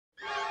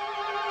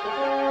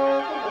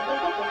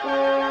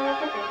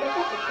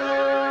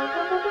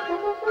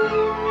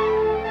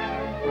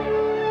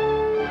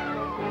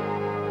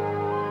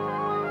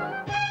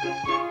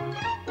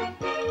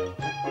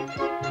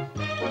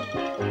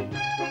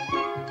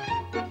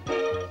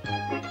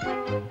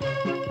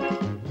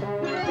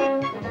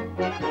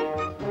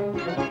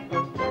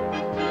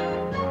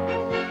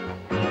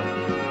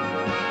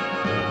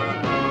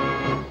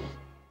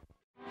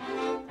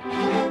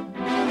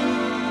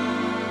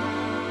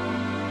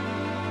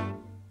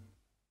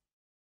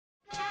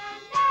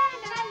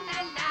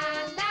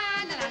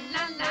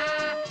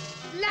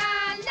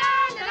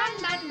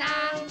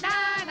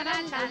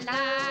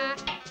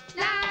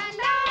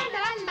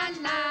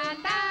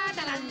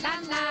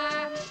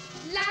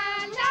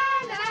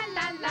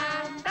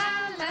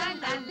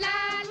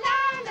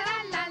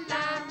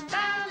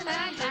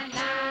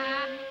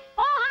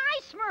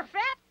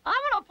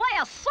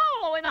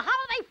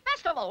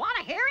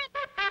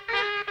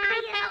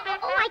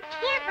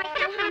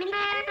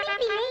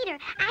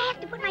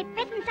to put my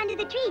presents under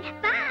the tree.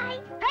 Bye.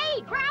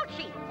 Hey,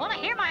 Grouchy, want to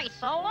hear my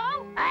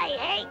solo? I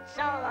hate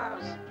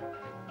solos.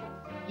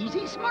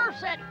 Easy,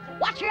 Smurfette.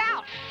 Watch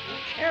out.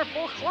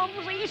 Careful,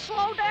 clumsy,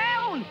 slow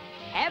down.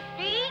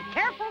 Hefty,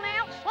 careful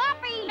now,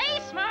 sloppy. Hey,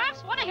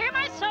 Smurfs, want to hear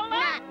my solo?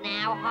 Not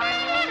now,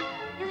 Harvey.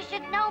 You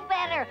should know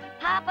better.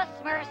 Papa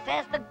Smurf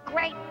says the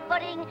great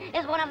pudding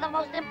is one of the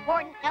most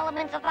important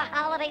elements of the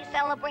holiday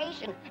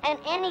celebration, and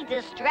any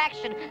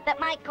distraction that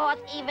might cause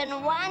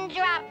even one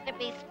drop to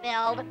be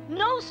spilled.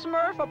 No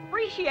Smurf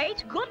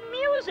appreciates good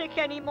music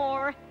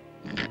anymore.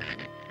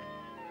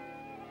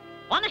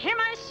 Want to hear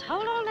my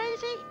solo,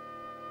 Lazy?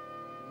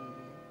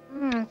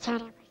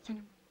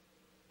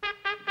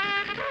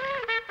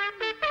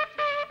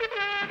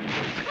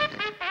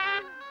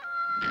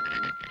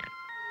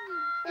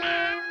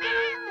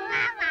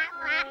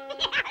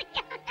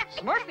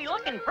 Smurfy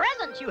looking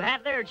presents you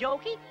have there,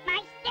 Jokey.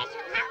 My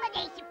special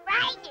holiday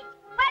surprises.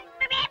 One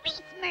for every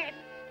Smurf.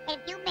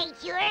 Have you made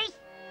yours?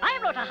 I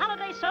wrote a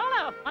holiday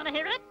solo. Want to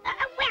hear it?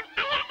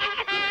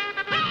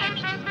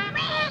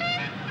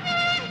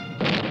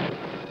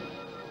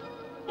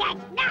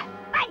 That's not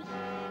funny.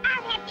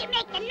 I'll have to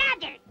make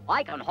another.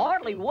 I can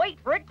hardly wait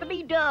for it to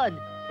be done.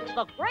 It's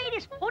the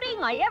greatest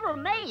pudding I ever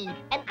made.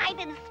 And I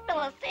didn't spill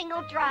a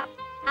single drop.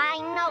 I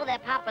know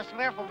that Papa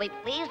Smurf will be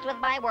pleased with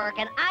my work,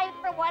 and I,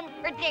 for one,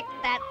 predict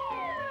that...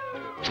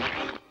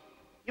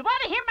 You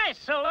want to hear my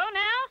solo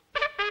now?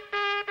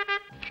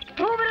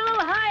 Move it a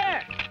little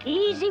higher.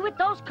 Easy with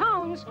those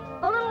cones.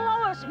 A little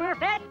lower,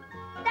 Smurfette.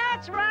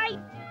 That's right.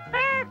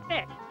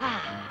 Perfect.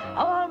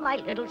 All my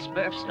little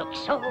Smurfs look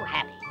so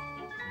happy.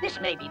 This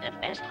may be the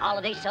best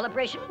holiday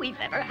celebration we've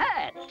ever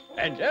had.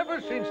 And ever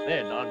since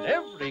then, on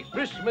every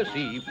Christmas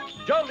Eve,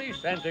 jolly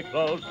Santa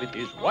Claus with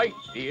his white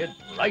beard,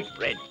 bright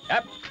red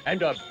cap,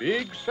 and a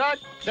big sack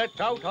sets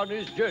out on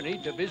his journey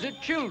to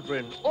visit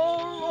children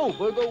all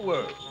over the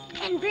world.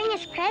 And bring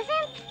us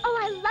presents? Oh,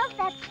 I love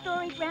that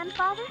story,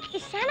 Grandfather.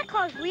 Is Santa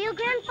Claus real,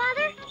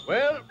 Grandfather?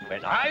 Well,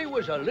 when I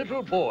was a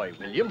little boy,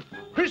 William,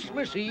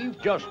 Christmas Eve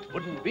just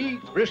wouldn't be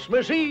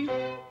Christmas Eve.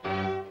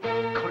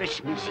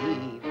 Christmas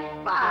Eve.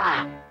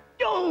 Bah!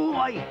 Oh,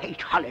 I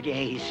hate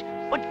holidays.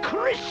 But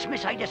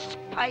Christmas I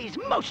despise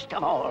most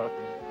of all.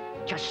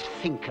 Just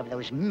think of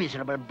those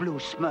miserable blue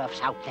Smurfs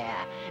out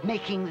there,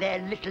 making their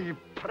little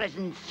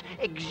presents,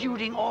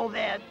 exuding all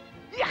their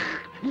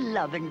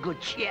love and good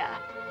cheer.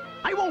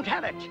 I won't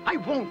have it. I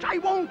won't.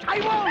 Ouch!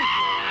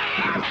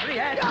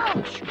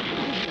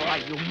 Why,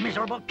 you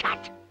miserable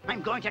cat.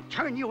 I'm going to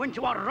turn you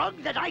into a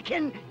rug that I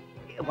can...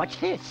 What's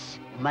this?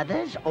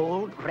 Mother's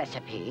old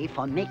recipe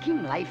for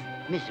making life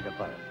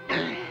miserable.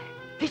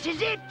 This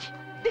is it!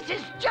 This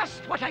is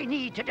just what I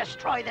need to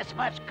destroy the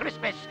Smurfs'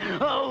 Christmas.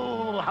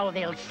 Oh, how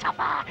they'll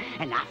suffer.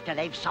 And after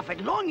they've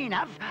suffered long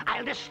enough,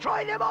 I'll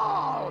destroy them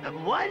all,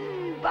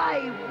 one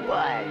by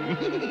one.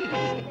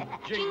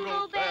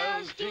 Jingle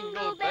bells,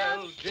 jingle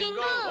bells,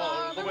 jingle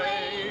all the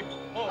way.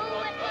 Oh,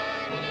 what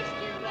fun it is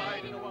to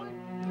ride in a one.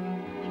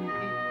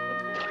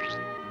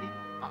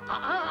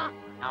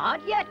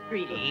 Not yet,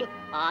 Greedy.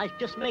 I was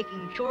just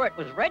making sure it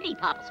was ready,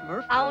 Papa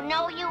Smurf. Oh,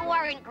 no, you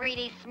weren't,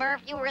 Greedy Smurf.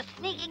 You were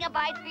sneaking a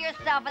bite for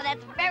yourself, and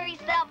that's very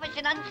selfish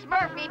and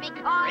unsmurfy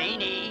because...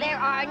 Brainy. There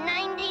are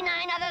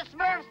 99 other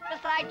Smurfs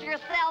besides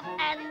yourself,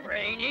 and...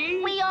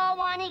 Brainy. We all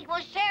want equal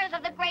shares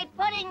of the great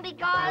pudding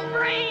because...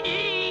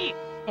 Brainy!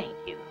 Thank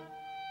you.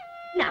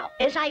 Now,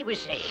 as I was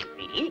saying,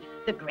 Greedy,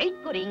 the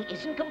great pudding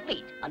isn't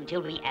complete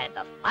until we add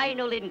the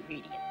final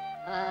ingredient.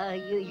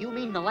 You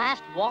mean the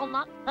last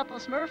walnut, Papa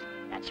Smurf?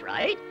 That's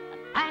right, the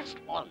last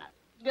walnut.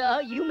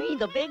 You mean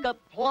the big,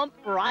 plump,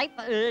 ripe,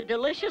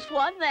 delicious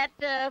one that,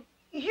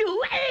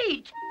 you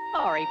ate?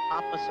 Sorry,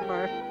 Papa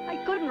Smurf. I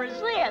couldn't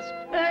resist.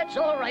 That's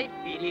all right,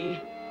 Petey.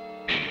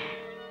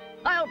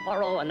 I'll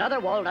borrow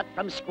another walnut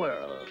from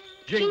Squirrel.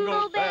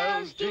 Jingle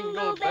bells,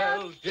 jingle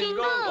bells,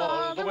 jingle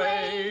all the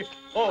way.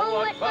 Oh,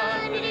 what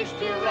fun it is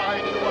to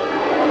ride in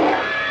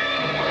one.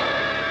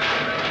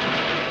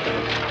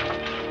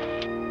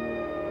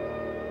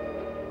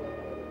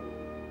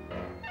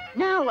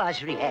 Now,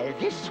 Azrael,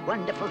 this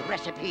wonderful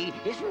recipe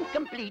isn't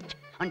complete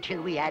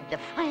until we add the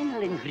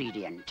final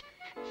ingredient.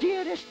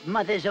 Dearest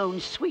Mother's own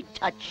sweet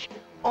touch,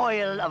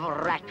 oil of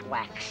rat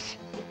wax.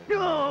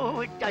 Oh,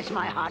 it does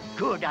my heart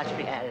good,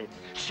 Azrael.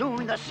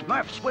 Soon the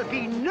Smurfs will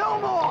be no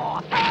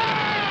more.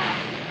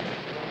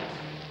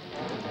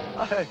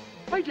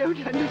 I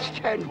don't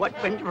understand what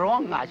went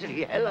wrong,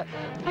 Azrael.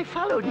 I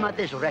followed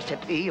Mother's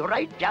recipe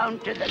right down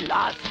to the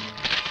last...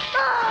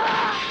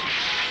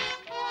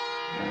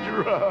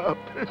 drop.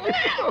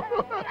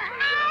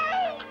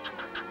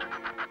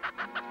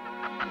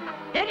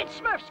 Get it,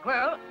 Smurf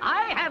Squirrel.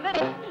 I have it.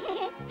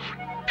 I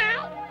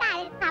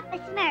got it, Papa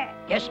Smurf.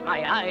 Guess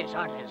my eyes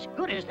aren't as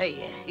good as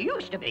they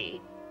used to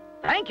be.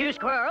 Thank you,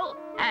 Squirrel,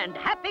 and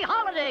happy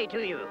holiday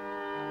to you.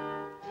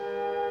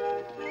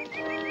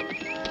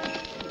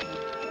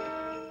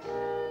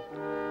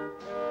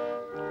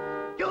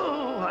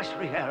 Oh,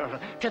 Hasriel,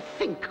 to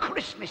think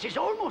Christmas is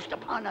almost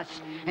upon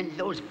us, and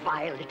those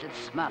vile little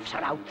Smurfs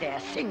are out there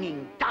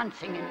singing,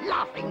 dancing, and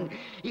laughing.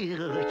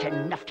 Ew, it's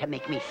enough to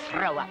make me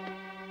throw up.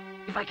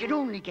 If I could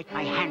only get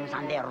my hands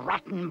on their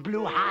rotten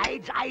blue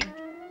hides, I'd...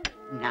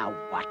 Now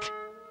what?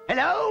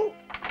 Hello?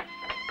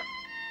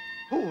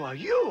 Who are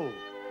you?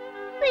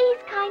 Please,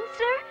 kind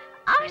sir,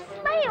 our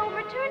sleigh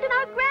overturned and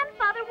our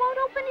grandfather won't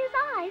open his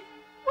eyes.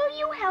 Will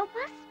you help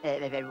us?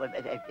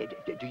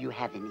 Do you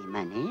have any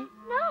money?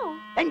 No.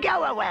 Then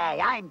go away.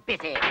 I'm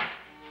busy.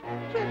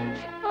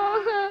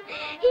 Oh,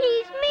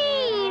 he's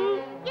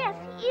mean. Yes,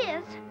 he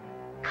is.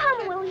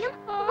 Come, William.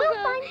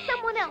 We'll find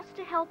someone else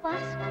to help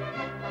us.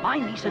 My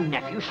niece and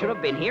nephew should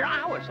have been here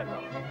hours ago.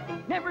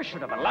 Never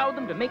should have allowed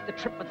them to make the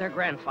trip with their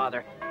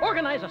grandfather.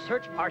 Organize a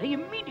search party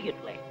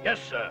immediately. Yes,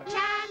 sir.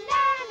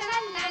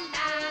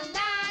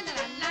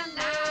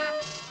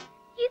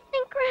 You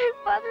think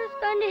Grandfather's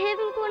gone to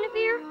heaven,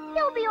 Guinevere?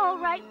 He'll be all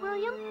right,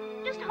 William.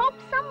 Just hope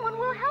someone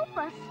will help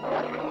us.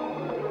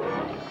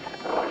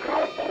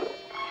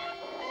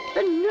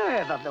 The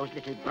nerve of those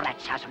little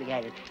brats,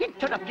 Hasriel,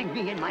 interrupting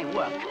me in my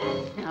work.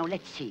 Now,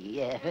 let's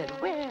see.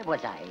 Where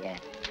was I?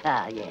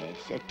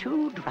 Yes.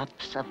 2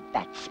 drops of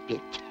bat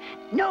spit.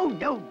 No,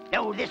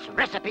 this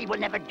recipe will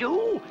never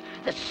do.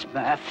 The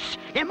Smurfs.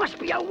 There must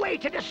be a way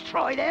to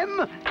destroy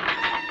them.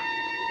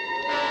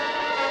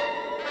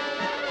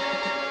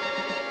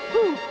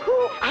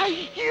 Who are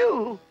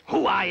you?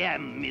 Who I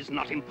am is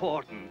not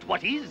important.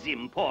 What is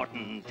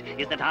important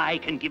is that I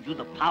can give you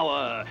the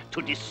power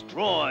to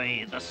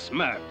destroy the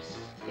Smurfs.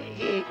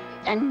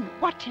 And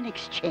what in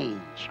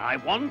exchange? I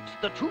want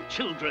the 2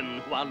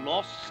 children who are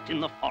lost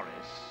in the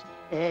forest.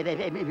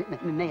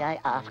 May I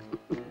ask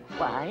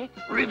why?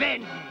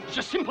 Revenge,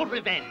 a simple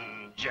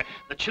revenge.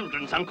 The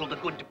children's uncle, the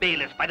good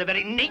bailiff, by the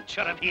very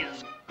nature of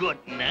his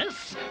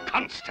goodness,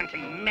 constantly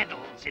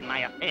meddles in my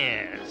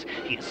affairs.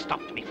 He has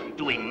stopped me from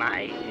doing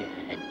my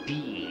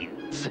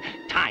deeds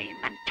time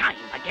and time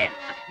again.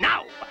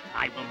 Now,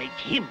 I will make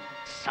him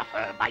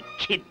suffer by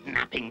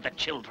kidnapping the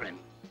children.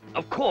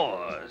 Of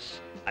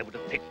course, I would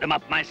have picked them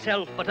up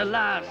myself, but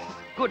alas,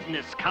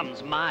 goodness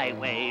comes my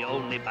way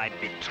only by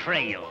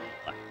betrayal.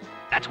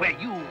 That's where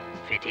you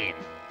fit in.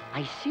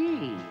 I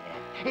see.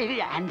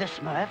 And the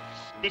Smurfs?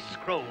 This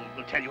scroll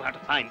will tell you how to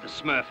find the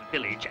Smurf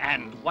village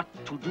and what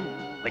to do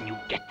when you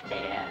get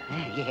there.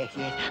 Yes.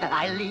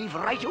 I'll leave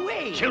right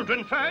away.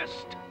 Children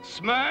first,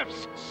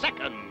 Smurfs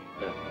second.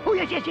 Oh,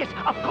 yes.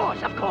 Of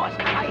course.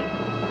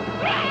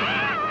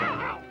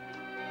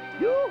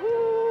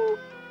 Yoo-hoo!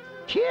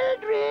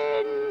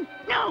 Children!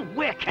 Now,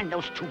 where can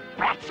those 2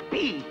 brats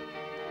be?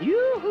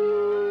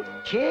 Yoo-hoo!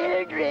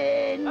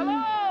 Children!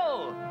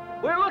 Hello!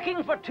 We're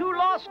looking for 2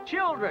 lost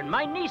children,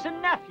 my niece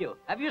and nephew.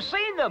 Have you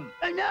seen them?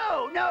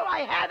 No,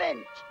 I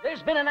haven't.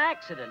 There's been an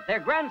accident. Their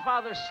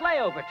grandfather's sleigh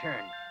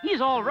overturned. He's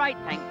all right,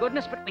 thank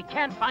goodness, but we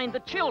can't find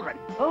the children.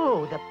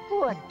 Oh, the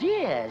poor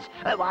dears.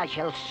 I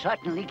shall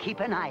certainly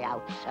keep an eye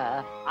out,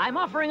 sir. I'm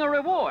offering a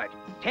reward,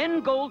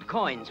 10 gold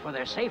coins for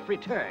their safe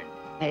return.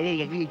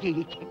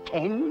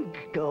 10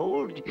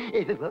 gold?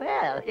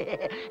 Well,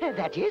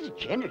 that is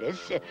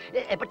generous.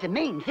 But the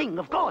main thing,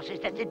 of course, is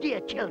that the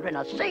dear children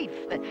are safe.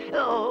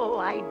 Oh,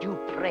 I do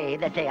pray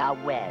that they are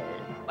well.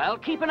 Well,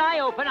 keep an eye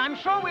open. I'm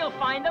sure we'll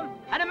find them.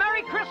 And a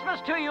Merry Christmas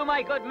to you,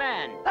 my good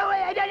man. Oh,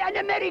 and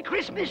a Merry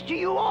Christmas to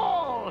you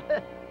all.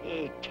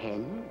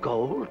 10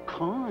 gold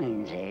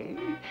coins, eh?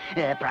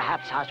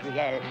 Perhaps,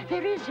 Hasriel,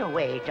 there is a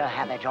way to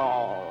have it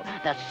all.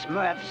 The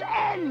Smurfs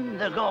and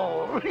the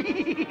gold.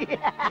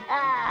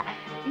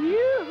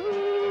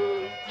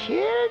 You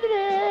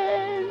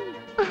children.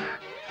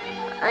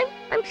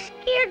 I'm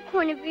scared,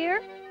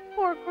 Guinevere.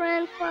 Poor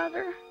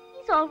Grandfather.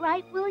 He's all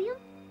right, William.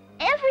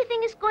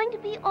 Everything is going to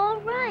be all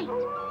right.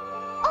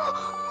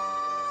 Oh!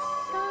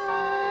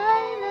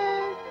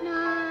 Silent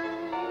night.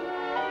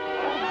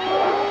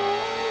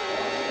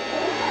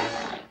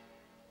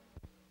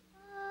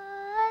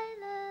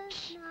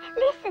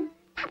 Listen,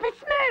 Papa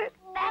Smurf.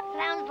 That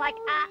sounds like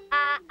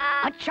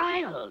A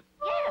child.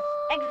 Yes,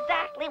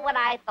 exactly what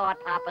I thought,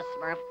 Papa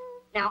Smurf.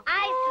 Now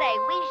I say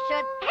we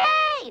should...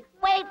 Hey!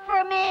 Wait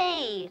for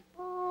me!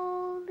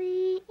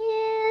 Holy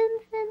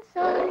infant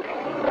son.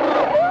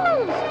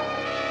 Wolves!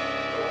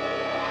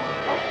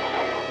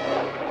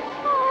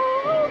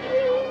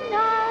 Holy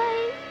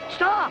night.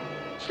 Stop,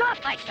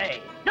 I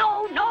say. No.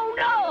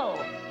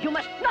 You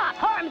must not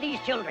harm these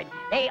children.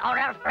 They are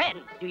our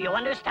friends. Do you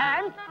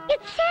understand?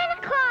 It's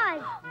Santa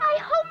Claus. I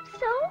hope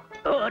so.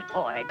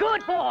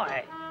 Good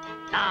boy.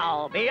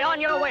 Now, be on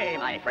your way,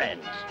 my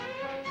friends.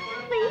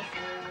 Please,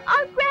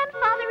 our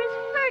grandfather is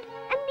hurt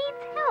and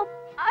needs help.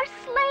 Our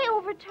sleigh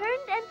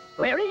overturned and...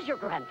 Where is your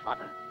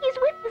grandfather? He's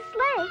with the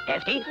sleigh.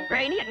 Hefty,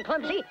 Brainy, and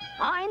Clumsy,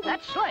 find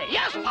that sleigh.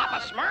 Yes,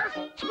 Papa Smurf.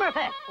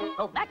 Smurfette,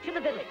 go back to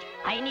the village.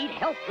 I need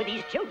help with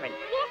these children.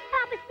 Yes,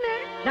 Papa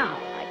Smurf. Now,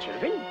 my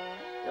children,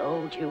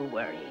 don't you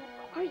worry.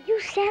 Are you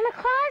Santa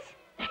Claus?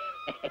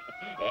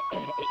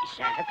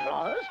 Santa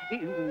Claus?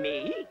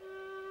 Me?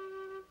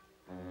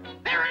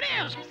 There it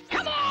is.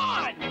 Come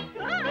on.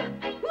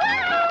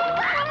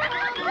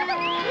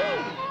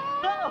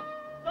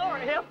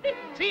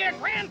 see your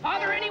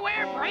grandfather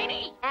anywhere,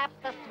 Brainy?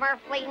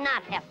 Abso-Smurfly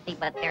not, Hefty,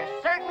 but there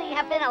certainly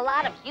have been a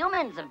lot of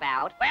humans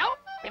about. Well,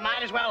 we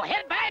might as well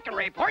head back and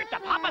report to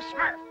Papa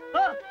Smurf.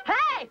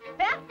 Hey,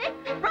 Hefty,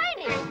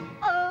 Brainy,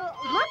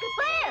 look at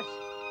this.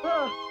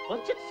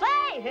 What's it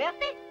say,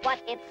 Hefty? What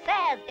it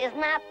says is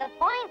not the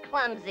point,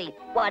 Clumsy.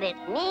 What it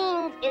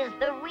means is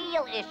the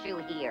real issue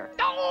here.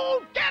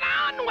 Oh, get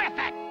on with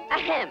it!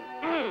 Ahem.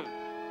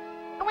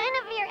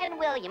 Guinevere and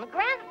William,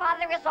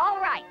 Grandfather is all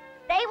right.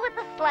 Stay with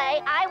the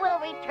sleigh. I will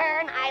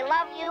return. I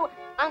love you,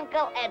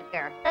 Uncle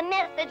Edgar. The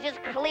message is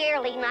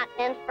clearly not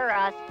meant for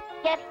us.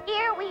 Yet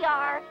here we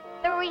are,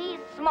 3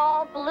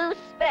 small blue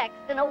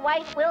specks in a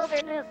white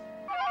wilderness.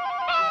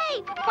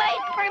 Hey,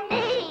 wait for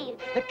me!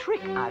 The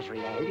trick,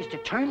 Azrael, is to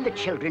turn the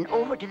children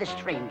over to the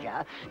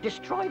stranger,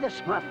 destroy the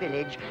Smurf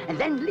village, and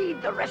then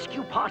lead the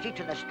rescue party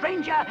to the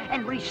stranger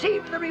and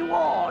receive the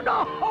reward.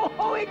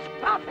 Oh, it's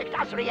perfect,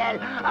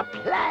 Azrael. A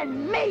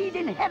plan made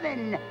in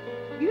heaven.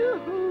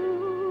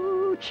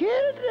 Yoo-hoo,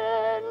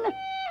 children.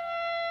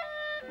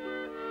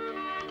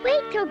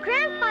 Wait till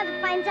Grandfather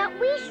finds out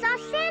we saw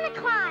Santa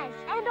Claus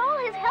and all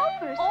his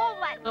helpers. All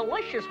that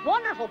delicious,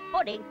 wonderful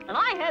pudding, and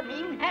I haven't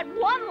even had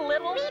one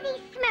little...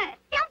 Baby Smurf,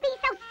 don't be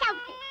so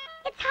selfish.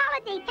 It's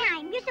holiday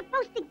time. You're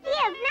supposed to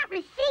give, not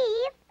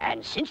receive.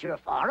 And since you're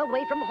far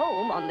away from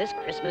home on this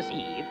Christmas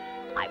Eve,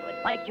 I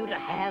would like you to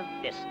have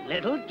this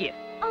little gift.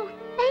 Oh,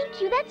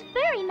 thank you. That's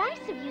very nice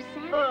of you,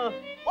 Santa.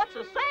 What's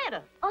a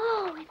Santa?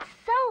 Oh, it's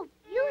so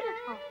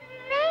beautiful.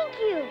 Thank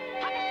you.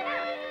 Papa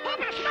Smurf!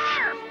 Papa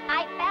Smurf!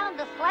 I found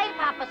the sleigh,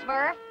 Papa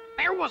Smurf.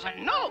 There was a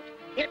note.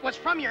 It was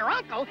from your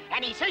uncle,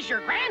 and he says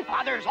your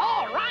grandfather's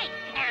all right.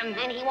 And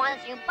he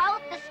wants you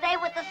both to stay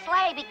with the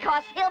sleigh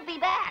because he'll be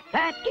back.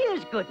 That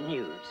is good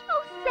news.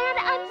 Oh,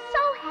 Santa, I'm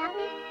so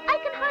happy. I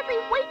can hardly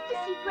wait to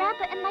see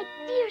Grandpa and my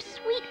dear,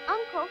 sweet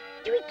uncle.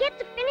 Do we get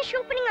to finish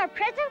opening our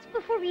presents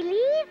before we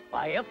leave?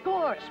 Why, of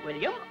course,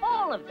 William.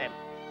 All of them.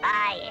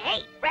 I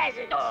hate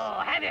presents.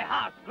 Oh, have a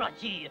heart,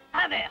 Grudgy.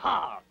 Have a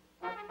heart.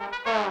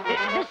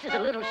 This is a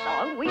little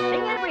song we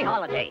sing every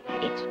holiday.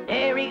 It's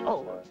very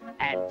old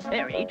and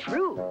very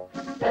true.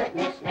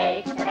 Goodness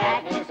makes the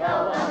badness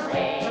go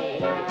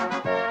away.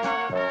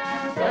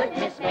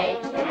 Goodness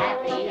makes you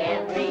happy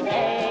every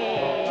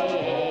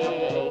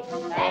day.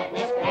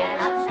 Badness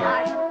cannot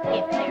start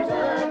if there's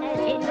goodness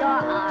in your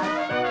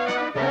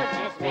heart.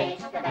 Goodness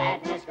makes the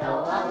badness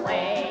go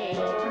away.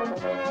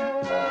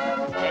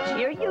 Let's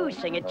hear you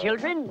sing it,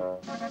 children.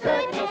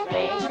 Goodness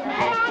makes the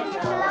badness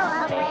go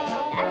away.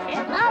 That's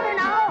it, louder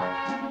now.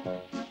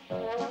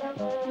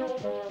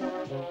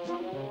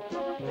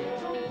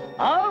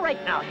 All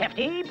right now,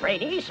 Hefty,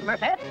 Brainy,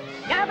 Smurfette,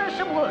 gather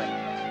some wood.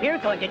 We're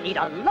going to need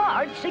a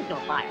large signal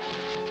fire.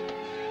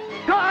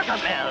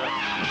 Gargamel!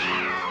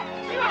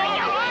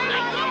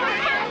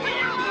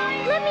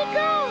 Let me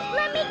go!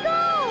 Let me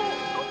go!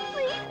 Oh,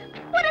 please,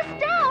 put us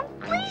down!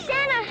 Please,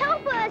 Santa,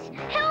 help us!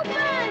 Help us!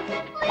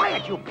 Please.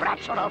 Quiet, you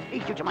brats, or I'll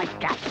feed you to my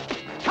cat.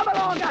 Come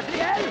along,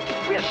 Azrael.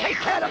 We'll take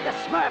care of the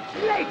Smurfs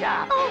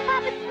later. Oh,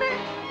 Papa Smurf,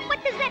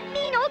 what does that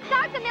mean old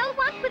Gargamel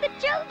wants for the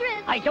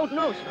children? I don't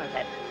know,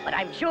 Smurfette, but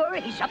I'm sure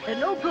he's up to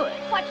no good.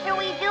 What shall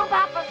we do,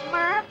 Papa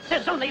Smurf?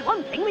 There's only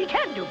one thing we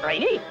can do,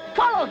 Brainy.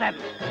 Follow them.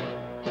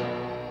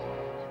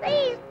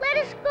 Please, let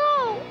us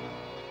go.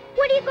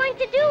 What are you going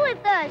to do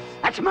with us?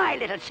 That's my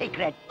little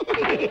secret.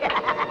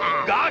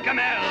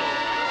 Gargamel!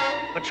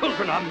 The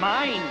children are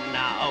mine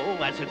now,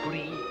 as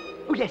agreed.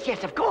 Oh,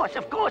 yes, of course,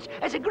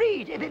 as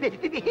agreed.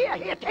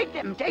 Here, take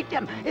them.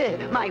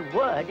 My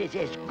word is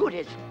as good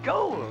as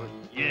gold.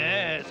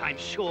 Yes, I'm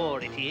sure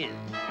it is.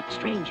 That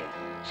stranger,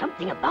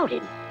 something about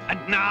him.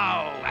 And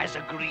now, as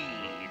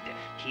agreed,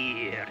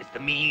 here is the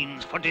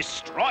means for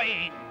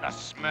destroying the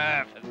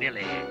Smurf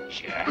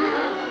village.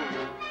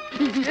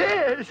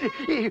 Yes.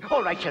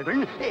 All right,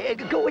 children,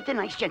 go with the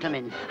nice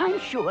gentleman. I'm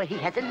sure he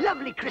has a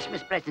lovely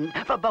Christmas present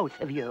for both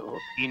of you.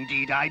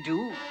 Indeed I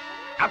do.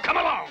 Now come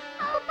along.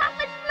 Oh,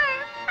 Papa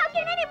Smurf, how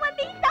can anyone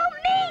be so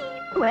mean?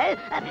 Well,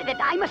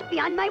 I must be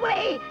on my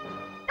way.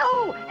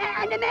 Oh,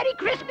 and a Merry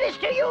Christmas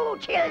to you,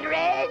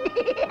 children.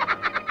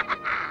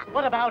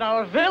 What about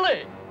our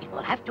village? It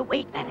will have to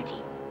wait,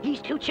 Vanity. These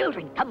 2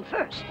 children come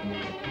first.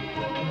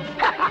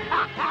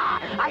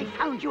 I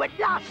found you at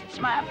last,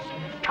 Smurfs.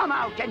 Come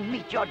out and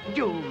meet your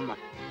doom.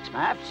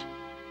 Smurfs?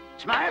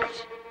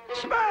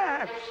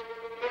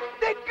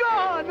 They're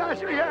gone,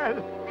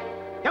 Azrael.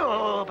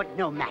 Oh, but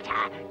no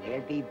matter.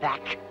 They'll be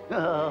back.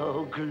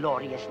 Oh,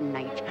 glorious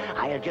night.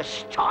 I'll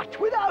just start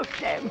without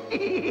them.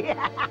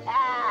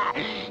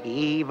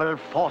 Evil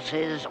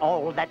forces,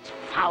 all that's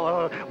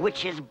foul,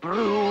 witches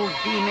brew,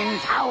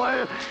 demons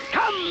howl.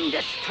 Come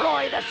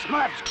destroy the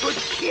Smurfs' good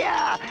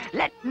cheer.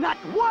 Let not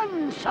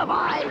one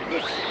survive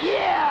this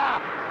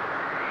year.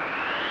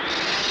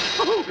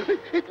 Oh,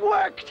 it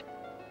worked.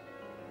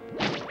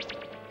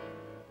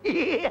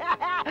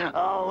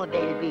 Oh,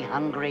 they'll be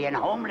hungry and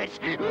homeless,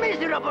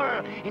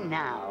 miserable.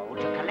 Now,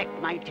 to collect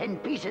my 10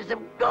 pieces of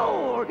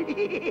gold.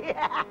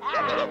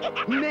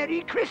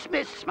 Merry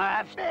Christmas,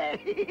 Smurfs.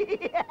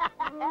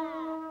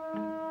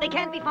 They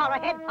can't be far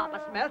ahead,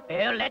 Papa Smurf.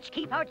 Well, let's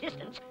keep our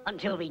distance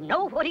until we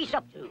know what he's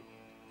up to.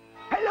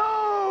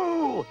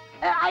 Hello!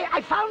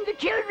 I found the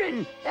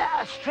children.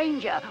 A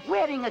stranger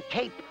wearing a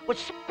cape was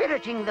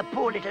spiriting the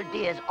poor little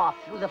dears off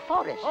through the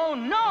forest. Oh,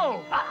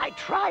 no! I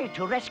tried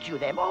to rescue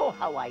them. Oh,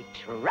 how I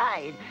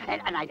tried.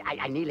 And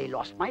I nearly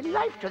lost my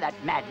life to that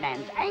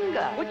madman's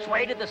anger. Which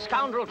way did the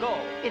scoundrel go?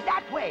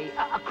 That way,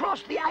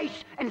 across the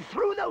ice and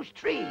through those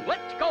trees.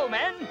 Let's go,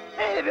 men.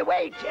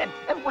 Wait,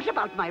 what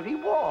about my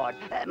reward?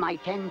 My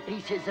 10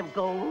 pieces of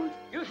gold?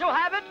 You shall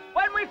have it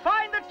when we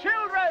find the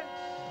children.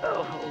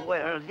 Oh,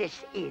 well,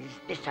 this is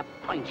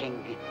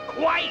disappointing.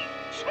 Quiet!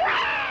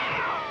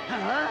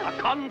 Huh?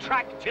 A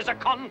contract is a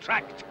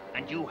contract,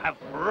 and you have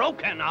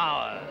broken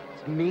ours.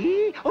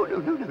 Me? Oh,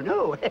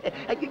 no.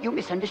 You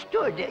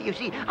misunderstood. You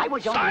see, I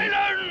was only...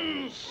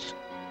 Silence!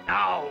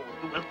 Now,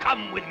 you will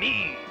come with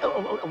me.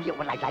 Oh, yeah,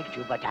 well, I'd like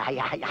to, but I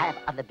have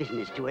other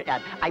business to it.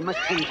 I must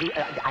send you...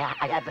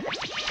 I have...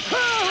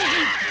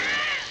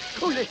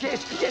 Oh,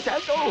 yes,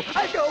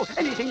 I'll go.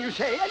 Anything you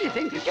say,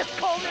 anything. Just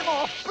call them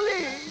off,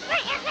 please.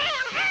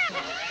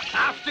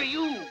 After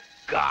you,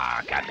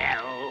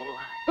 Gargamel.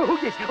 Oh,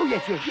 yes.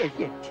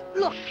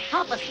 Look,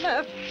 Papa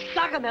Smurf,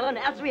 Gargamel and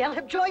Azrael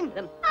have joined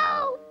them.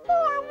 Oh,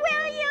 poor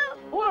William.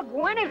 Poor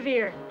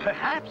Guinevere.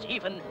 Perhaps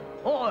even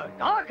poor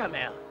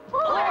Gargamel.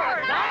 Poor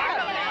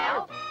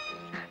Gargamel.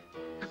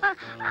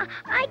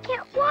 I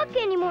can't walk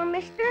anymore,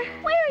 mister.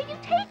 Where are you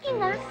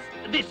taking us?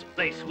 This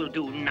place will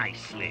do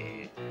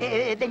nicely.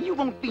 Then you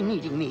won't be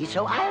needing me,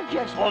 so I'll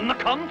just... On the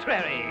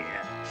contrary,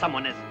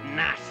 someone as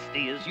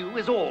nasty as you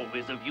is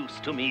always of use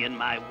to me in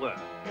my work.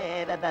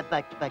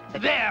 But...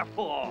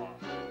 Therefore,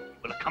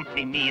 you will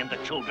accompany me and the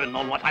children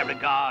on what I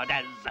regard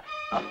as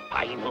a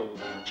final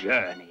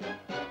journey.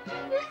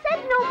 You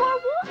said no more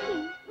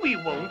walking. We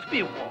won't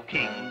be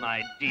walking,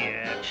 my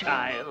dear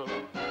child.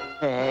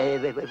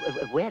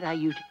 Where are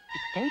you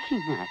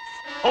taking us?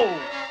 Home.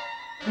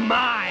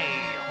 My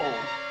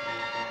home.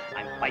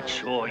 I'm quite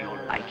sure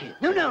you'll like it.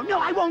 No,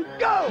 I won't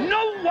go!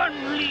 No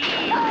one leaves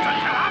until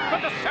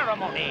after the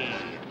ceremony.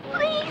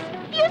 Please,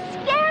 you're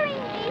scaring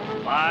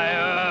me.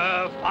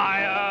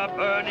 Fire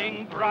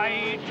burning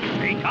bright,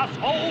 take us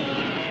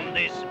home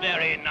this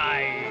very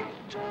night.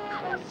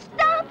 Oh,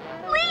 stop,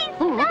 please,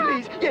 Oh, stop.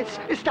 please, yes,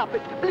 stop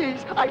it,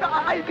 please.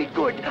 I'll be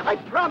good. I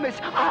promise,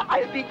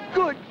 I'll be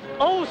good.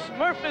 Oh,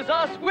 Smurf is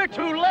us. We're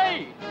too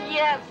late.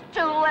 Yes,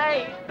 too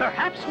late.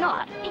 Perhaps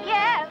not.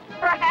 Yes,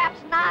 perhaps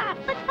not.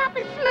 But Papa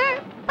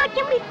Smurf, what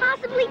can we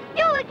possibly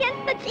do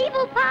against such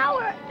evil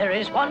power? There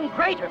is one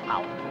greater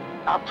power.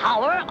 The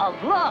power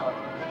of love.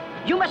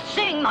 You must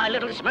sing, my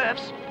little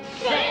Smurfs.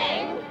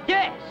 Sing?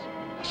 Yes.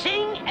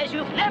 Sing as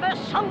you've never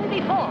sung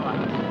before.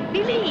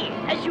 Believe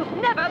as you've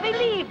never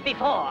believed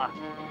before.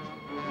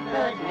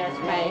 Goodness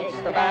makes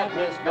the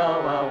badness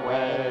go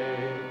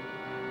away.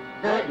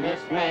 Goodness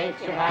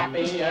makes you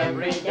happy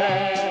every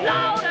day.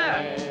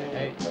 Louder!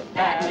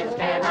 Badness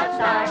cannot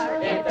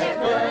start if there's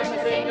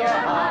goodness in your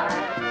heart.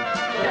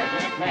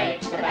 Goodness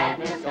makes the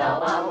badness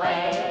go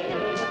away.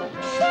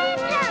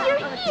 Santa,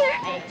 you're here.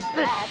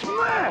 The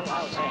Smurfs!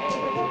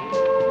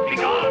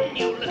 Begone,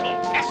 you little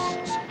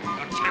pests!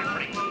 You're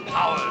tampering with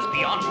powers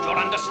beyond your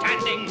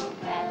understanding.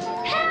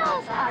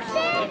 Help!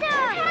 Santa,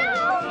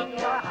 help! In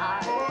your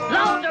heart.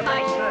 Louder,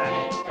 my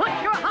Smurfs. Put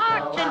your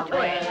hearts into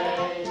it.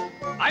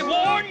 I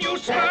warn you,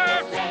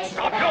 Smurfs!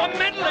 Stop your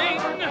meddling!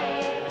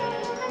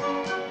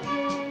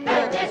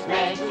 Goodness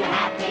makes you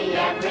happy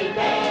every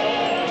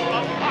day.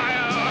 Up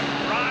higher!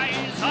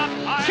 Rise up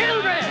higher!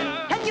 Children,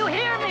 can you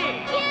hear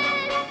me?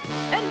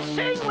 Yes! Then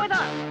sing with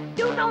us.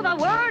 You know the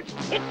words.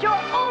 It's your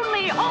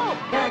only hope.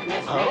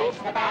 Goodness makes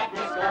the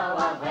badness go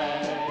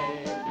away.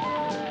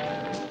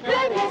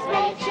 Goodness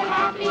makes you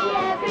happy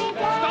every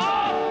day.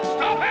 Stop!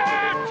 Stop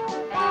it!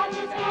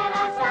 Badness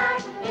cannot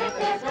start if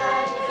there's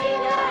goodness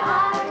in your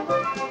heart.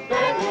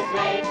 Goodness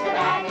makes the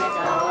badness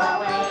go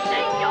away.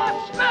 Sing your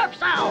Smurf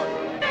sound.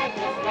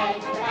 Goodness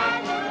makes the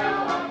badness go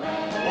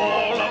away.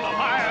 All of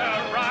higher!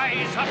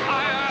 Rise up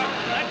higher!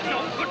 Let no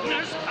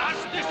goodness pass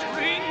this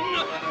ring!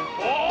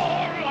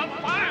 All of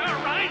fire!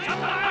 Rise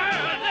up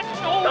higher! Let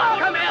no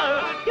Gargamel,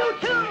 you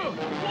too.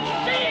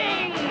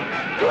 Sing.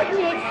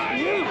 Goodness,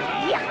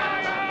 yeah!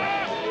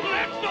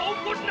 Let no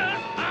goodness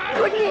pass!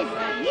 Goodness,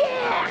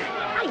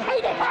 yeah! I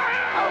hate it!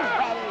 Oh,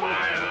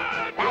 well,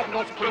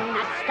 badness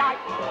cannot start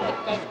if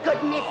there's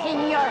goodness in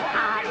your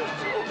heart.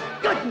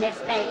 Goodness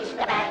makes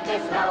the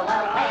badness go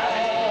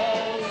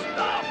away.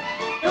 Stop!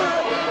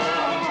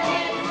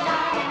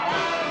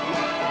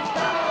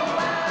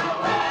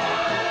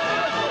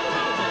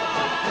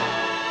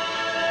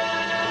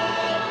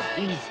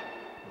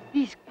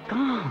 He's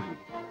gone.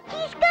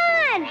 He's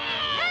gone!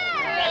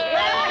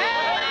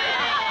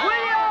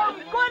 William!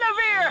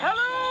 Guinevere!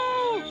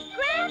 Hello!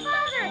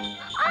 Grandfather!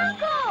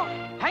 Uncle!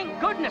 Thank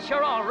goodness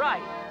you're all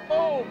right.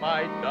 Oh,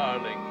 my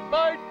darling,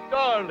 my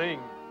darling.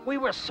 We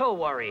were so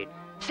worried.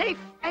 Safe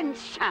and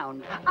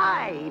sound.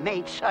 I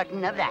made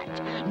certain of that.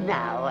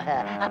 Now,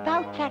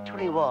 about that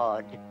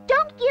reward.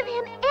 Don't give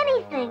him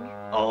anything.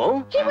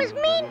 Oh? He was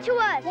mean to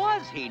us.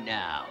 Was he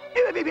now?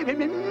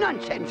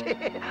 Nonsense.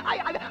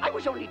 I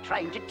was only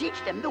trying to teach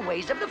them the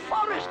ways of the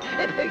forest.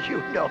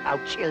 You know how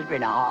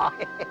children are.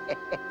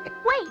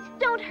 Wait,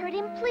 don't hurt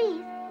him,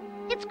 please.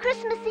 It's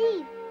Christmas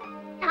Eve.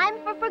 Time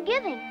for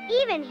forgiving.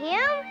 Even him?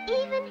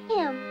 Even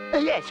him.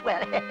 Yes,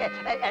 well,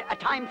 a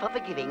time for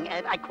forgiving.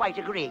 I quite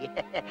agree.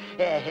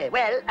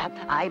 Well,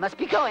 I must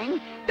be going.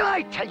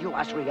 I tell you,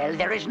 Azrael,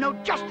 there is no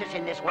justice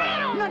in this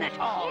world. None at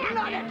all.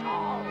 None at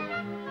all.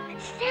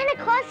 Santa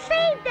Claus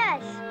saved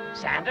us.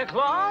 Santa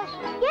Claus?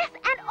 Yes,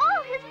 and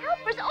all his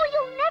helpers. Oh,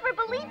 you'll never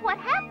believe what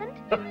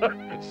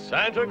happened.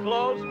 Santa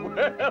Claus?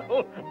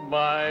 Well,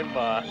 my.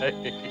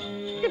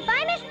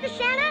 Goodbye, Mr.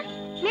 Santa.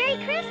 Merry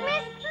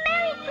Christmas.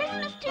 Merry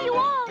Christmas to you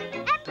all.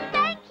 And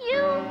thank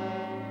you.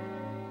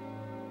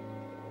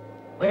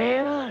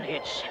 Well,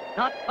 it's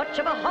not much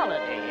of a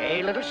holiday,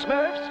 eh, little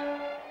Smurfs?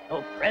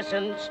 No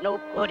presents, no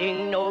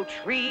pudding, no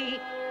tree,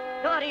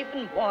 not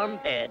even warm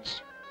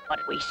beds. But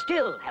we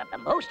still have the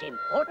most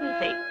important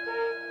thing,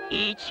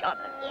 each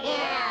other.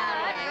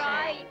 Yeah, that's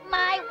right.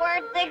 My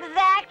words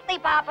exactly,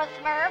 Papa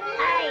Smurf.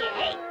 I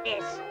hate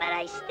this, but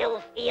I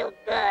still feel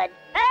good.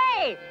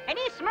 Hey,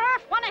 any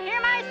Smurf want to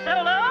hear my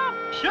solo?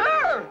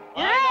 Sure.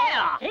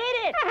 Yeah, hit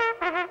it.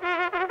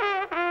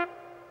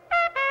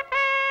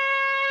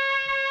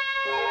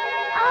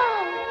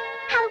 Oh,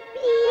 how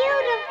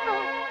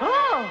beautiful.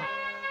 Oh,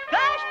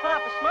 gosh,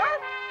 Papa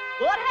Smurf,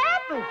 what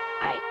happened?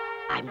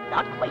 I'm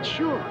not quite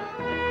sure.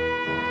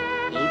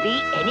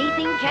 Maybe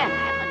anything can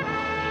happen,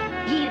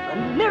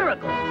 even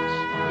miracles.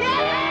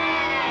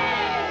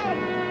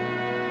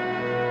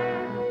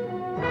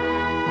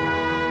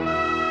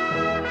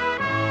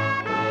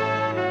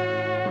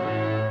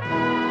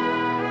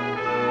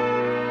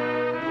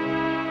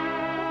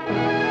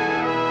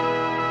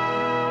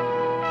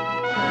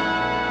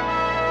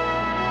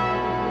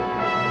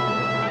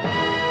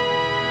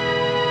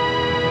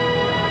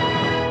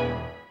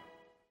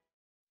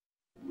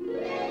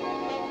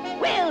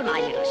 Well, my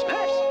little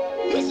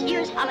Smurfs, this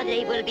year's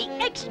holiday will be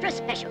extra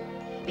special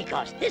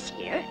because this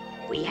year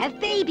we have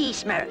Baby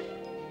Smurf.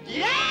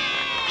 Yay!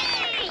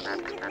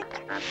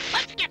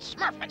 Let's get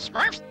Smurfette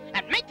Smurfs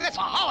and make this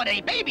a holiday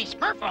Baby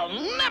Smurf will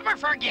never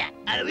forget.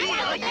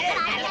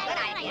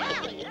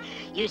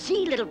 You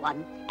see, little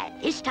one,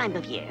 at this time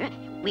of year,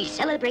 we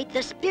celebrate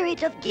the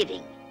spirit of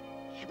giving.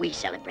 We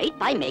celebrate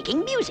by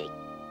making music.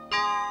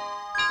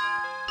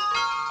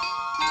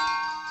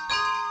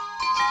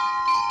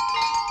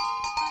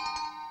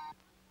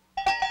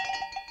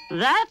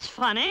 That's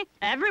funny.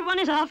 Everyone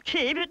is off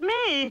key but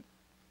me.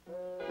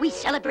 We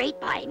celebrate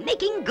by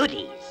making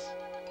goodies.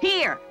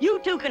 Here, you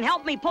two can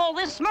help me pull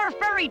this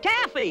Smurfberry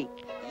taffy.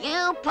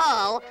 You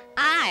pull,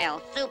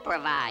 I'll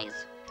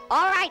supervise.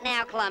 All right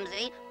now,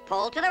 Clumsy.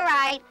 Pull to the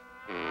right.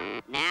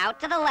 Now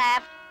to the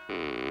left.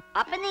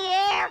 Up in the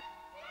air.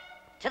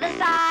 To the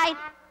side.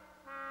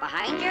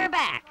 Behind your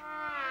back.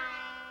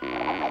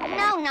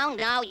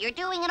 No. You're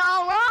doing it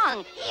all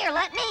wrong. Here,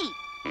 let me.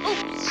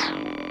 Oops.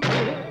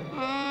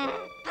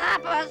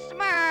 Papa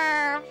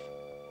Smurf.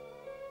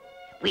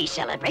 We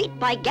celebrate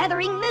by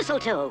gathering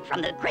mistletoe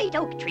from the great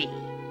oak tree.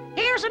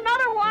 Here's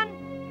another one.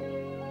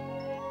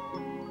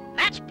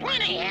 That's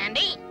plenty,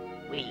 Andy.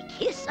 We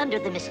kiss under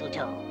the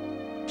mistletoe.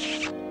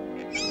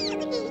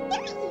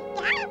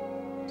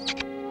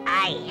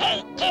 I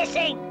hate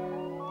kissing.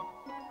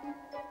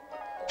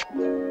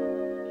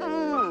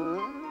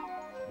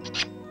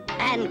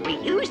 And we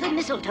use the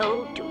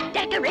mistletoe to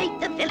decorate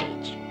the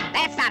village.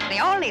 That's not the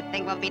only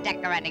thing we'll be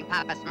decorating,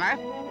 Papa Smurf.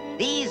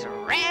 These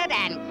red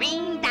and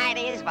green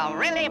dynies will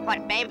really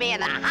put Baby in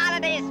the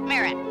holiday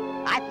spirit.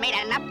 I've made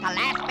enough to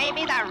last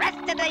Baby the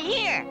rest of the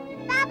year.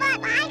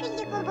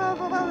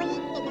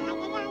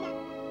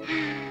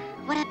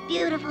 What a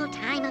beautiful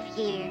time of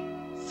year.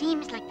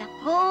 Seems like the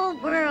whole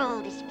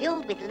world is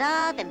filled with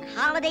love and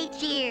holiday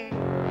cheer.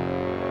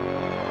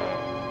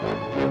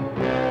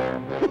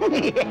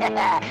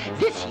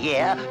 This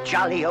year,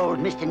 jolly old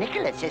Mr.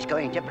 Nicholas is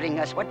going to bring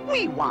us what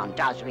we want,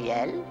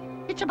 Azrael.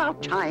 It's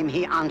about time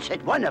he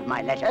answered one of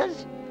my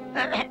letters.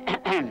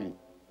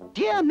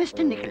 Dear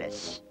Mr.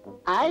 Nicholas,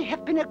 I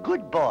have been a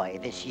good boy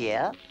this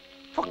year.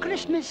 For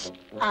Christmas,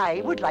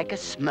 I would like a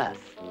Smurf.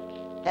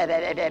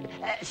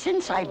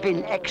 Since I've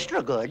been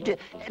extra good,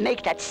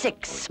 make that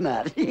 6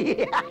 Smurfs.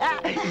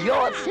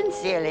 Yours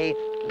sincerely,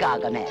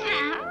 Gargamel.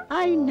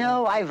 I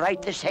know I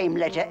write the same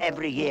letter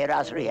every year,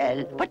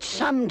 Azrael, but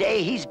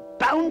someday he's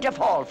bound to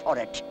fall for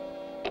it.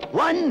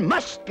 One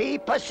must be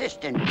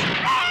persistent.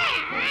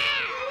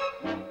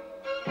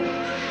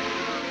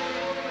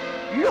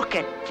 Look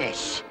at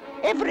this.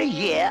 Every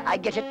year I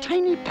get a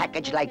tiny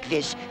package like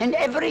this, and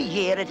every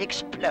year it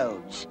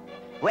explodes.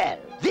 Well,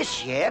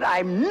 this year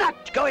I'm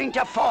not going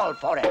to fall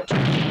for it.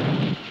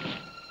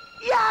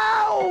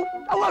 Yow!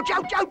 Oh,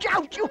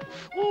 ouch!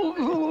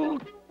 Ooh.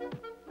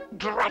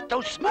 Drat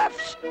those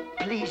Smurfs!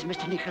 Please,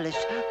 Mr. Nicholas,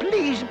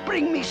 please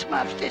bring me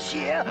Smurfs this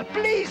year.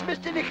 Please,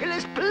 Mr.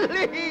 Nicholas,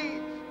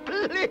 please!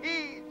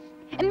 please.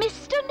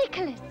 Mr.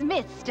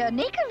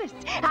 Nicholas,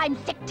 I'm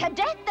sick to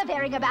death of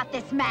hearing about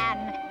this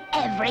man.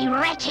 Every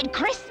wretched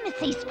Christmas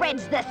he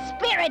spreads the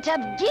spirit of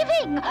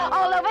giving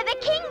all over the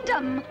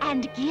kingdom.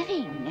 And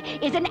giving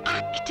is an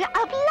act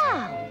of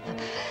love.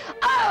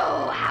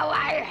 Oh, how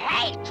I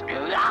hate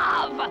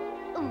love!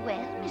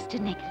 Well, Mr.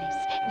 Nicholas,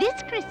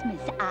 this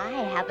Christmas I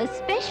have a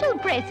special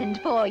present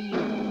for you.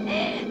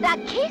 The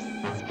kiss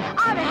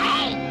of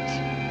hate!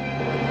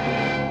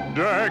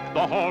 Deck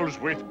the halls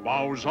with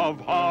boughs of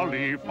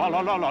holly, fa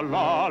la la la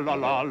la la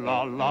la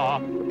la la.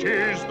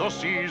 'Tis the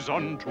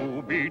season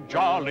to be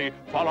jolly,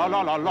 fa la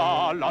la la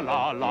la la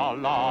la la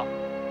la.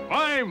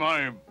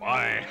 My.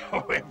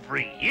 Oh,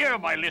 every year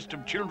my list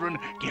of children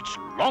gets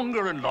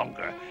longer and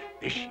longer.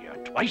 This year,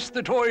 twice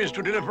the toys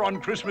to deliver on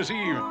Christmas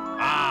Eve.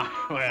 Ah,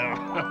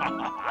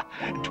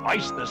 well,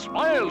 twice the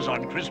smiles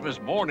on Christmas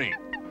morning.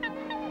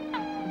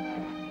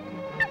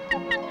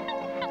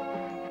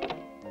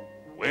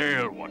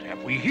 Well, what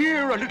have we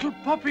here? A little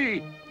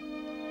puppy.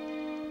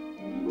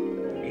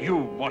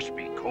 You must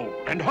be cold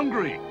and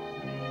hungry.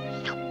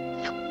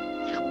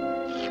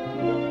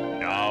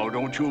 Now,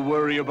 don't you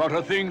worry about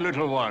a thing,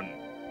 little one.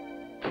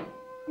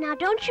 Now,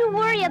 don't you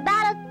worry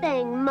about a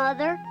thing,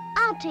 Mother.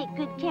 I'll take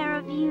good care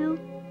of you.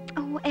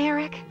 Oh,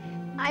 Eric,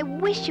 I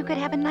wish you could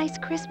have a nice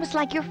Christmas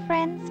like your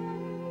friends,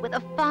 with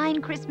a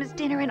fine Christmas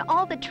dinner and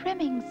all the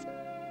trimmings.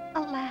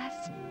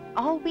 Alas,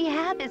 all we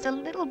have is a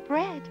little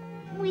bread.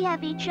 We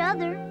have each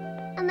other,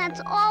 and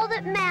that's all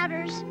that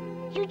matters.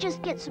 You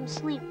just get some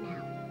sleep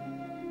now.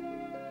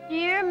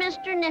 Dear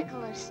Mr.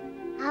 Nicholas,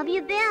 how have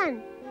you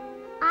been?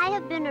 I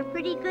have been a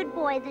pretty good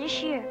boy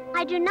this year.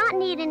 I do not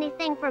need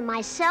anything for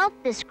myself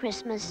this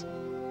Christmas,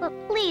 but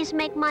please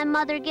make my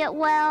mother get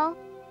well.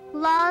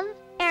 Love,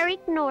 Eric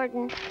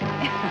Norden.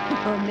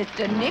 Oh,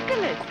 Mr.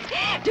 Nicholas,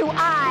 do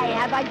I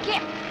have a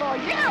gift for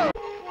you?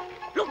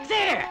 Look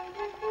there!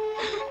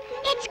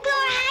 It's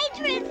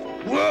Chlorhydris!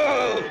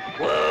 Whoa!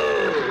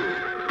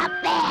 Whoa! Up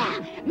there,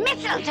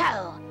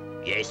 mistletoe.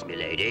 Yes,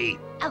 milady.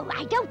 Oh,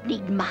 I don't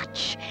need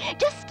much.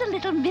 Just a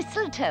little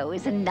mistletoe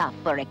is enough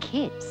for a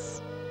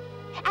kiss.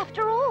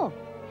 After all,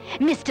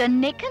 Mr.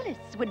 Nicholas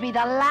would be the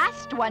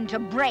last one to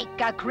break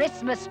a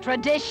Christmas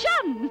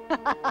tradition.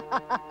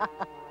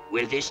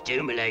 Will this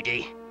do,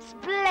 milady?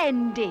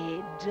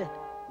 Splendid.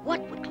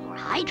 What would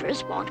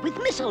Chlorhydris want with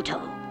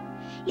mistletoe?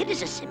 It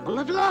is a symbol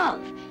of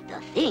love,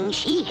 the thing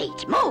she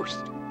hates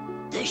most.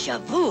 Déjà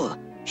vu.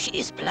 She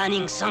is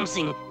planning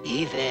something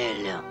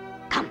evil.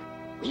 Come,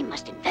 we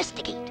must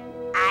investigate.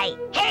 I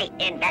hate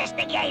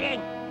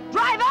investigating.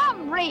 Drive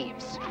on,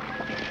 Reeves.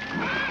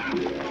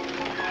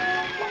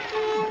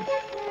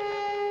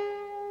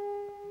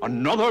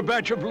 Another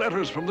batch of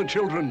letters from the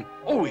children.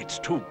 Oh, it's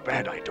too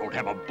bad I don't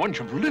have a bunch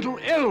of little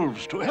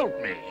elves to help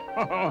me.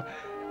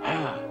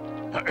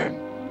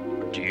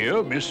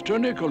 Dear Mr.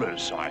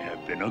 Nicholas, I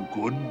have been a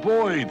good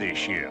boy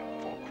this year.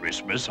 For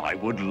Christmas, I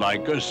would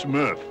like a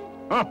Smurf.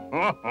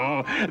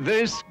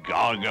 This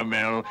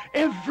Gargamel,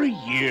 every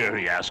year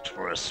he asks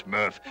for a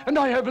Smurf, and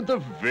I haven't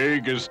the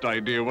vaguest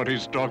idea what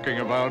he's talking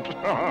about.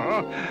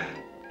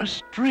 A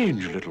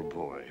strange little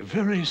boy,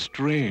 very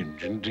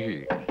strange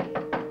indeed.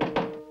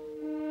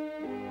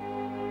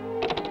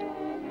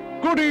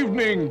 Good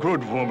evening,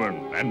 good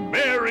woman, and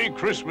Merry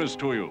Christmas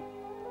to you.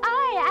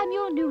 I am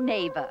your new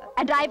neighbor,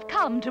 and I've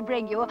come to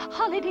bring you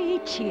holiday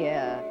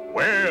cheer.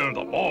 Well,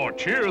 the more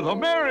cheer, the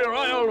merrier,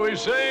 I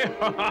always say.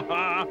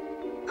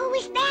 Who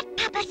is that,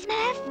 Papa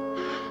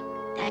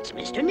Smurf? That's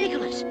Mr.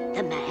 Nicholas,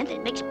 the man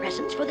that makes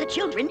presents for the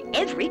children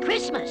every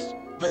Christmas.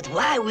 But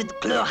why would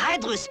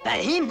Chlorhydris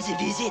pay him the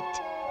visit?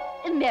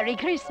 Merry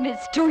Christmas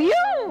to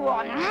you!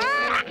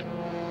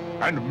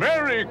 And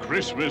Merry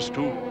Christmas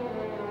to...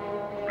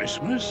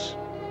 Christmas?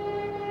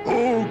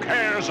 Who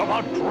cares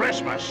about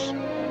Christmas?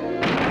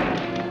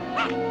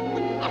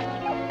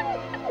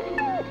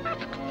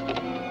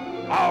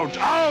 Out,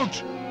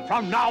 out!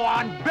 From now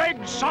on,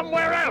 beg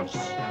somewhere else!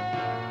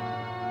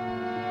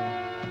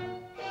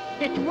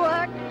 It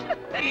worked!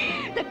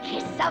 The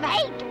kiss of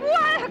hate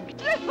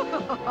worked!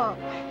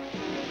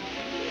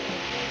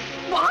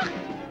 What?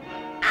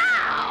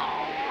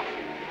 Ow!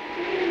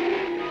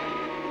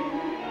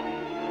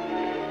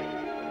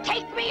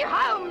 Take me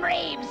home,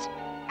 Reeves,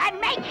 and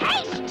make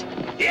haste!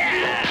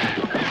 Yeah!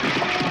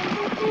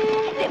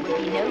 There will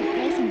be no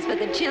presents for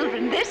the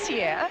children this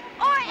year,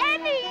 or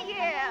any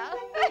year!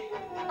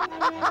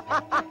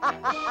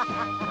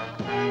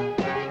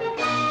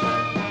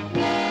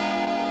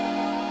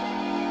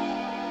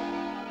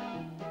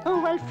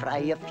 Oh, I'll fry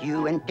a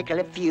few and pickle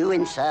a few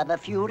and serve a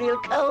few real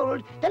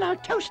cold. Then I'll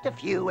toast a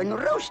few and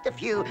roast a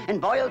few and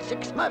boil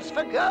 6 Smurfs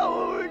for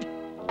gold.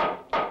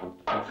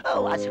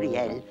 Oh,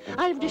 Azriel,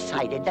 I've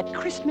decided that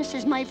Christmas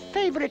is my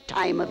favorite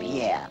time of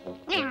year.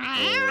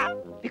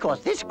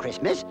 Because this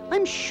Christmas,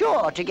 I'm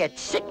sure to get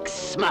 6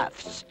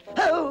 Smurfs.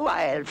 Oh,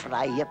 I'll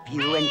fry a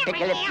few and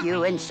pickle a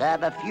few and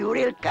serve a few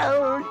real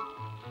cold.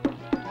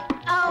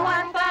 Oh,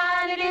 what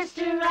fun it is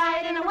to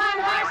ride in a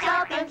one-horse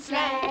open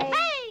sleigh.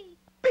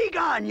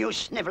 Begone, you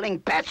sniveling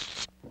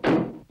pests!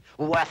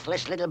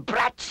 Worthless little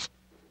brats!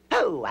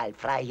 Oh, I'll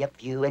fry a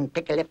few and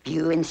pickle a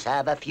few and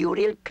serve a few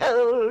real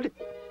cold.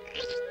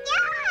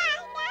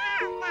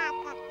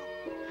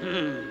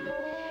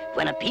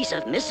 When a piece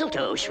of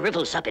mistletoe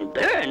shrivels up and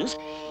burns,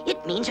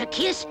 it means a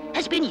kiss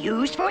has been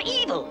used for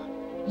evil.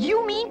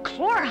 You mean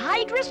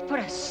Chlorhydris put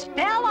a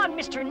spell on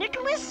Mr.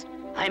 Nicholas?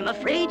 I'm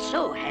afraid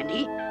so,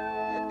 Handy.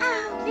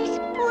 Oh, this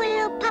poor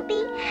little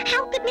puppy.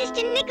 How could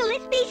Mr.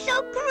 Nicholas be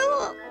so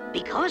cruel?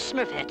 Because,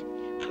 Smurfette,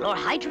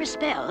 Chlorhydris'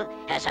 spell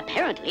has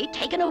apparently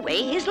taken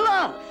away his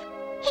love.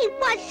 He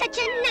was such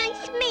a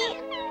nice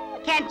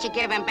man. Can't you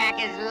give him back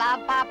his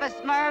love, Papa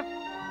Smurf?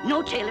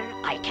 No, Taylor,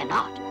 I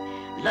cannot.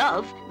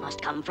 Love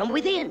must come from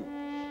within.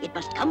 It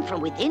must come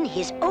from within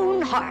his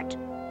own heart.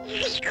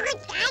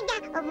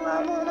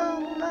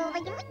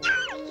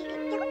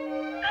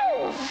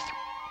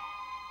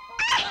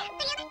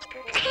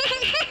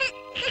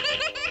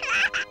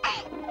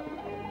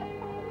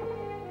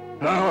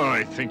 Oh,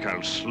 I think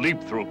I'll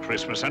sleep through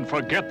Christmas and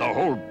forget the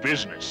whole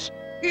business.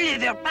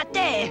 Liver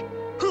pate!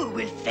 Who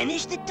will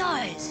finish the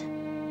toys?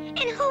 And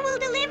who will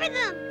deliver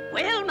them?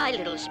 Well, my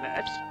little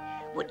Smurfs,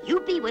 would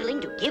you be willing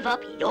to give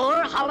up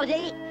your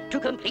holiday to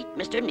complete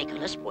Mr.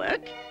 Nicholas'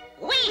 work?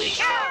 We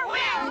sure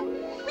will!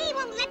 We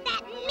won't let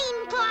that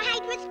mean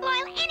Chlorhydris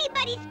spoil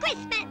anybody's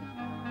Christmas!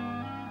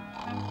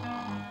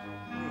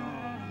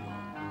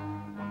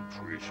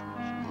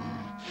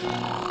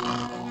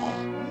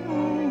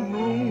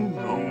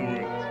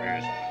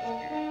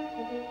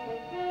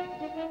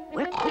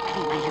 Work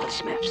quickly, my little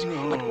Smurfs,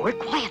 but work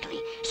quietly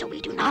so we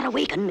do not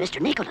awaken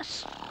Mr.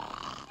 Nicholas.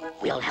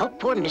 We'll help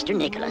poor Mr.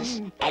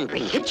 Nicholas and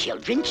bring the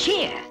children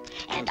cheer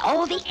and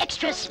all the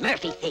extra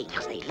Smurfy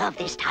things they love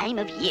this time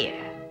of year.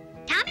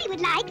 Tommy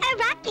would like a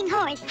rocking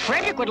horse.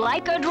 Frederick would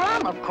like a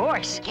drum, of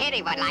course.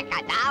 Kitty would like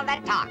a doll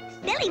that talks.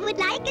 Billy would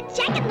like a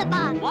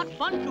jack-in-the-box. What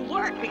fun to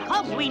work,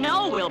 because we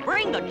know we'll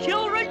bring the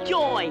children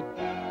joy.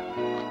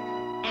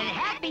 And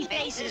happy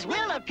faces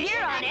will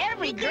appear on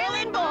every girl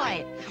and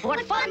boy.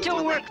 What fun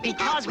to work,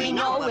 because we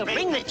know we'll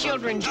bring the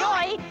children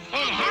joy.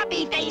 And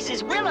happy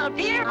faces will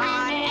appear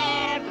on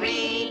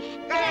every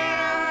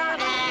girl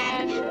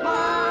and boy.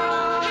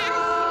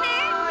 How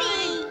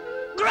Smurfy!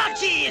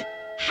 Grouchy!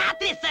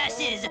 Happy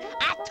faces!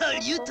 I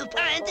told you to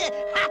find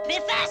happy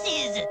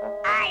faces!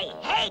 I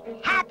hate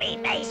happy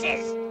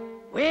faces.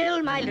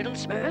 Well, my little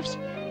Smurfs,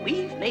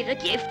 we've made a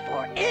gift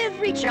for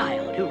every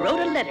child who wrote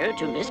a letter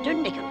to Mr.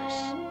 Nicholas.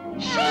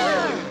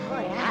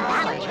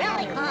 That was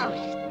really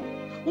close.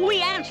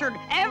 We answered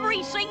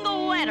every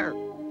single letter.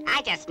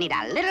 I just need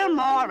a little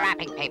more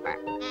wrapping paper.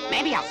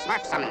 Maybe I'll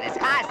smurf some in this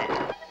closet.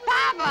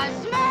 Papa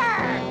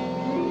Smurf!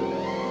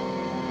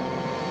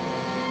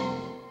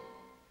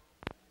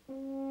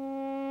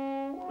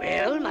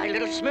 Well, my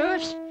little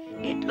Smurfs,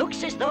 it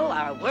looks as though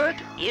our work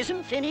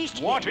isn't finished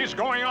yet. What is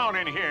going on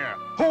in here?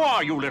 Who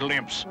are you, little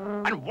imps?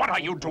 And what are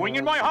you doing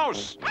in my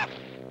house?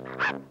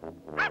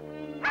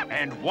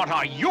 And what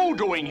are you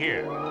doing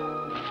here?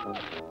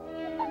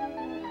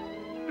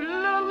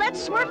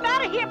 Let's Smurf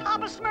out of here,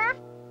 Papa Smurf.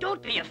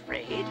 Don't be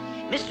afraid.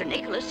 Mr.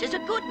 Nicholas is a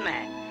good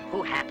man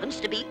who happens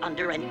to be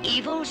under an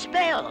evil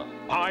spell.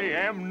 I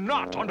am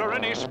not under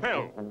any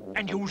spell.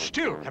 And you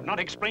still have not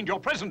explained your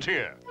presence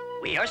here.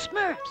 We are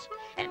Smurfs,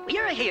 and we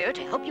are here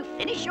to help you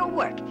finish your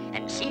work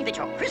and see that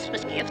your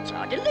Christmas gifts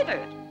are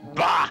delivered.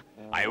 Bah!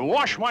 I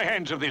wash my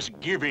hands of this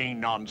giving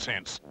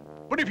nonsense.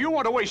 But if you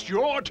want to waste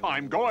your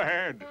time, go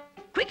ahead.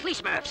 Quickly,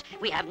 Smurfs,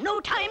 we have no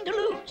time to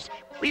lose.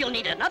 We'll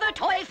need another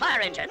toy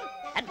fire engine,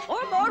 and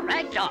 4 more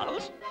rag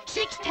dolls,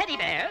 6 teddy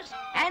bears,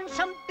 and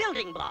some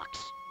building blocks.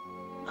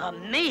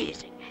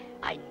 Amazing.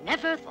 I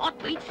never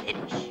thought we'd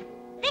finish.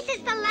 This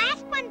is the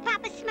last one,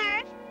 Papa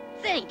Smurf.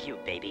 Thank you,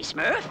 Baby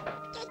Smurf.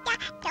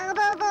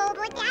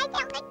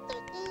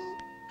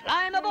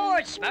 Climb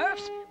aboard,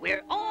 Smurfs.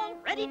 We're all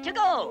ready to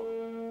go.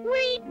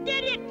 We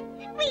did it!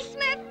 We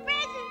Smurf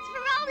presents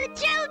for all the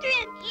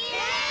children!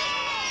 Yeah!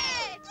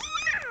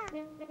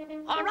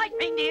 All right,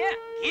 reindeer,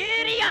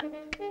 giddy up.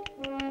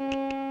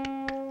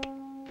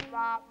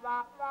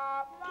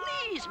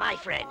 Please, my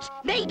friends,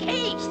 make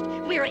haste.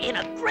 We're in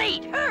a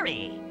great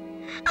hurry.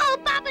 Oh,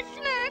 Papa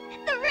Smurf,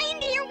 the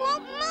reindeer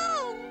won't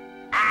move!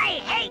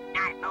 I hate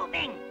not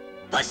moving.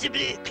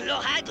 Possibly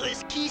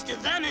Chlorhydris kissed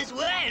them as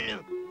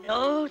well.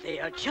 No, they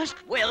are just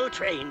well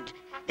trained.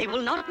 They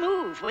will not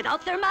move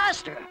without their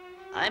master.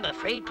 I'm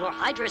afraid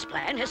Chlorhydris'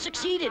 plan has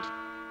succeeded.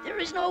 There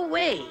is no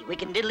way we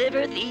can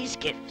deliver these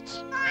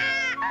gifts.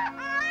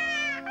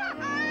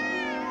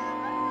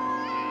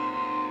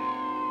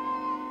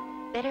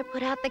 Better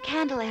put out the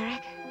candle,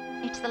 Eric.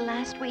 It's the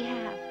last we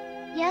have.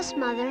 Yes,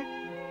 Mother.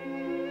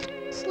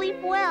 Sleep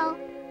well.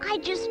 I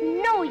just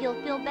know you'll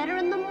feel better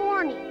in the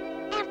morning.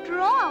 After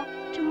all,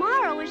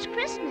 tomorrow is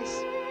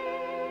Christmas.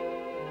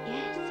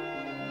 Yes,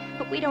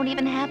 but we don't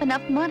even have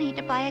enough money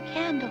to buy a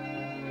candle,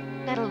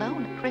 let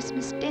alone a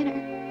Christmas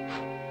dinner.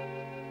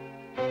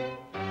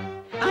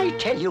 I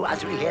tell you,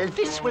 Azrael,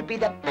 this will be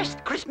the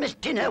best Christmas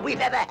dinner we've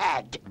ever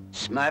had.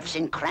 Smurfs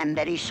in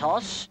cranberry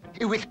sauce,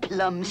 with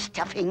plum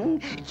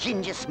stuffing,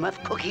 ginger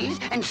Smurf cookies,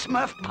 and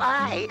Smurf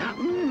pie.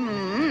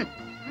 Mmm.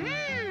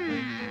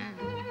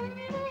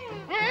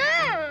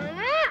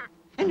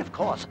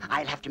 course,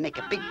 I'll have to make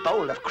a big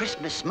bowl of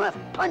Christmas Smurf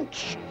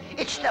punch.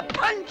 It's the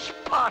punch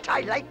part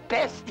I like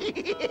best.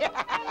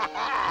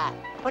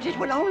 But it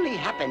will only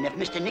happen if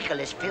Mr.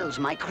 Nicholas fills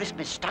my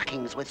Christmas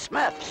stockings with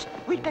Smurfs.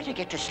 We'd better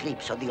get to sleep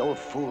so the old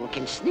fool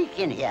can sneak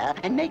in here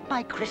and make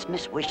my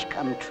Christmas wish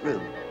come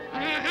true.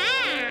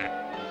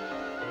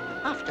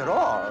 After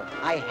all,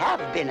 I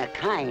have been a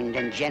kind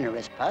and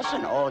generous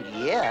person all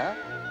year.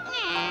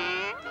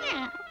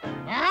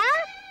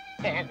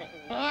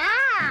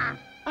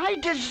 I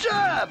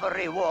deserve a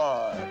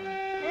reward.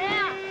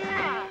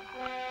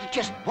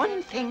 Just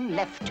one thing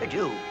left to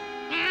do.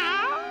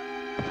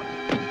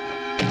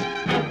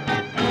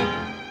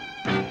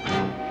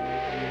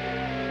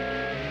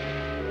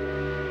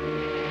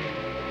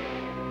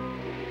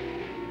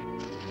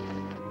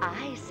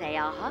 I say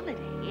a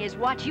holiday is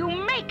what you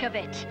make of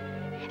it.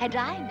 And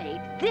I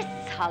made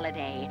this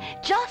holiday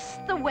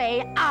just the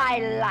way I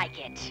like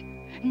it.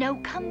 No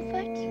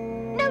comfort,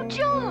 no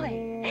joy,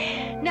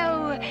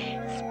 no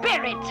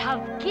spirit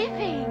of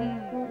giving.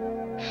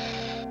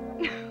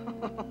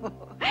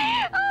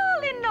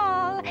 All in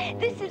all,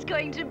 this is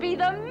going to be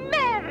the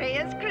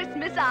merriest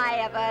Christmas I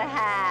ever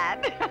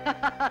had.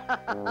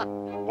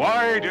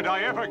 Why did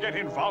I ever get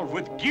involved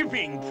with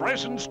giving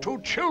presents to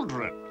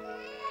children?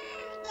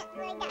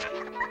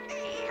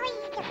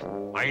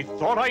 I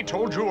thought I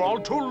told you all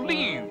to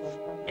leave.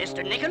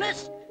 Mr.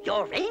 Nicholas,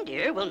 your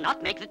reindeer will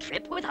not make the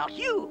trip without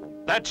you.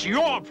 That's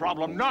your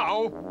problem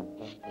now.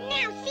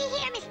 Now, see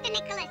here, Mr.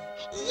 Nicholas.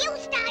 You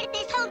started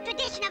this whole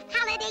tradition of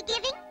holiday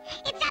giving.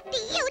 It's up to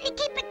you to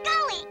keep it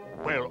going.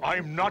 Well,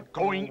 I'm not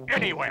going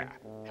anywhere.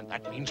 And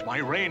that means my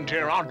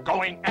reindeer aren't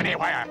going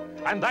anywhere.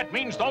 And that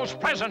means those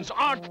presents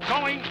aren't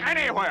going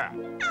anywhere.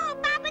 Oh,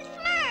 Papa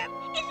Smurf,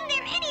 isn't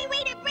there any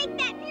way to break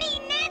that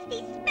mean,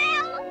 nasty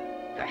spell?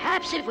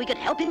 Perhaps if we could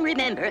help him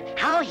remember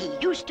how he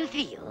used to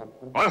feel.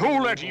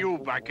 Who let you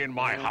back in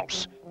my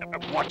house?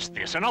 What's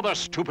this? Another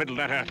stupid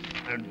letter?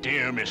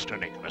 Dear Mr.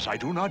 Nicholas, I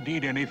do not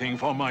need anything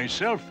for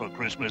myself for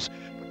Christmas,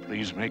 but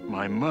please make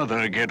my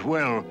mother get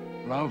well.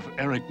 Love,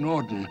 Eric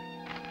Norden.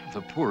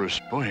 The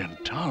poorest boy in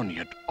town,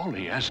 yet all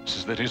he asks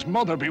is that his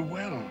mother be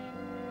well.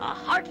 A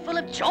heart full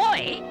of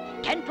joy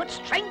can put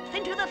strength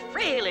into the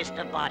frailest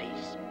of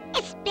bodies.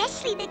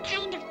 Especially the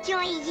kind of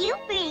joy you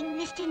bring,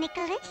 Mr.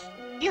 Nicholas.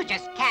 You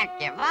just can't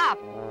give up.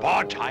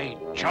 But I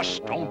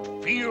just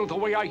don't feel the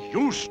way I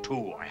used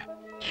to.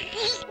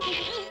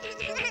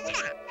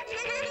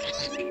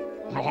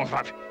 No,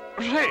 but...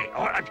 Hey,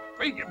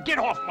 get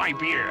off my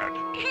beard.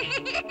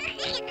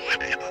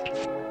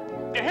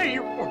 Hey,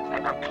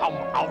 come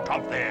out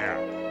of there.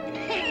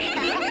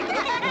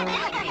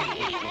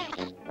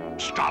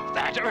 Stop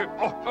that.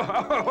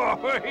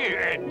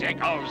 It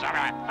tickles.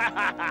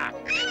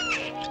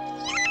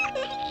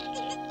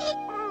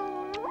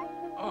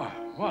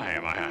 Why,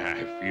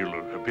 I feel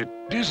a bit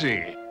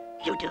dizzy.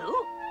 You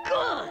do?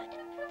 Good.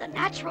 The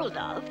natural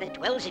love that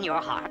dwells in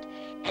your heart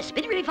has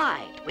been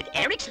revived with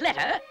Eric's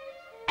letter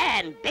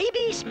and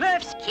Baby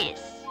Smurf's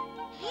kiss.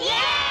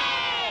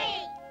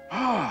 Yay!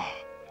 Ah,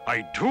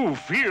 I do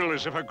feel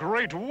as if a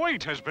great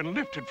weight has been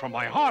lifted from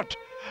my heart.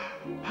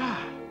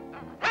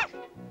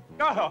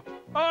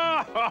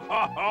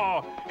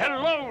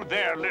 Hello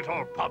there,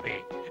 little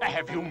puppy.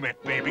 Have you met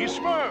Baby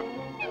Smurf?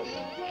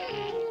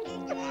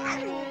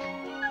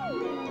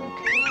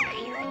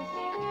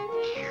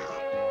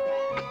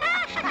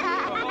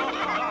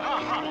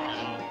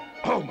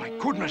 Oh, my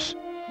goodness!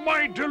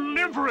 My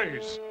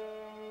deliveries!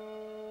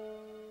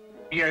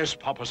 Yes,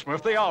 Papa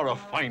Smurf, they are a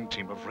fine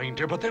team of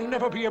reindeer, but they'll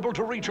never be able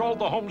to reach all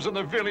the homes in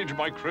the village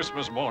by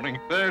Christmas morning.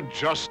 There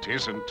just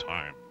isn't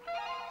time.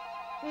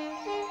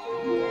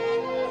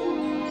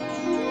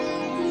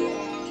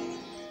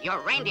 Your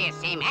reindeer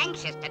seem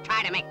anxious to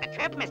try to make the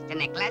trip, Mr.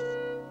 Nicholas.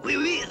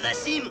 Oui, they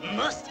seem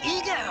most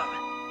eager.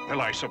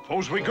 Well, I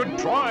suppose we could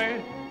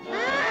try.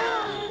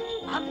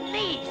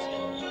 Amazing!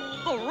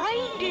 The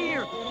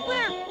reindeer!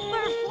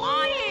 They're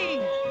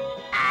flying!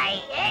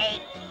 I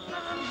hate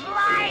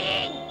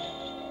flying!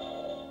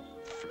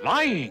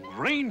 Flying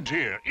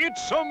reindeer,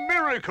 it's a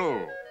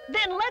miracle!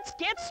 Then let's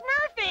get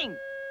smurfing!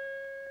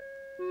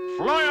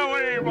 Fly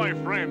away, my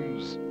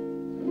friends!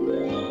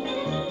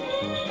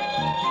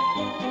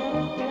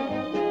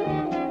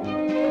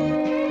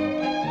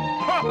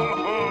 Ho, ho,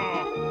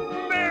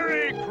 ho!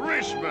 Merry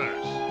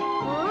Christmas!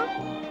 Huh?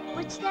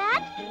 What's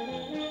that?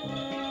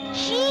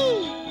 Gee,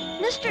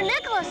 Mr.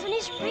 Nicholas and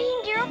his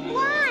reindeer are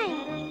flying.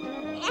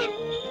 And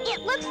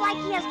it looks like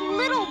he has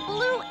little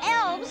blue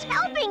elves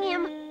helping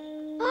him.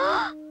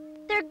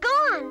 They're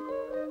gone.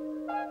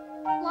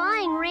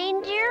 Flying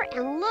reindeer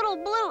and little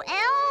blue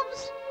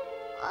elves?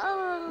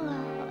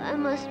 Oh, I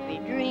must be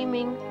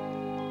dreaming.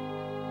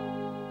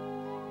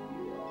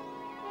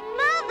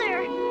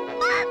 Mother!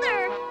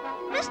 Mother!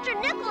 Mr.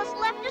 Nicholas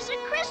left us a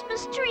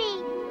Christmas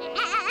tree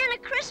and a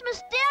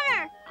Christmas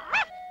dinner.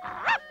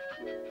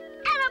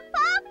 And a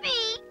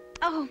puppy!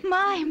 Oh,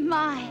 my.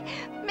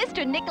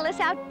 Mr. Nicholas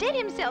outdid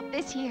himself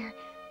this year.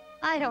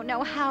 I don't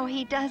know how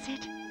he does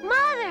it.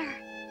 Mother,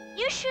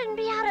 you shouldn't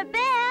be out of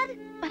bed.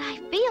 But I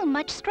feel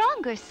much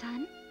stronger,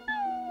 son.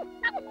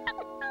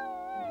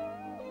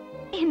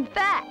 In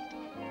fact,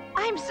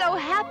 I'm so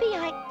happy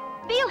I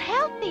feel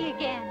healthy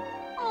again.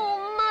 Oh,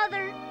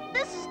 Mother,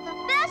 this is the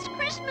best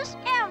Christmas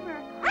ever.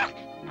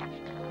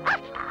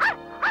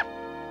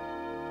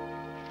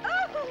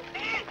 Oh,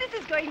 this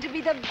is going to be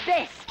the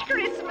best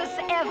Christmas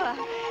ever,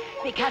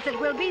 because it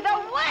will be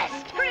the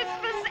worst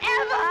Christmas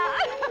ever.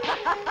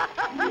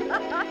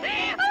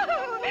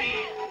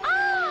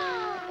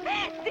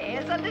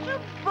 There's a little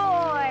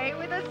boy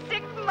with a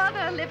sick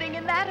mother living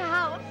in that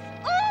house.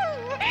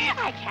 Ooh,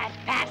 I can't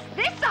pass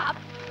this up.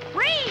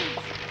 Freeze!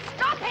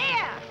 Stop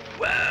here!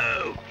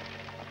 Whoa!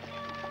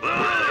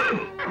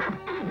 Whoa!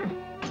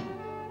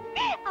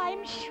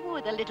 I'm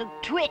sure the little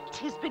twit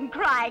has been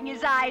crying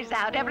his eyes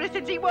out ever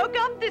since he woke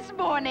up this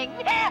morning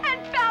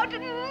and found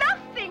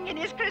nothing in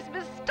his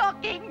Christmas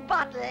stocking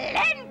but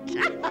lint.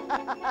 Ooh,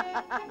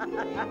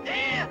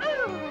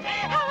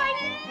 how I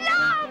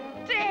love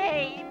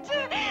date!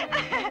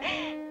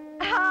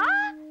 Huh?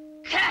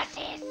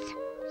 Curses!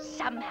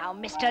 Somehow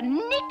Mr.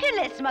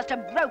 Nicholas must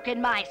have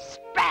broken my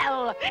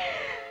spell.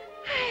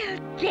 I'll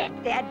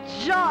get that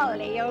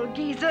jolly old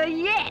geezer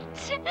yet.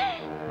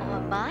 Or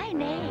my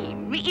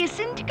name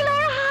isn't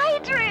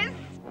Chlorhydris.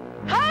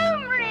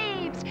 Home,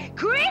 Reeves!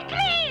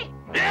 Quickly!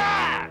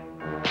 Yeah!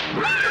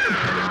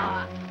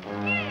 Now!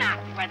 Not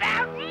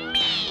without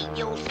me,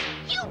 you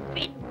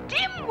stupid,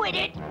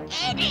 dim-witted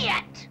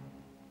idiot!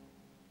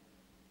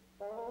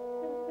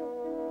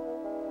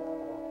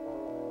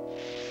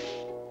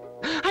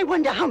 I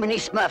wonder how many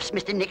Smurfs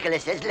Mr.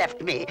 Nicholas has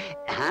left me.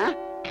 Huh?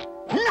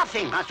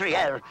 Nothing,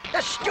 Azrael.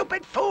 The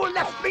stupid fool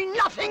left me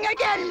nothing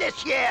again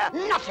this year.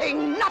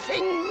 Nothing,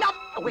 nothing, nothing.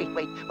 Oh,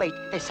 wait.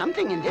 There's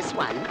something in this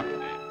one.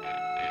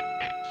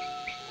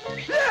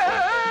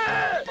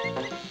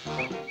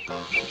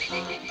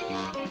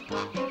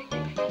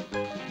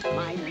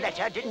 My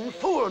letter didn't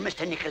fool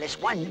Mr. Nicholas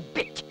one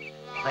bit.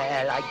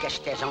 Well, I guess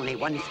there's only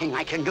one thing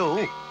I can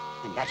do,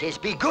 and that is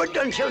be good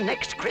until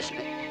next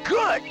Christmas.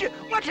 Good?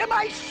 What am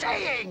I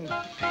saying?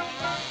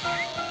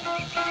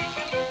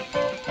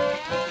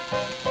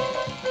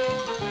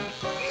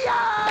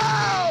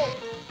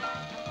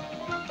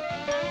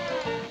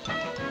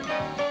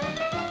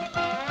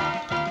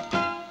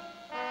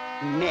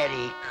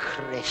 Merry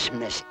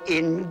Christmas,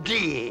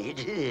 indeed.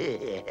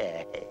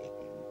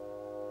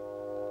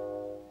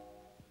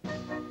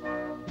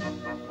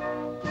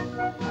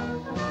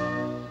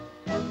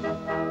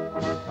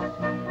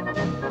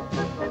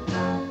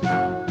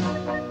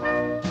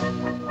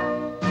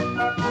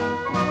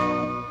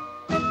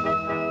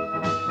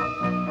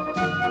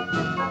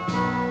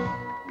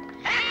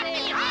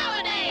 Happy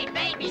holiday,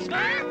 Baby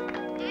Smurf!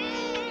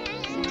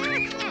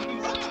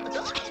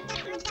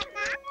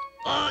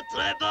 Oh,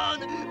 très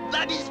bonne!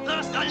 Baby's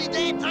first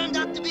holiday turned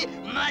out to be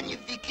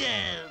magnifique.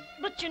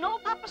 But you know,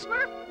 Papa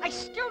Smurf, I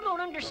still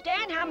don't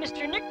understand how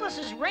Mr.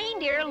 Nicholas's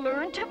reindeer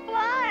learned to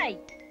fly.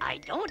 I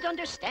don't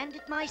understand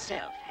it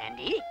myself,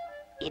 Handy.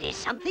 It is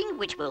something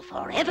which will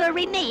forever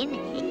remain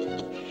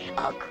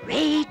a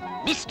great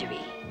mystery.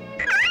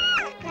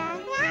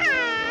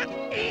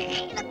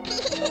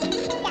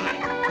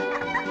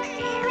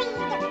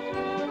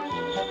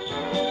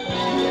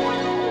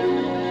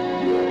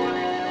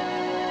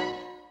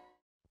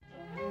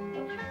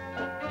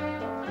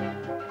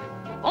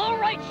 All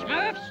right,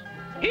 Smurfs,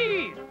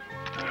 heave.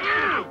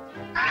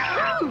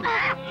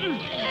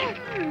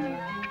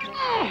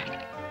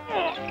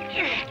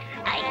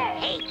 I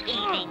hate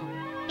eating.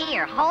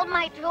 Here, hold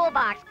my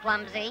toolbox,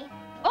 Clumsy.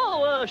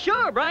 Oh,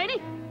 sure,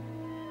 Brainy.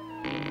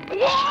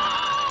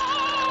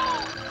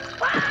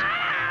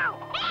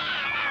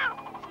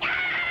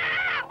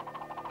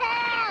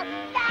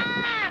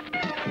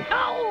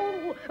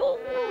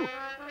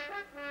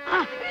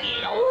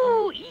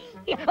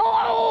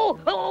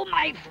 Oh,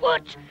 my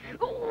foot!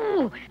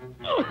 Oh,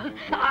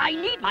 I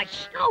need my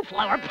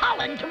snowflower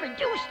pollen to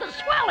reduce the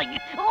swelling.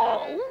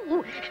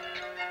 Oh,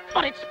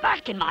 but it's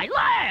back in my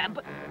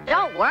lab.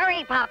 Don't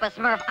worry, Papa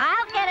Smurf.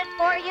 I'll get it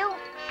for you.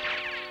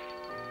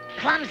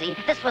 Clumsy,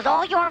 this was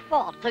all your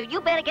fault, so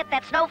you better get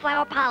that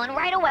snowflower pollen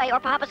right away or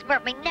Papa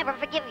Smurf may never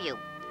forgive you.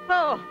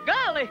 Oh,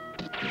 golly.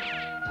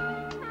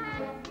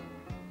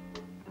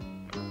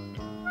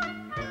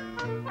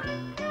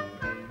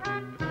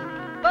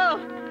 Oh,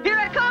 here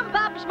I come,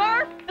 Papa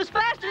Smurf, as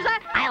fast as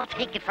I'll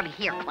take it from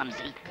here,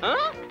 Clumsy.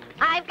 Huh?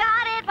 I've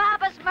got it,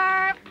 Papa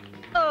Smurf.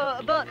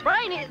 But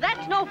Brainy,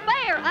 that's no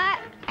fair.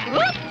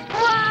 Whoops!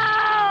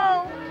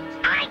 Whoa!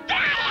 I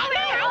got it!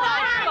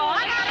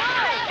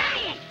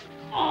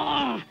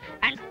 Oh,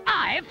 and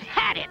I've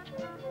had it.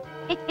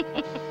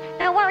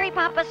 Don't worry,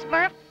 Papa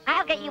Smurf.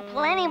 I'll get you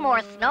plenty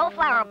more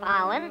snowflower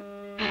pollen.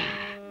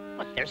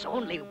 But there's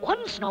only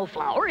one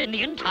snowflower in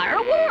the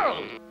entire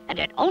world, and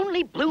it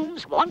only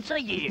blooms once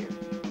a year.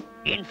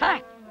 In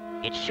fact,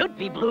 it should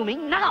be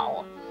blooming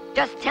now.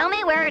 Just tell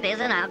me where it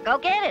is and I'll go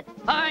get it.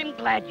 I'm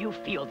glad you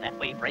feel that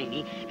way,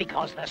 Brainy,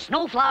 because the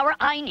snowflower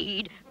I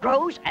need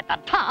grows at the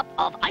top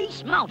of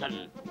Ice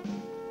Mountain.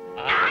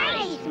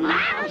 Ice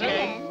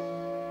Mountain?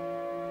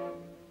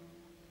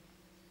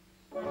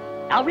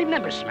 Now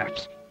remember,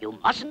 Smurfs, You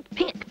mustn't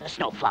pick the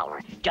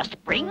snowflower.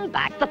 Just bring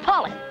back the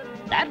pollen.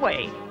 That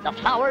way, the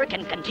flower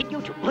can continue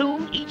to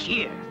bloom each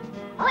year.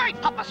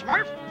 Right, Papa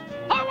Smurf.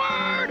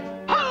 Forward!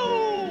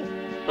 Ho!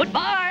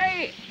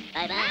 Goodbye!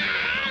 Bye-bye.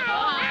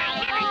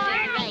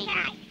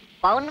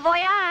 Bon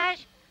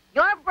voyage.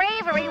 Your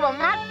bravery will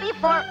not be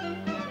for...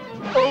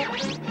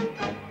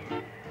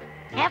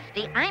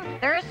 Hefty, I'm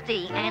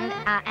thirsty, and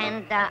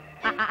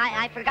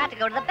I forgot to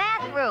go to the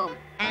bathroom,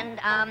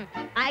 and,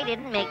 I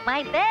didn't make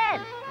my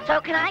bed. So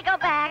can I go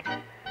back?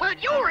 Will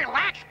you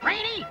relax,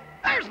 Brainy?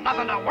 There's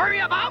nothing to worry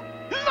about.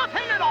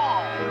 Nothing at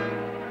all.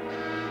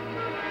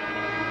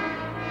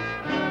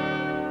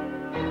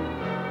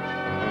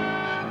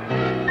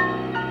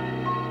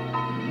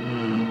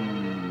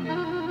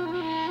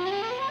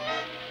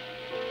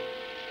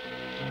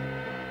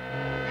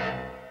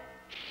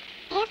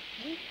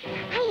 Hefty,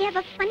 I have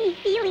a funny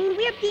feeling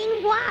we're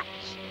being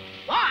watched.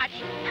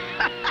 Watch?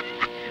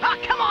 Oh,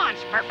 come on,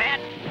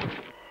 Smurfette.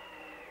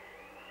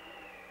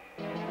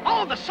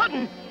 All of a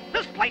sudden,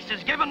 this place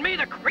is giving me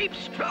the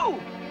creeps, too.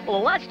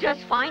 Well, let's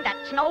just find that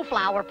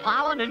snowflower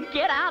pollen and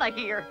get out of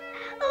here.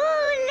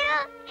 Oh,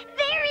 look!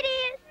 There it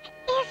is!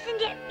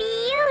 Isn't it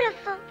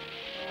beautiful?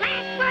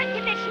 Last one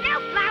to the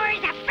snowflower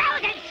is a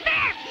frozen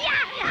Smurf!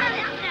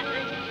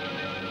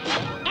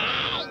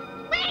 Hey!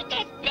 Where'd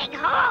this big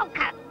hole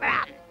come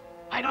from?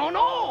 I don't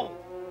know.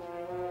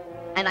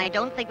 And I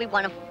don't think we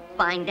want to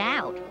find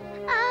out.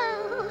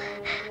 Oh,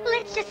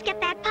 let's just get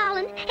that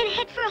pollen and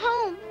head for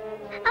home.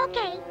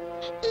 Okay,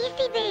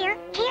 easy there.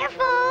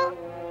 Careful.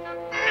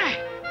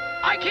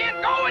 I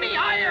can't go any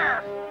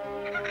higher.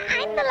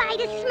 I'm the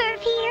lightest Smurf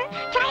here.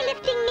 Try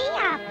lifting me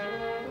up.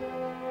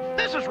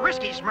 This is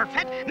risky,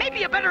 Smurfette. Maybe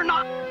you better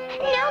not.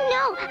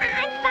 No,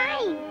 I'm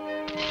fine.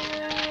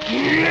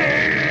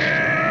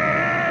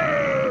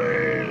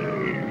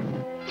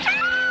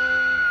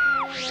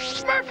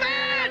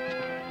 Smurfette!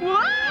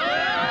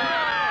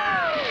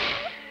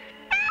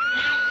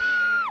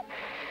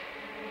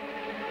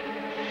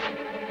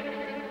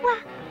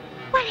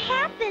 What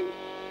happened?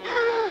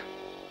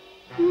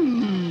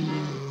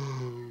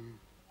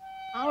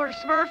 Our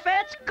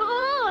Smurfette's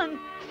gone.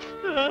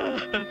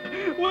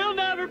 We'll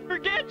never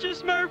forget you,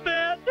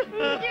 Smurfette.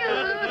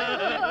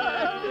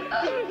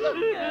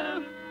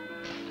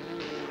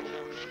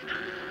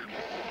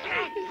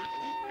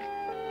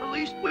 The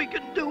least we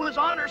can do is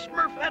honor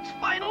Smurfette's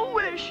final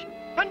wish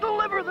and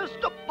deliver this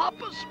to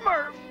Papa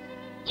Smurf.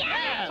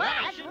 Yeah,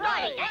 that's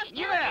right.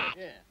 Yeah.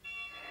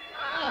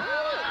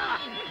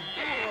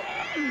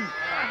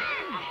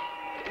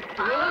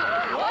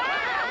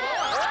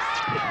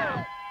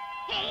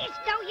 Hey, it's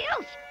no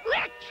use.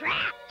 We're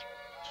trapped.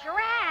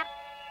 Trapped?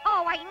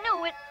 Oh, I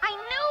knew it.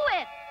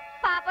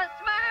 Papa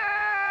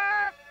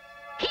Smurf!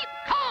 Keep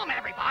calm,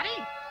 everybody.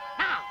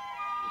 Now,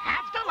 we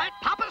have to let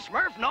Papa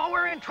Smurf know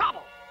we're in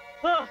trouble.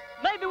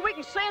 Maybe we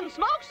can send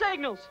smoke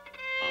signals.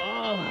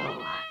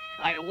 Oh,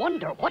 I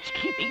wonder what's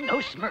keeping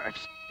those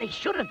Smurfs. They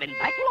should have been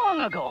back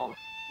long ago.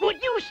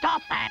 Would you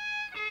stop that?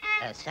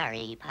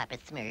 Sorry, Papa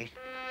Smurf.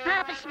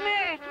 Papa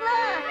Smurf,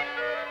 look!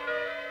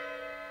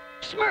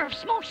 Smurf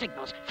smoke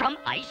signals from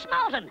Ice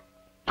Mountain.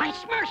 My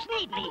Smurfs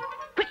need me.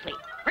 Quickly,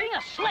 bring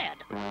a sled.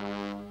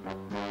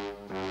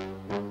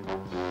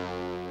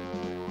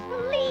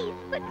 Please,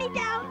 put me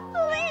down,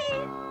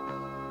 please.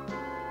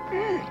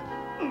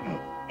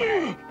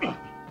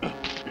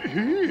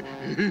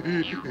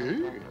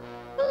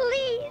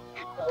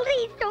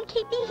 Please don't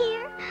keep me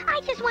here.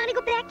 I just want to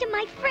go back to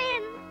my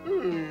friends.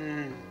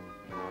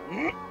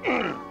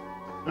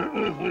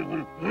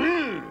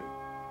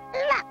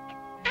 Look,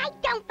 I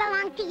don't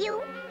belong to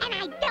you, and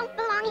I don't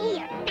belong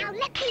here. Now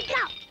let me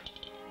go.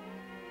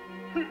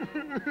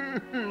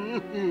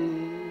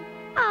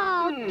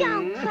 Oh,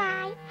 don't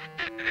cry.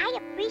 I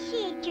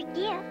appreciate your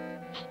gift.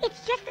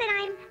 It's just that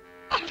I'm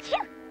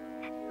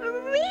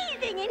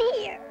freezing in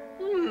here.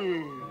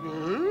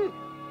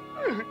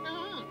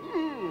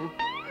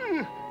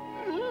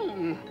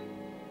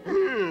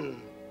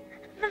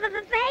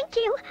 Thank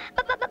you,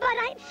 but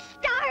I'm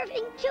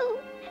starving too.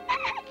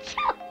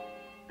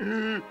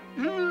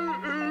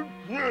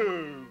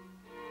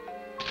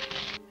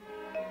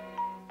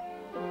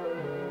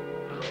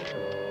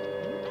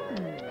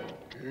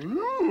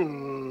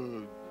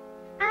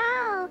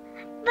 Oh,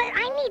 but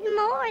I need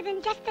more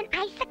than just an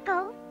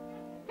icicle.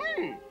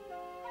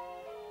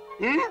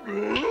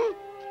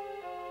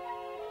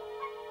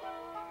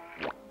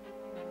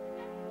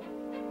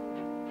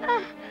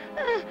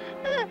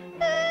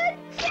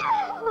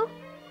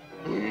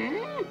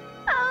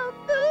 Oh,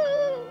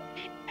 boo!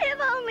 If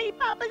only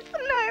Papa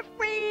Smurf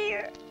were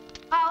here.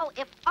 Oh,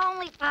 if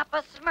only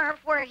Papa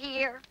Smurf were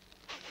here.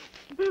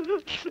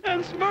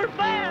 And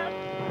Smurfette!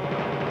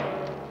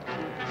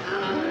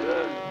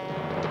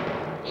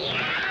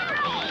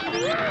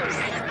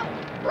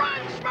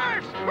 Run,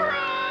 Smurfs!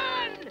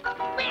 Run!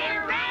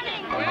 We're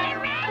running! We're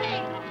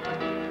running!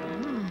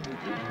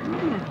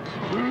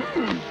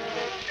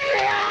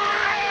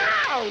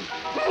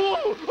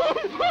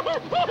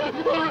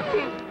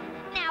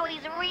 Now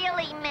he's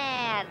really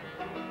mad.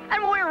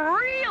 And we're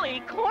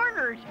really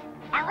cornered.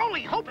 Our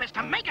only hope is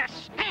to make a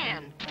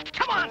stand.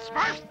 Come on,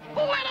 Smurfs.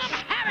 Let them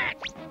have it.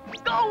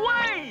 Go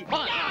away! Come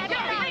on.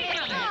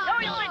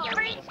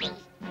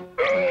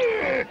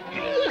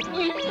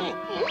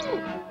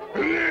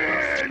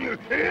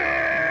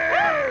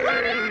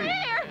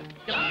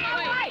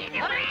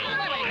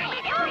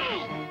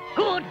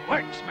 Good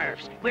work,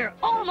 Smurfs. We're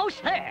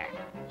almost there.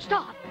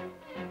 Stop.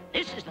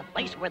 This is the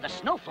place where the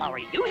snowflower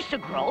used to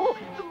grow,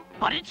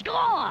 but it's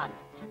gone.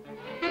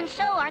 And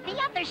so are the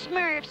other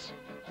Smurfs.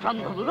 From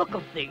the look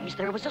of things,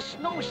 there was a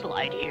snow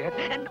slide here,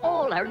 and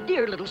all our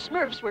dear little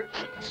Smurfs were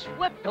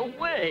swept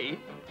away.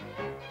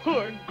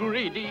 Poor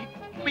Greedy.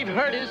 We've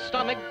heard his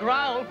stomach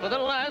growl for the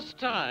last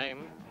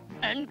time.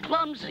 And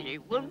Clumsy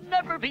will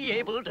never be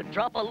able to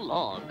drop a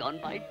log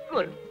on my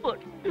good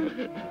foot.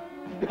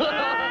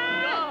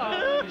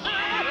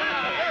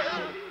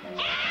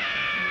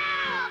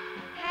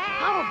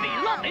 Our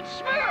beloved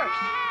Smurfs!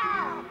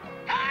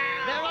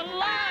 They're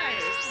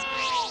alive!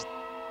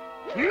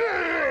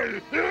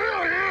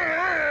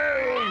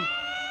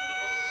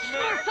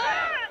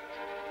 Smurfette!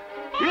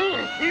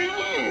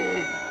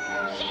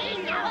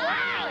 She's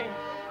alive!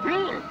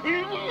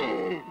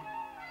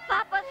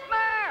 Papa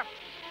Smurf!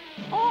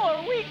 Oh,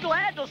 are we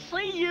glad to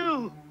see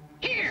you?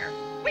 Here,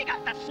 we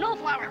got the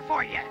snowflower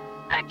for you.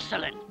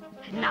 Excellent.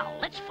 Now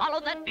let's follow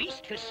that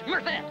beast to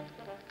Smurfette.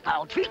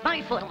 I'll treat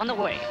my foot on the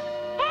way.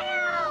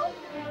 Help!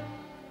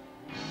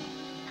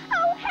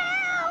 Oh,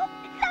 help!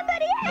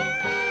 Somebody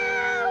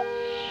help!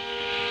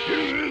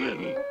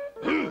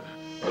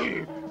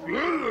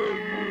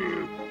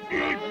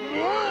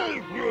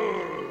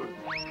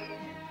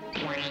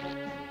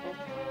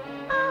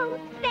 Oh,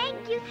 thank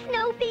you,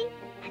 Snoopy.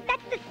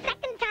 That's the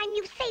second time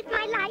you've saved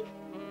my life.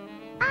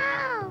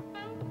 Oh,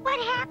 what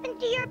happened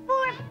to your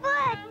poor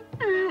foot?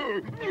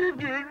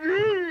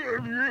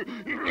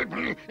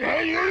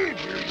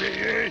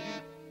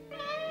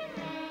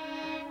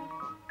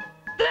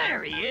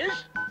 There he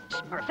is!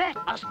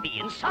 Smurfette must be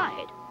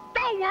inside.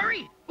 Don't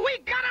worry, we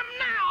got him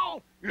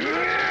now.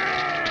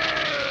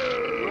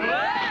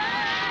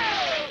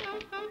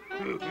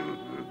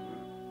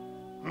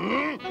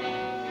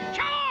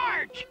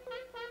 Charge!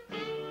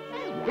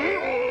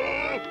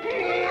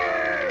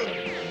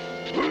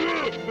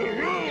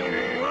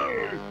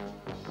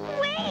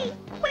 Wait,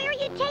 where are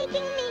you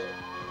taking me?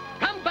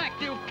 Come back,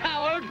 you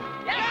coward!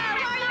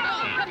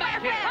 Come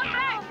back here! Come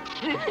back!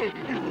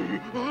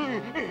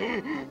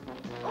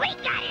 We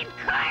got him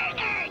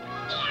cornered!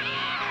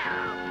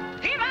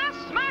 Give us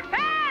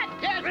Smurfette!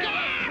 Yes,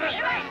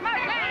 give us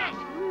Smurfette!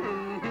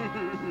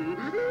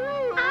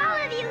 All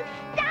of you,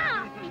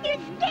 stop!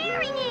 You're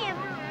scaring him!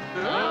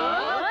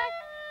 What?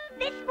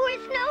 This poor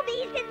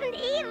Snowbeast isn't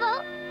evil.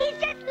 He's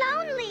just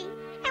lonely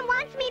and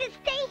wants me to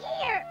stay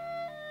here.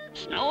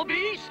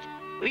 Snowbeast,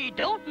 we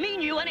don't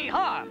mean you any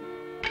harm.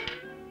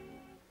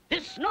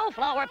 This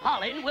snowflower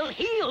pollen will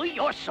heal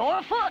your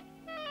sore foot.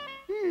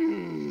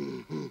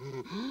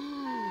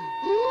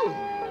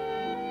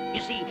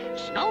 You see,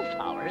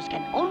 snowflowers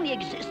can only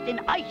exist in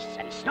ice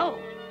and snow,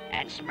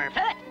 and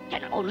Smurfette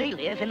can only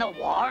live in the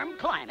warm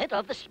climate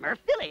of the Smurf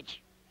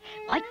village.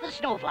 Like the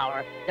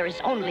snowflower, there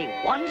is only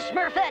one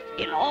Smurfette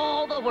in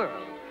all the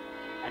world.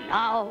 And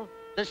now,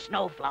 the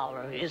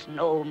snowflower is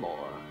no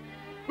more.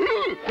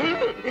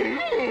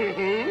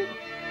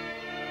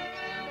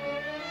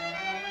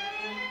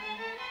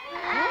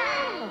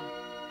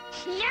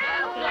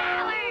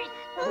 Snowflowers!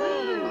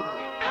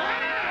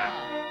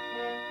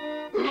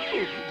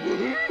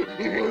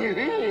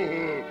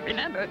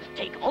 Remember,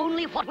 take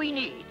only what we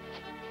need.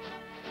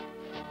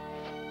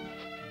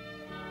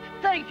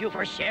 Thank you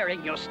for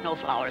sharing your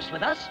snowflowers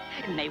with us.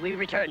 May we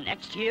return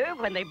next year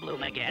when they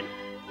bloom again.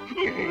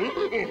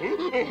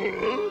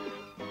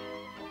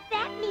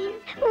 That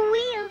means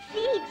we'll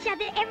see each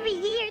other every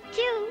year,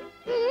 too.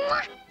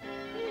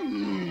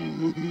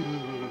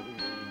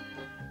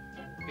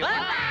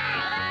 Mwah!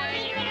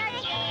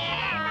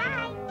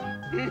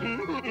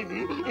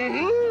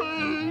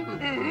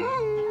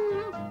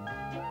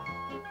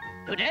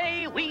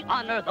 Today, we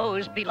honor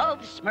those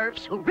beloved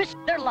Smurfs who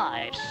risked their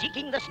lives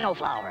seeking the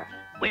snowflower.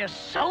 We're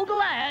so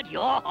glad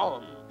you're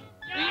home.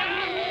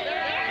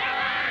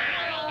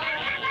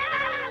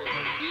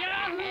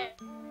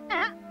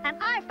 And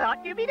I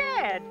thought you'd be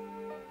dead.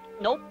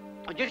 Nope,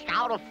 I'm just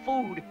out of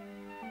food.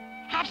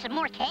 Have some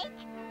more cake?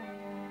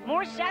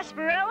 More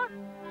sarsaparilla?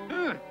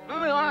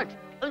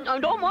 I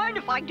don't mind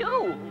if I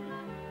do.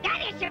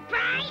 Got a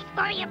surprise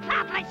for you,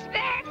 Papa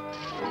Smurf.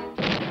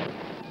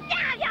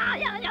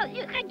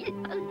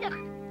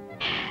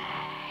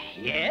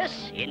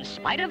 Yes, in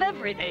spite of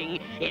everything,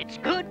 it's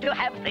good to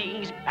have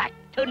things back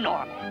to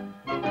normal.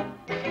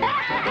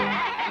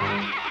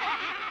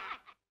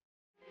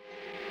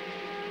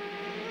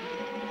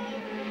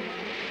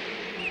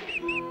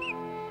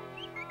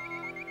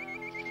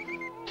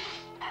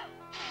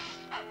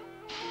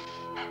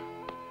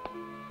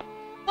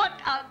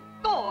 What a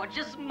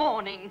gorgeous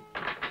morning.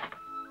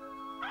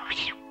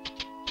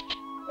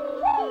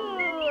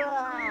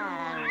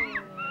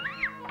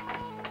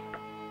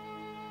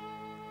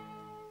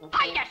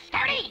 Find us,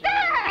 Sturdy!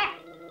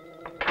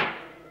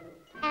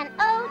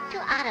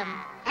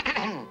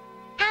 autumn.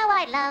 How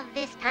I love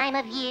this time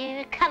of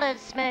year, colored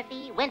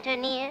Smurfy, winter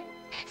near.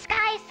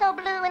 Sky so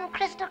blue and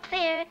crystal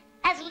clear,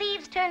 as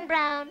leaves turn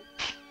brown,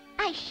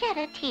 I shed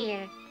a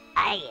tear.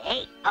 I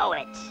hate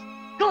poets.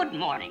 Good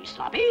morning,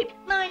 Sloppy.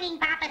 Morning,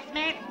 Papa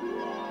Smurf.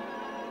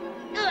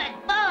 Good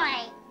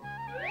boy.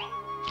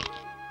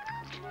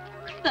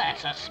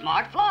 That's a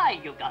smart fly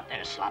you got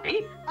there,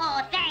 Sloppy.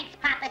 Oh, thanks,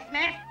 Papa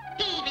Smurf.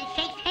 He even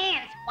shakes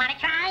hands. Want to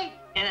try?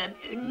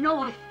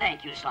 No,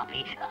 thank you,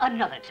 Sloppy.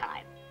 Another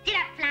time. Sit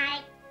up,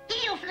 fly.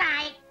 You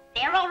fly.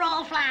 Barrel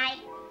roll, fly.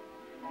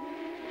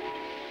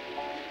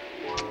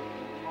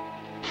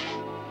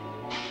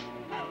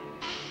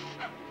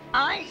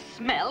 I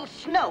smell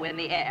snow in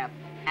the air,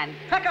 and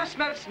Cracker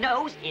Smurf's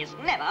nose is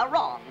never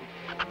wrong.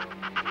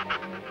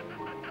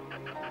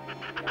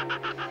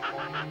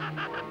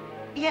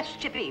 Yes,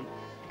 Chippy.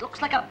 It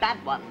looks like a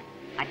bad one.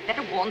 I'd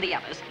better warn the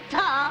others.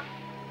 Ta!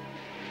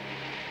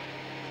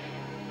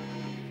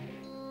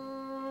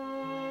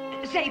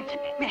 Say,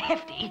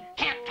 Hefty.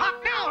 Can't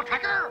talk now,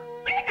 Cracker.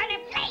 We're gonna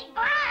play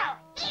ball.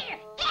 Here,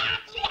 catch.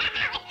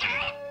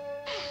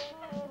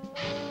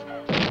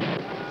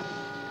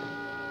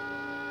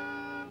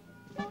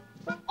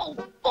 Oh,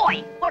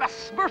 boy, what a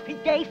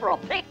Smurfy day for a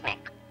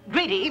picnic.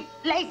 Greedy,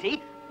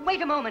 lazy,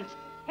 wait a moment.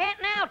 Can't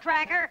now,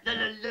 Tracker.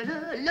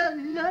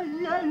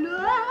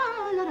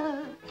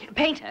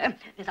 Painter,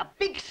 there's a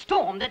big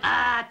storm that...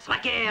 Ah,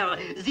 Tracker,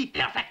 the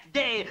perfect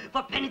day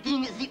for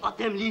painting the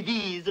autumn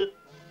leaves.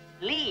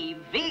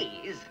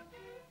 Leaves?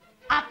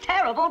 A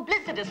terrible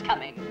blizzard is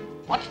coming.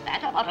 What's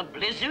that about a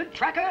blizzard,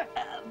 Tracker?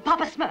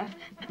 Papa Smurf,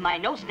 my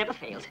nose never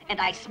fails, and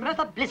I smurf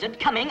a blizzard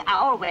coming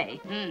our way.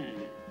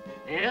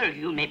 Well,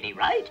 you may be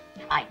right.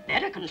 I'd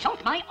better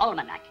consult my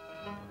almanac.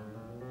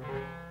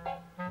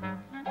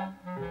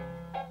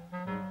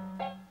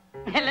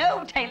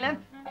 Hello, Tailor.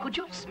 Could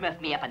you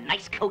smurf me up a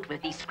nice coat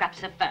with these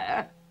scraps of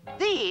fur?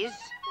 These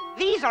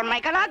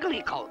make an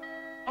ugly coat.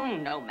 Oh,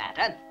 no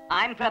matter.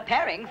 I'm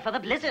preparing for the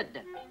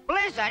blizzard.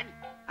 Blizzard?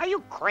 Are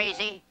you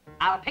crazy?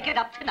 I'll pick it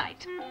up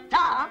tonight.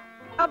 Ta!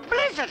 A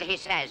blizzard, he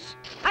says.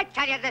 I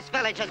tell you, this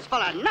village is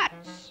full of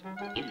nuts.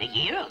 In the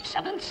year of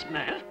 7th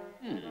Smurf?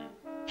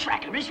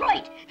 Tracker is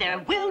right. There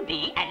will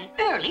be an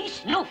early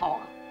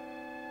snowfall.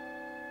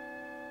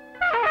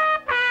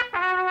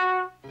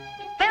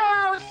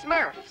 Fellow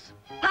Smurfs,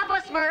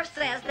 Papa Smurf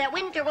says that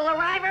winter will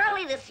arrive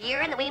early this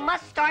year and that we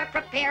must start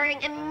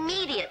preparing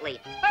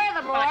immediately.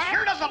 Furthermore... But it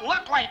sure doesn't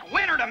look like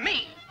winter to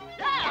me.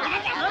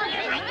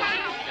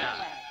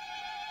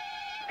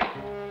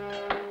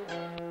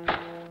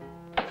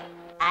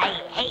 I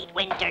hate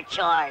winter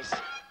chores.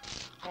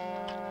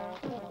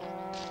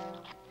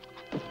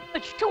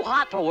 It's too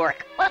hot for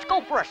work. Let's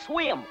go for a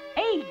swim.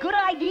 Hey, good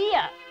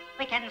idea.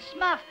 We can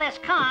smurf this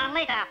con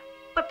later.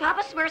 But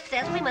Papa Smurf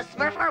says we must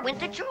smurf our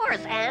winter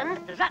chores,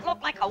 and... Does that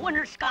look like a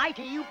winter sky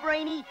to you,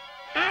 Brainy?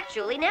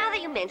 Actually, now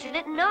that you mention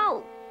it,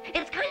 no.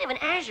 It's kind of an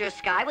azure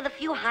sky with a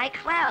few high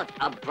clouds,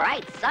 a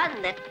bright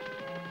sun that...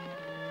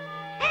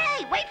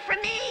 Hey, wait for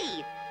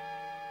me!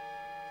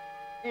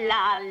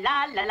 La,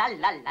 la, la, la,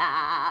 la,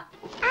 la.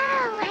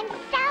 Oh, I'm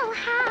so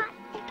hot.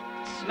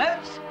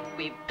 Smurfs,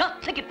 we've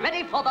got to get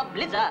ready for the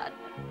blizzard.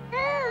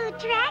 Oh,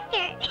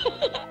 Tracker.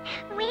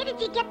 Where did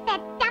you get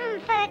that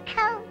dumb fur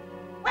coat?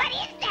 What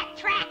is that,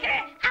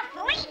 Tracker? A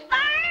flea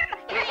farm?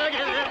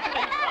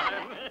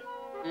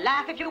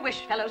 Laugh if you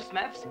wish, fellow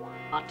Smurfs,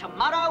 but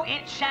tomorrow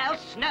it shall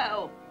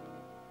snow.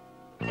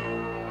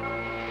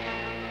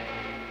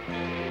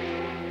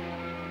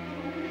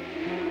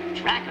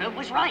 Tracker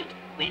was right.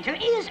 Winter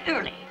is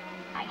early.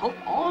 I hope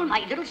all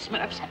my little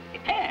Smurfs have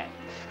prepared.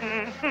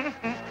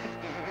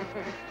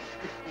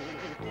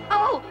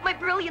 Oh, my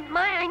brilliant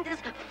mind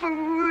is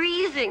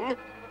freezing.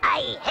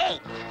 I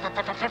hate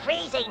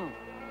freezing.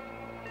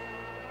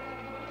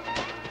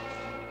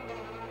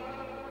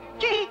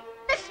 Gee,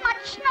 this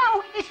much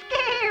snow is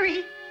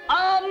scary.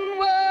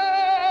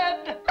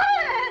 Onward!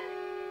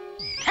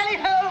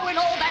 Tally-ho and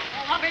all that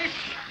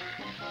rubbish.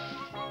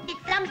 Did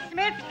some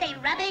Smurfs say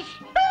rubbish?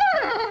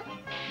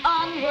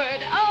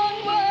 Onward,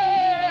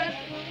 onward!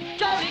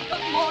 Jolly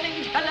good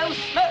morning, fellow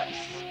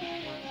Smurfs.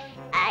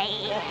 I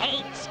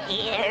hate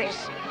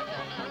skiers.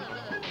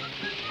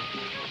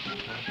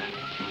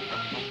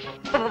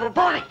 Oh,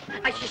 boy,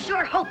 I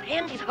sure hope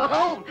Andy's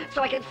home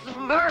so I can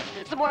smurf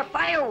some more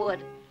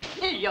firewood.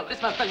 Yo,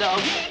 this must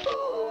belong.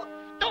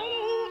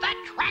 Oh, that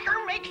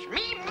Tracker makes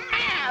me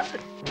mad.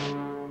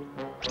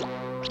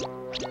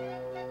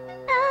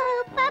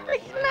 Oh, Papa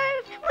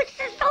Smurf, this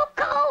is so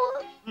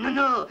cold.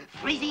 No,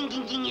 freezing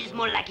king is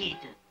more like it.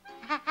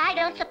 I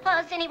don't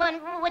suppose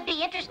anyone would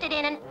be interested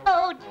in an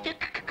ode to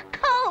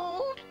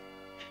cold.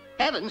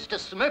 Heavens to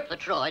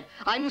Smurfatroid,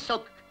 I'm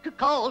so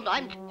cold,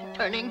 I'm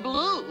turning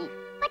blue.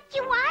 But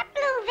you are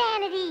blue,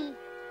 Vanity.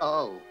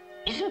 Oh,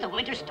 isn't the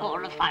winter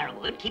store of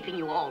firewood keeping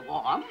you all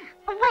warm?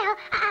 Well,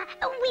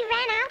 we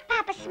ran out,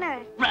 Papa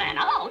Smurf. Ran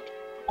out?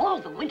 All all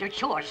the winter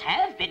chores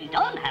have been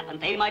done, haven't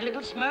they, my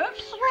little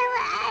Smurfs?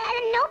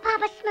 Well, no,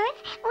 Papa Smurf.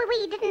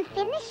 We didn't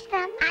finish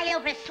them. I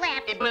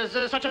overslept. It was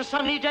such a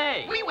sunny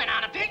day. We went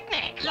on a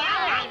picnic.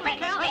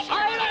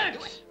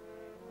 Silence!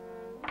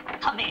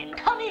 Come in,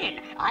 come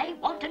in. I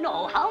want to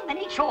know how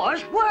many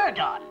chores were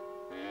done.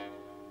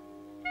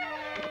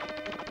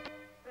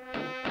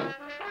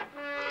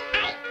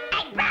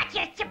 I brought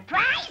you a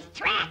surprise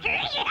tracker.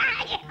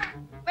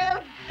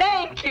 Well,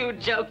 thank you,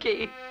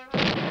 Jokey.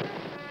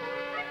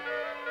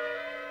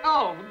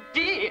 Oh,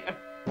 dear.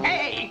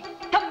 Hey,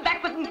 come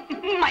back with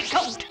my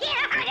coat.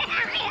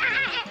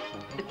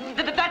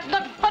 That's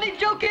not funny,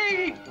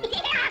 Jokey.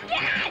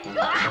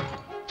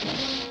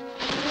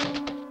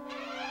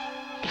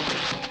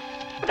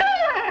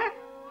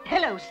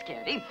 Hello,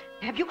 Scary.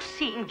 Have you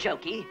seen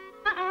Jokey?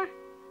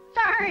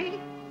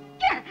 Sorry.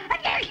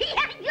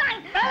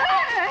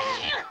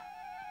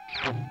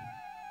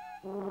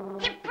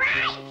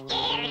 Surprise,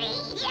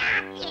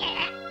 Scary.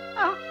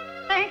 Oh,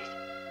 thanks.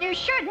 You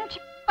shouldn't,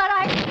 but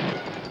I...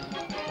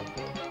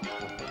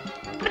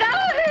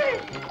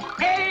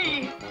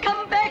 Hey,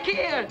 come back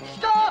here.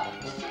 Stop,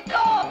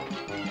 stop.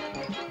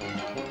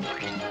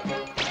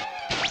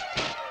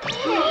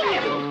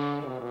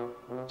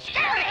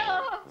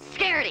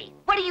 Scaredy,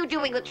 what are you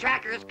doing with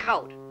Tracker's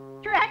coat?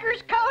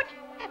 Tracker's coat?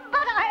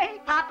 But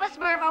Papa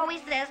Smurf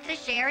always says to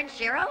share and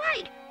share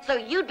alike. So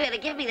you'd better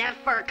give me that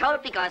fur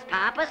coat because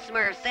Papa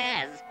Smurf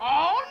says.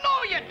 Oh,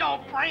 no, you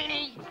don't,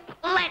 Brainy.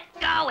 Let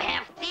go,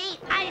 Hefty.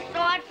 I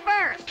saw it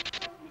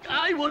first.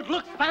 I would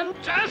look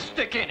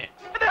fantastic in it.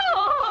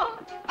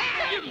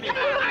 Give me Come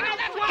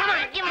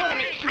on, give it to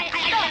me. It's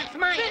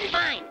mine, it's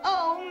mine.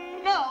 Oh,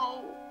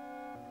 no.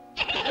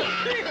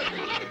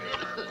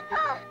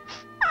 Oh,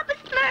 Papa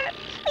Smurf,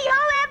 we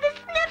all have the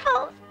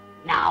sniffles.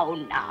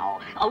 Now,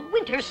 a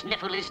winter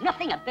sniffle is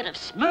nothing a bit of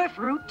Smurf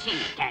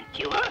routine can't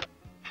cure.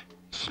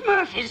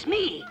 Smurf is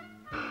me.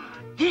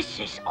 This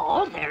is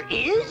all there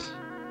is?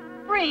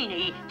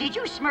 Brainy, did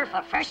you smurf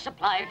a fresh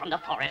supply from the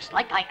forest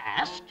like I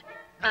asked?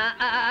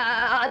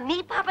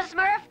 Me, Papa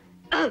Smurf?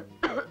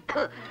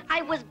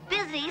 I was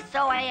busy,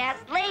 so I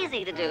asked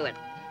Lazy to do it.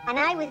 And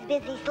I was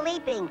busy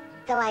sleeping,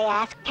 so I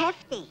asked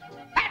Hefty.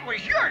 That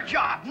was your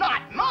job,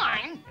 not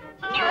mine.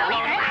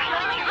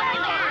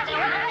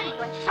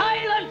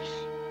 Silence!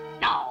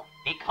 Now,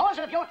 because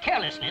of your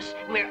carelessness,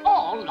 we're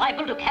all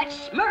liable to catch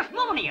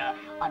Smurfmonia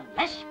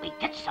unless we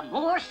get some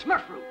more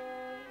Smurf root.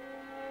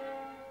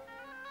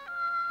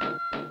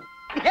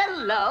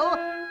 Hello!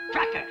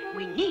 Tracker,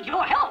 we need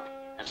your help.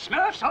 The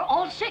Smurfs are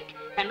all sick,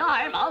 and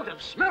I'm out of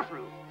Smurf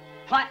root.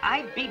 Why,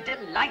 I'd be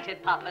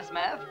delighted, Papa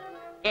Smurf.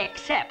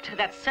 Except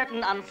that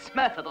certain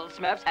unsmurfable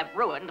Smurfs have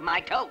ruined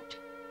my coat.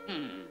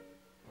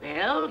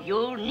 Well,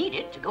 you'll need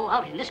it to go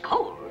out in this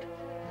cold.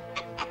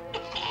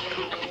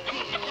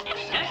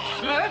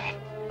 Smurf?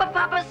 But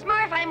Papa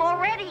Smurf, I'm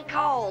already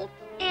cold.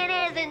 It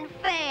isn't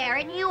fair,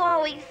 and you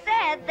always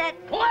said that...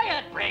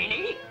 Quiet,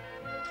 Brainy!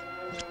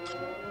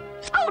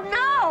 Oh,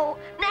 no!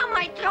 Now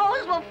my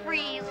toes will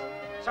freeze.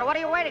 So what are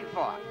you waiting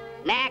for?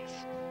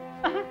 Next.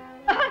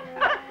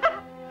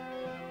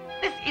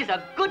 This is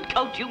a good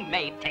coat you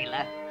made,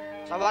 Taylor.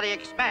 So what do you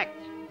expect?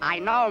 I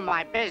know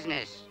my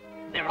business.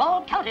 They're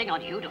all counting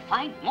on you to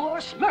find more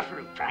Smurf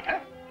root,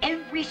 Tracker.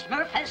 Every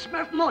Smurf has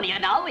Smurfmonia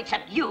now,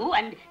 except you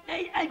and...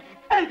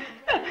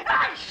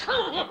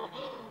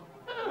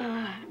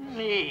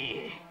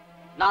 me.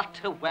 Not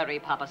to worry,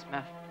 Papa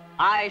Smurf.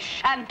 I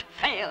shan't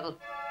fail.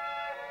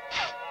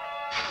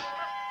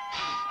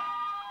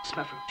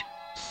 Smurf root.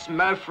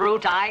 Smurf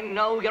root, I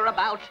know you're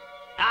about.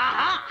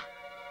 Aha!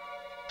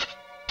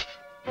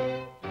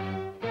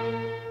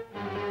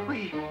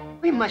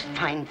 We must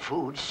find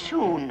food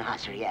soon,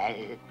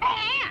 Azrael.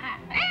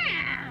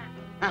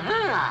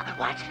 Aha,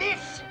 what's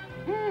this?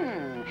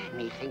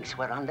 Methinks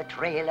we're on the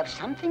trail of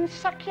something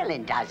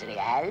succulent,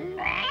 Azrael.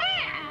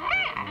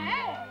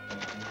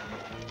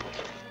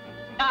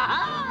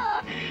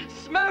 Aha!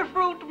 Smurf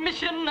root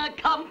mission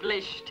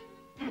accomplished.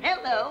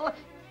 Hello.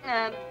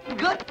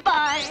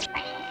 Goodbye.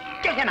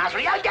 Get him,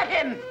 Azrael, get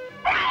him!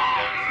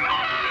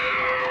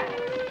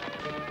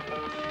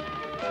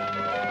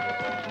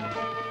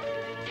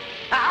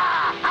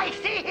 Ah, I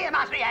see him,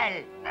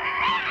 Azrael!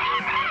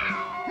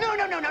 No,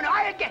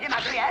 I'll get him,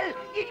 Azrael!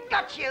 He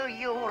got you,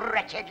 you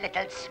wretched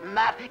little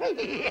Smurf!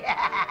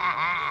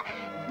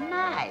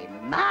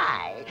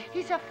 My,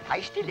 he's a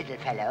feisty little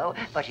fellow,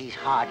 but he's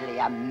hardly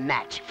a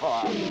match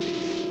for...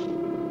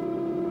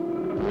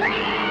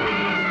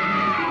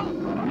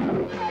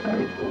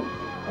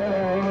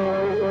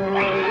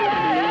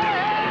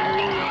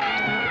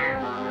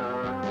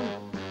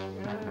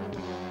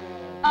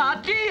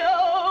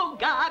 Adio,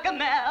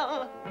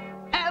 Gargamel.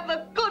 Have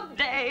a good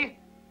day.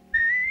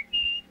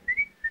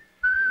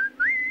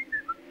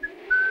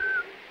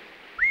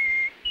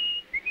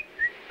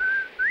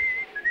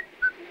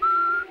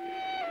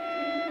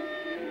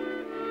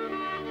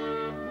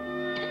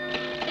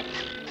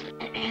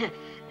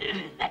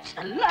 That's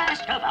the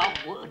last of our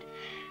wood.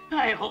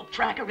 I hope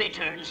Tracker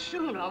returns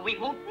soon or we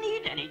won't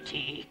need any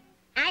tea.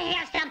 I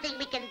have something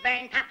we can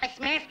burn, Papa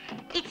Smurf.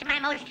 It's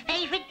most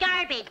favorite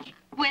garbage.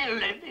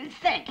 Well,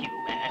 thank you,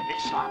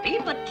 Sloppy,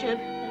 but...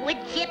 Wood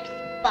chips,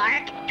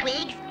 bark,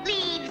 twigs,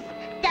 leaves,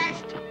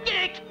 dust,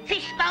 dirt,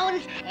 fish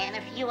bones, and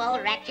a few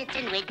old ratchets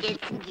and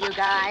widgets and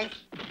gewgaws.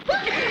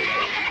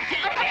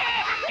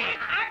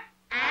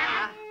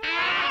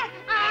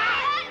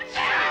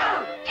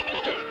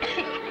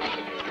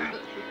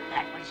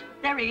 That was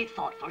very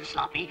thoughtful,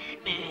 Sloppy.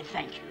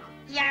 Thank you.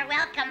 You're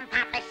welcome,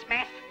 Papa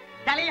Smurf.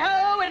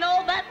 Tally-ho and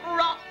all that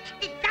rot!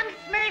 Did some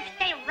Smurfs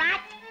say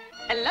rot?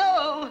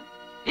 Hello!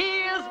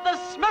 Here's the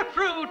Smurf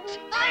fruit!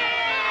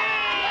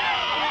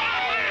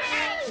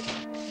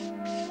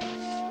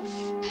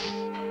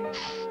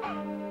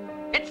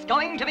 It's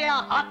going to be a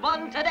hot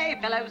one today,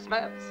 fellow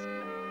Smurfs.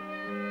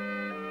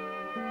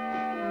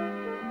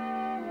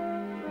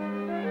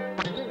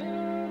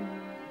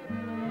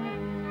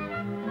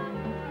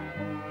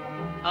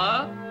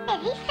 Huh?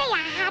 Did he say a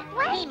hot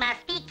one? He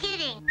must be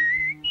kidding.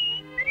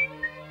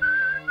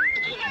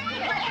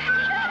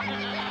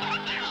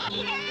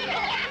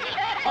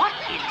 What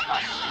is a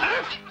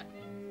Smurf?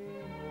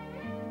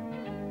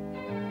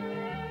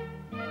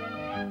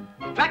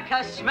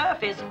 Cracker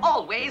Smurf is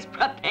always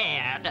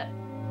prepared.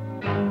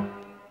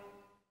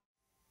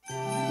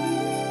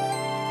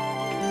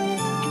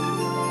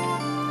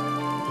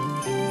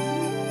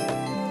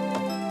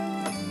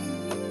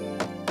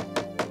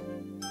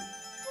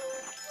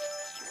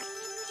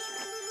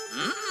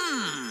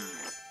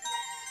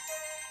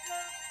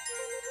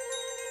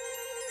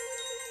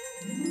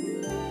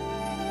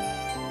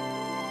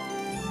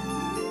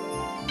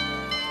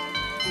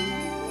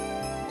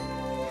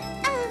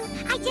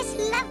 I just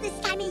love this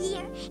time of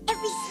year.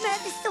 Every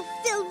Smurf is so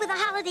filled with a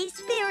holiday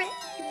spirit.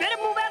 You better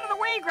move out of the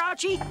way,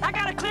 Grouchy. I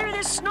gotta clear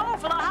this snow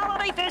for the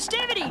holiday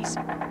festivities.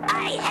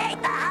 I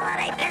hate the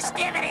holiday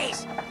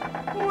festivities.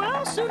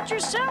 Well, suit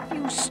yourself,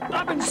 you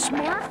stubborn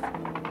Smurf.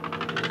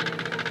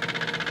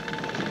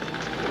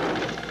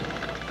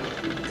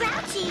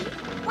 Grouchy,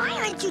 why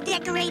aren't you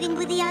decorating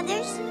with the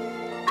others?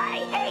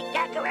 I hate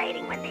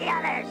decorating with the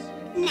others.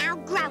 Now,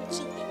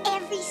 Grouchy,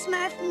 every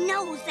Smurf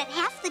knows that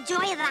half the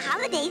joy of the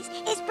holidays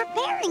is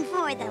preparing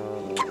for them.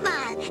 Come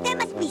on, there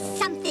must be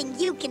something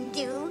you can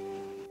do.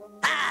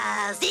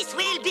 This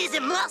will be the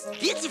most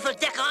beautiful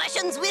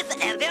decorations we've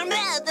ever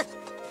made.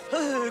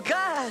 Oh,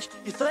 gosh,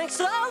 you think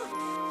so?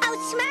 Oh,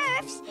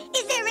 Smurfs,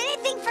 is there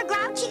anything for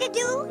Grouchy to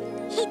do?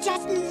 He'd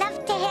just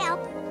love to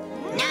help.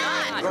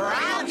 Not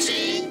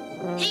Grouchy!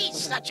 He's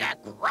such a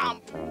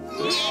grump.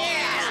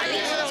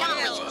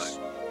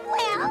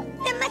 Well,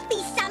 there must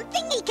be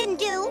something he can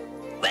do.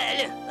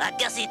 Well, I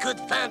guess he could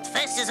paint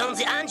faces on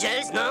the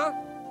angels, no?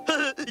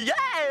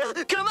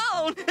 Yeah! Come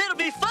on! It'll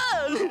be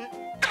fun!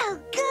 Oh,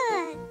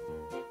 good.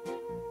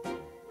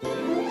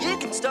 You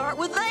can start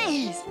with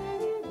these.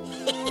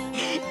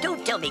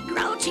 Don't tell me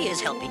Grouchy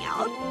is helping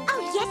out.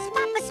 Oh, yes,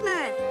 Papa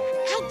Smurf.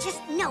 I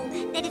just know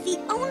that if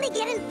he'd only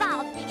get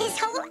involved, his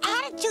whole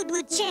attitude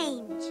would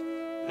change.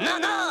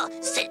 No,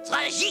 c'est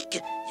tragique.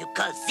 You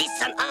call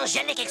this an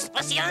angelic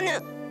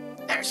expression?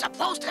 They're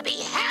supposed to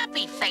be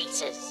happy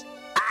faces.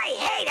 I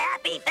hate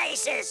happy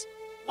faces.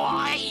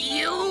 Why,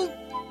 you...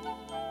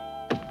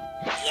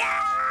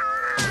 Yeah!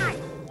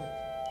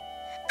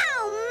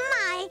 Oh,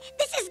 my.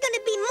 This is going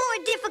to be more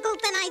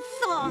difficult than I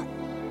thought.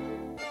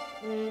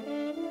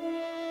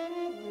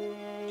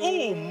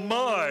 Oh,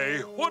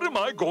 my! What am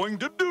I going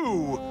to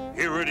do?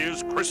 Here it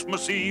is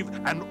Christmas Eve,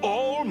 and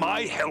all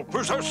my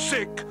helpers are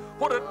sick.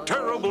 What a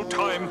terrible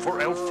time for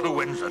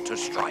Elfluenza to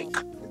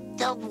strike.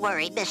 Don't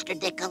worry, Mr.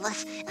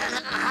 Nicholas.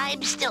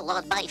 I'm still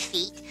on my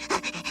feet.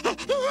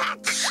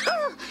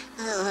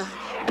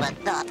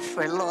 But not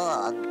for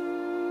long.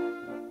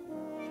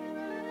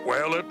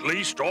 Well, at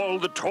least all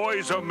the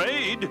toys are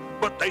made,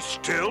 but they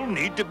still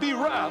need to be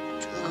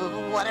wrapped.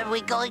 What are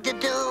we going to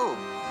do?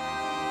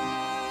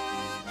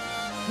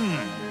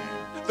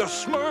 The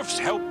Smurfs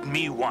helped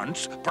me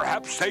once.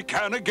 Perhaps they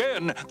can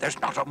again. There's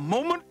not a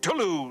moment to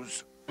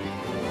lose.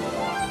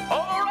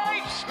 All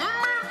right,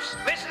 Smurfs,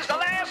 this is the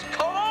last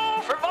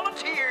call for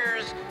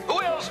volunteers.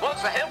 Who else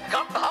wants to help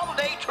cut the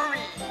holiday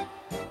tree?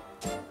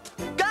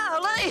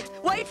 Golly,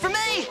 wait for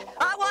me.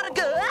 I want to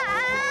go.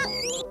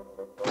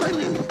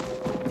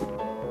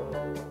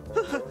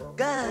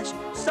 Gosh,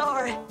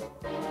 sorry.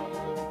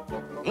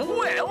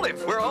 Well,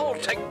 if we're all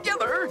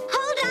together...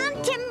 Hold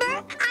on,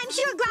 Timber. I'm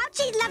sure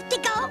Grouchy'd love to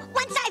go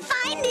once I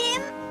find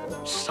him.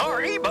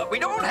 Sorry, but we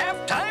don't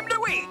have time to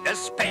wait,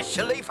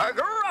 especially for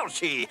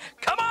Grouchy.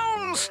 Come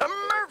on,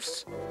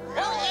 Smurfs.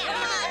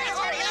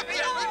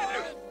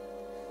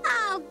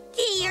 Oh,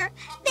 dear.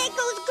 There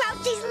goes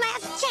Grouchy's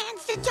last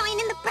chance to join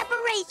in the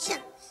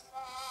preparations.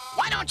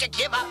 Why don't you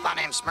give up on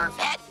him,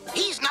 Smurfette?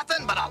 He's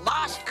nothing but a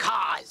lost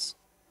cause.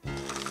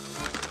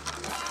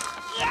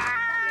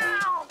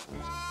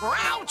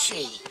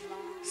 Grouchy!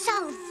 So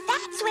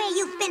that's where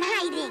you've been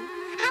hiding.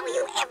 How are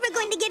you ever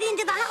going to get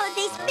into the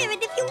holiday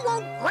spirit if you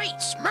won't? Great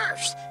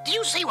Smurfs! Do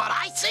you see what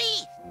I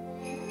see?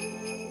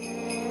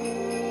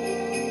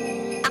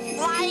 A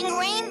flying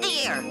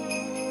reindeer.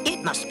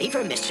 It must be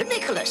for Mr.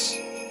 Nicholas.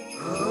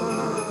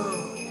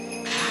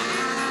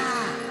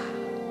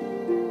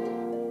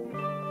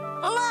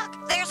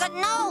 doesn't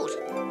know.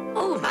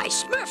 Oh, my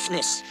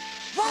Smurfness.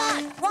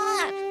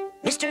 What?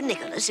 Mr.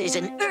 Nicholas is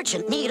in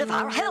urgent need of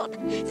our help.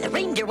 The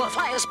reindeer will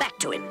fly us back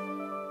to him.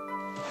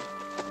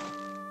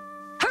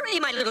 Hurry,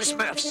 my little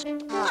Smurfs.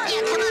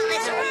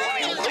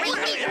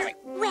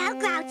 Well,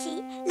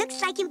 Grouchy,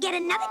 looks like you get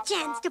another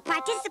chance to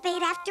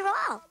participate after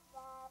all.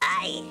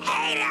 I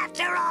hate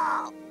after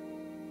all.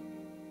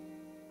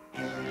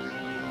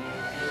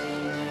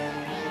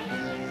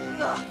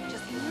 Ugh,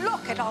 just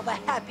look at all the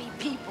happy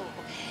people.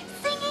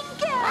 Singing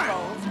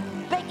carols,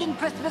 baking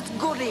Christmas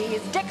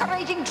goodies,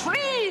 decorating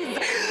trees.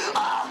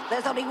 Oh,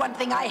 there's only one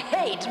thing I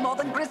hate more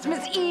than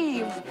Christmas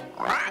Eve.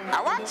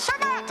 What's the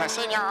matter,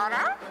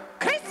 Signora?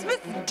 Christmas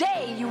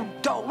Day, you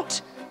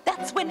dolt.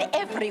 That's when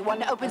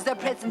everyone opens their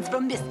presents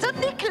from Mr.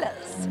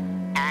 Nicholas.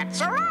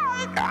 That's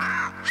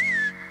right.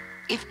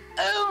 If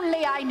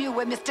only I knew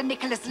where Mr.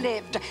 Nicholas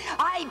lived,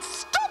 I'd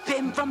stop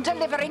him from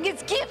delivering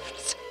his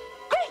gifts.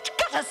 Great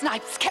gutter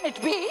snipes, can it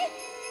be?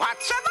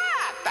 What's the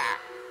matter?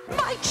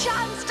 My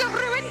chance to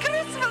ruin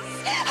Christmas!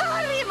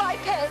 Hurry, my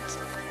pet!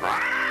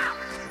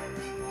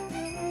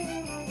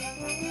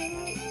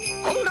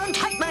 Hold on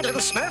tight, my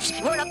little Smurfs.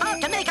 We're about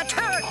to make a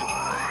turn.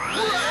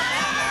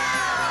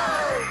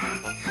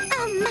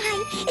 Oh,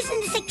 my,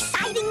 isn't this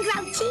exciting,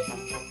 Grouchy?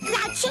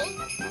 Grouchy?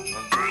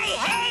 I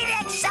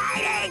hate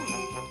exciting!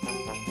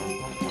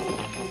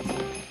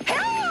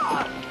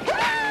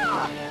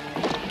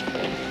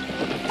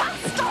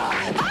 Faster!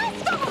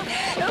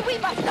 We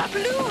must not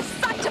lose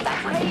sight of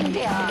that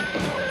reindeer!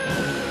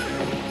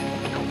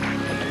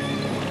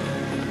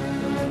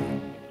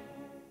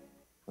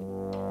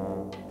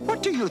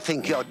 What do you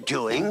think you're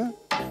doing?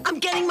 I'm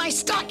getting my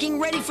stocking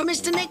ready for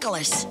Mr.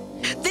 Nicholas.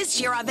 This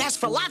year I've asked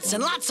for lots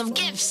and lots of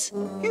gifts.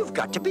 You've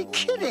got to be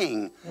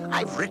kidding.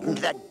 I've written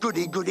to that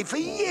goody-goody for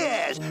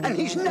years, and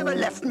he's never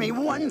left me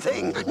one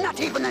thing, not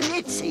even an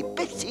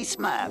itsy-bitsy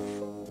Smurf.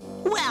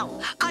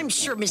 Well, I'm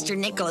sure Mr.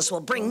 Nicholas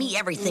will bring me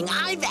everything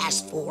I've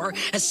asked for,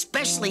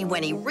 especially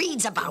when he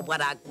reads about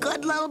what a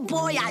good little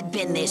boy I've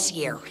been this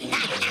year.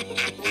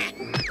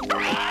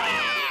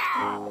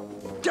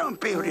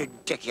 Don't be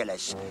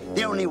ridiculous.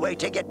 The only way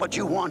to get what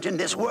you want in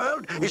this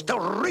world is to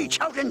reach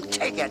out and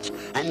take it.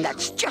 And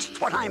that's just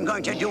what I'm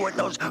going to do with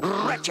those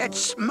wretched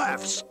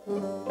Smurfs.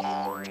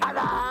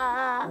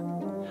 Ta-da!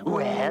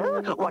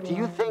 Well, what do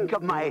you think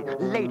of my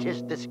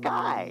latest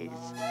disguise?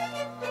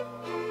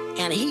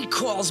 And he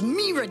calls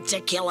me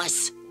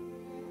ridiculous.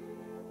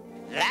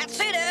 That's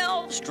it,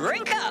 elves.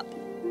 Drink up.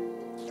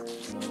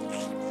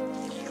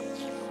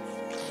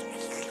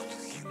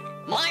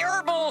 My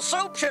herbal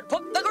soap should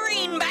put the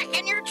green back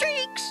in your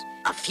cheeks.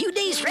 A few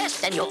days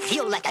rest and you'll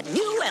feel like a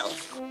new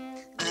elf.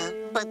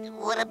 But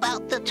what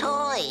about the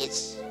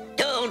toys?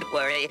 Don't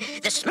worry.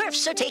 The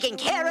Smurfs are taking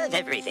care of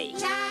everything.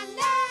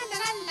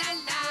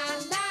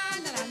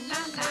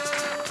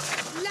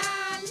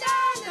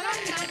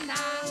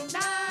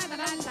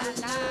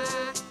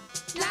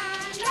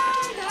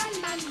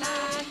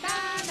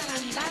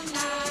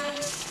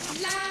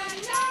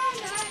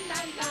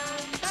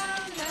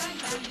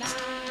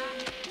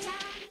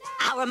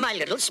 How are my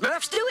little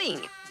Smurfs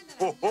doing?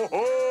 Ho, ho,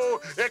 ho!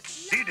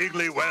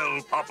 Exceedingly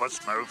well, Papa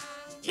Smurf.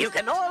 You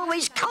can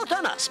always count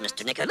on us,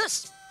 Mr.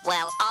 Nicholas.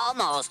 Well,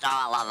 almost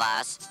all of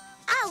us.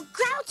 Oh,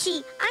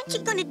 Grouchy, aren't you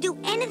going to do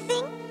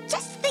anything?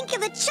 Just think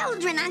of the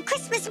children on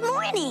Christmas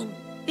morning.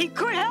 He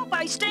could help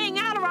by staying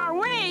out of our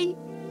way.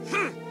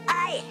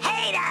 I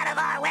hate out of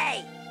our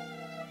way.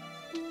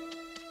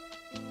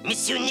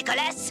 Monsieur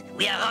Nicholas,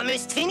 we are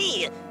almost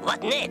finished.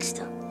 What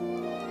next?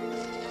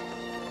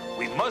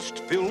 We must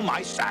fill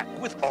my sack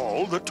with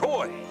all the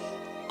toys.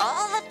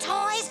 All the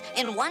toys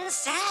in one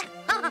sack?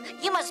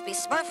 You must be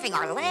smurfing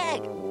our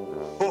leg.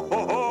 Ho,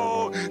 ho,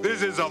 ho!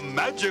 This is a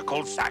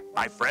magical sack,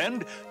 my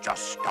friend.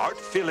 Just start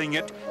filling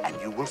it, and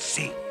you will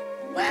see.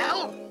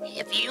 Well,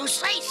 if you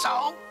say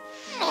so.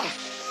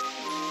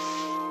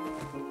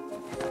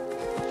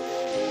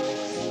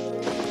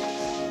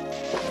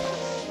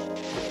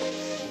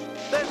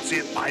 That's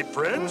it, my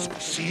friends.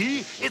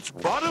 See? It's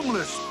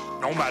bottomless.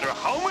 No matter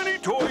how many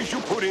toys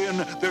you put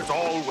in, there's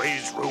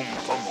always room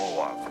for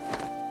more.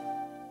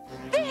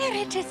 There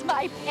it is,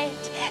 my pet.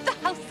 The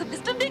house of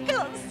Mr.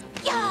 Nicholas.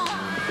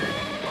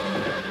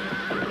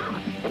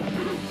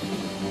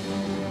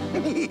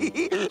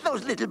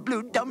 Those little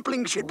blue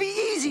dumplings should be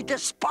easy to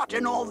spot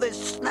in all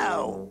this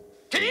snow.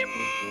 Timber!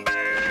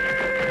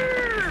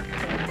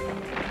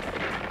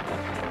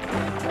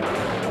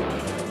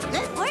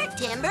 Good work,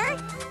 Timber.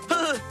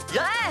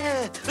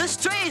 Yeah, this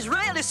tree's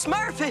really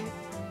smurfy.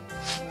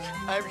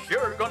 I'm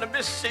sure gonna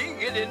miss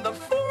seeing it in the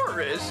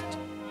forest.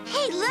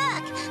 Hey,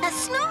 look, a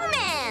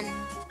snowman.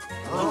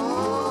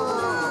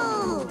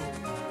 Oh!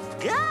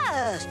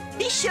 Gosh,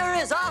 he sure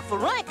is awful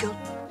wrinkled.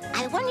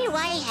 I wonder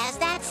why he has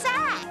that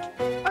sack.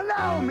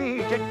 Allow me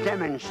to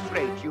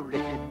demonstrate, you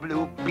little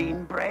blue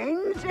bean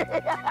brains.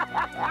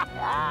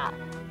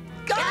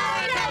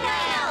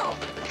 Gargamel!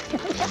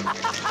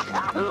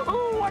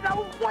 Oh, what a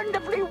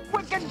wonderfully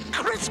wicked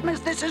Christmas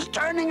this is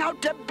turning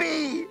out to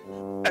be.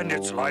 And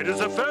it's light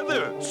as a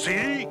feather,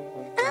 see?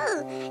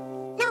 Oh,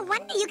 no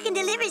wonder You can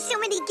deliver so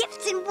many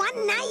gifts in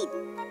one night.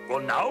 Well,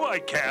 now I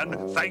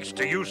can, thanks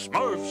to you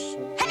Smurfs.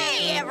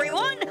 Hey,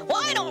 everyone!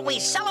 Why don't we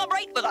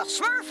celebrate with a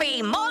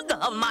Smurfy mug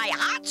of my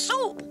hot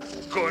soup?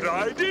 Good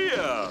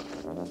idea.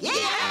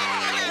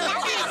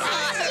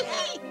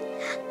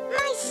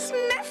 My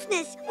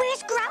Smurfness,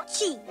 where's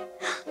Grouchy?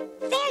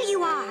 There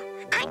you are.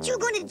 Aren't you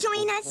going to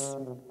join us?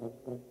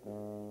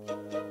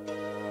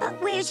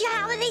 Where's your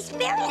holiday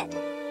spirit?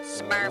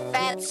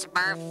 Smurfette,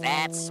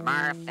 Smurfette,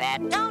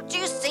 Smurfette. Don't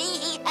you see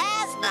he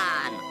has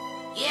none?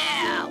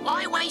 Yeah,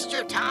 why waste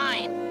your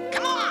time?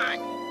 Come on!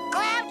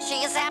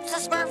 Grouchy is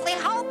abso-smurfly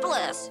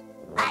hopeless.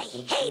 I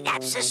hate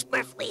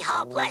abso-smurfly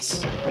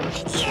hopeless.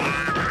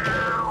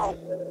 Yeah!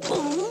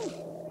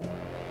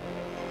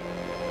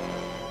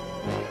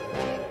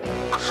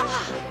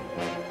 Aha!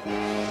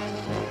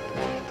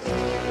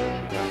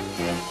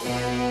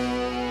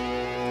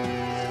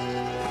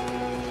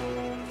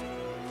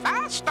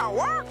 Faster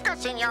work,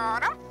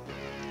 Senora.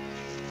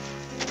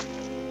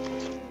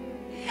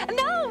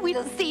 Now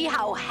we'll see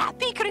how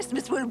happy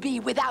Christmas will be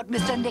without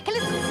Mr.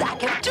 Nicholas'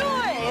 sack of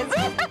toys.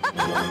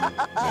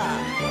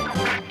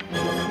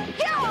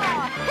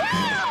 Here!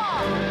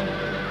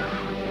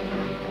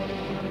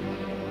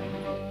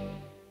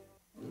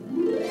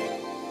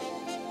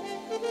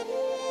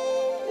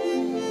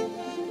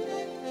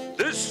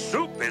 This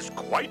soup is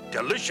quite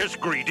delicious,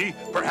 Greedy.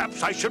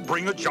 Perhaps I should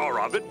bring a jar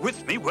of it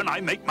with me when I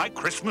make my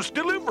Christmas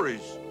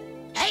deliveries.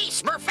 Hey,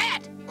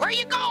 Smurfette, where are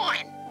you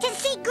going? To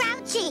see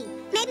Grouchy.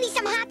 Made me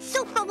some hot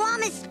soup to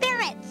warm his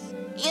spirits.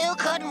 You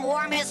couldn't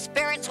warm his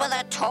spirits with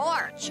a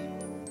torch.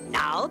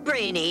 Now,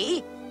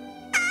 Brainy.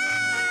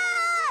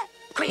 Ah!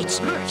 Great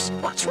Smurfs,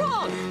 what's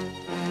wrong?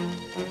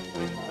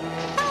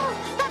 Oh,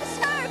 Papa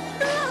Smurf!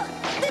 Look!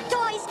 The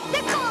toys,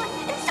 they're gone,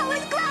 and so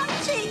is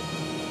Grouchy!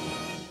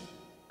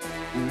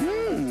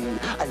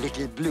 A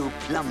little blue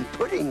plum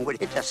pudding would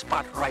hit the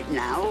spot right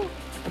now.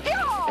 Here!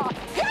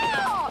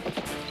 Here!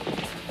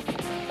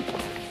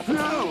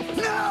 No!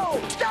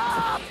 No!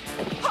 Stop!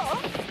 Huh?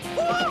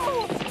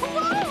 Whoa!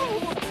 Whoa!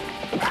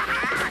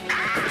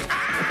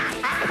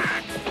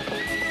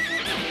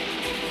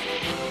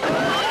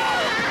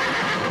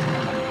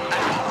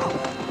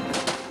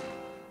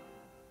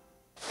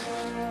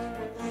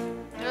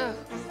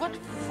 What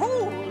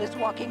fool is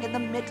walking in the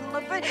middle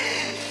of it?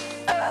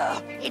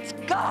 It's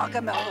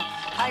Gargamel.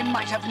 I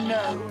might have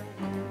known.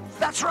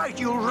 That's right,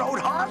 you road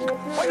hog.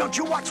 Why don't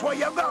you watch where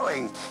you're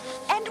going?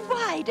 And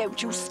why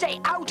don't you stay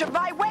out of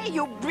my way,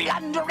 you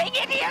blundering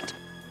idiot?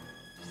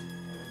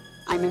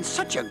 I'm in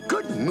such a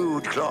good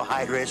mood,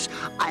 Chlorhydris.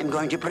 I'm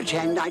going to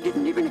pretend I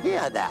didn't even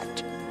hear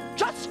that.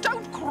 Just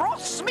don't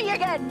cross me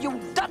again, you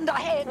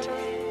dunderhead.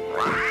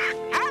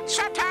 That's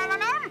a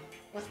telling him.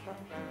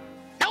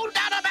 No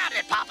doubt about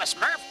it, Papa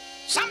Smurf.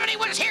 Somebody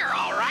was here,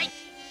 all right.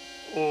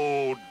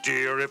 Oh,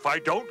 dear, if I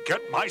don't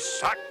get my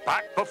sack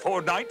back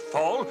before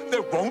nightfall,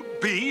 there won't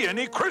be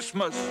any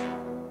Christmas.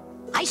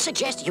 I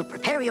suggest you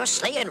prepare your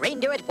sleigh and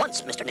reindeer at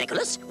once, Mr.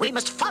 Nicholas. We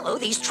must follow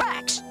these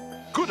tracks.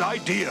 Good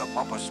idea,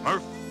 Papa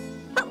Smurf.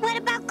 But what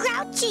about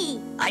Grouchy?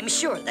 I'm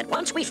sure that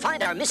once we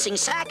find our missing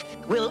sack,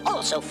 we'll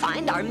also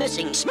find our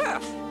missing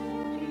Smurf.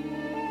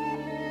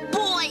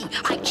 Boy,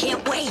 I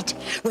can't wait.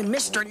 When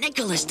Mr.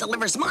 Nicholas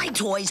delivers my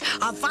toys,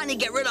 I'll finally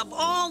get rid of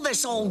all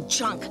this old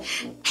junk.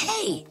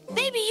 Hey,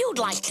 maybe you'd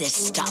like this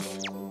stuff.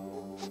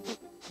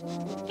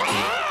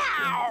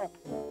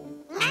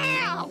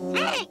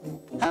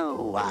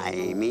 Oh,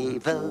 I'm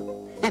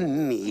evil,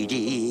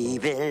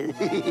 medieval.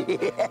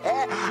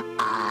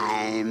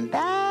 I'm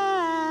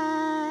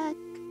back.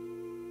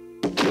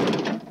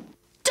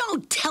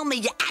 Don't tell me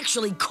you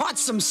actually caught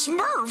some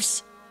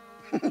Smurfs.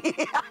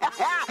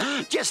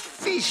 Just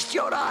feast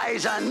your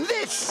eyes on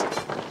this.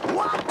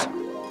 What?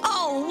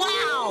 Oh,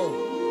 wow.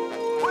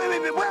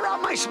 Wait, where are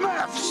my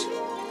Smurfs?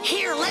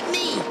 Here, let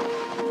me.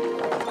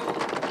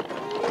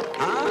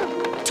 Huh?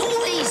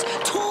 Toys,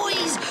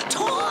 toys,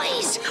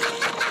 toys.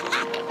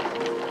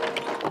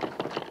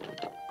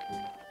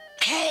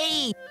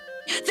 Hey,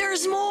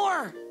 there's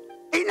more.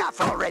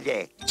 Enough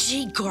already.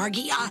 Gee,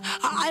 Gargy,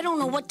 I don't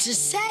know what to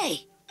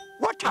say.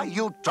 What are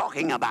you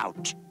talking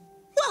about?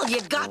 Well,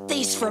 you got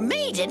these for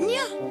me, didn't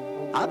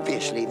you?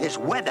 Obviously, this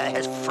weather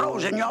has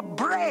frozen your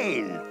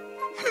brain.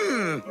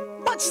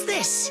 What's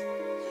this?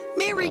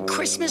 Merry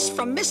Christmas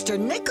from Mr.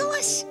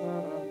 Nicholas?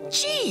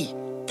 Gee,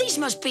 these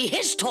must be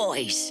his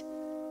toys.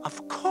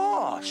 Of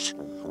course.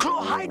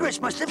 Chlorhydris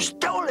must have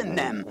stolen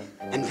them.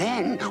 And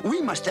then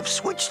we must have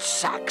switched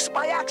sacks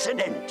by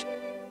accident.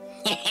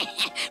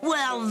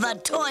 Well, the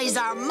toys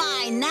are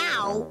mine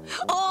now.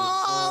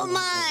 All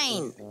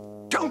mine.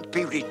 Don't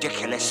be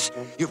ridiculous.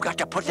 You've got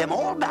to put them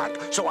all back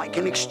so I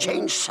can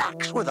exchange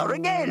sacks with her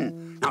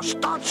again. Now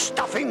start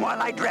stuffing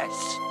while I dress.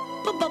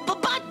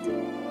 But...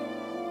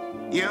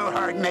 You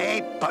heard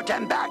me. Put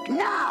them back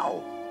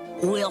now.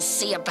 We'll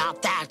see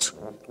about that.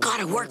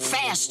 Gotta work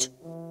fast.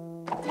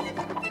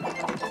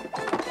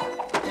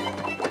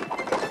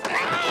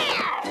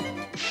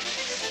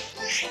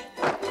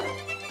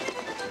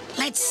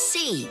 Let's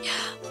see.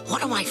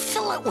 What do I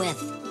fill it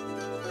with?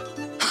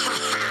 Ha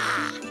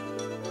ha!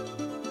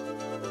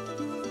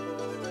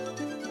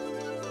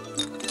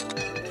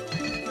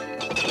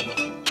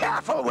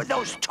 careful with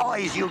those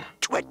toys, you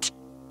twit.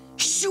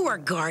 Sure,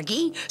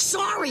 Gargy.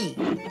 Sorry.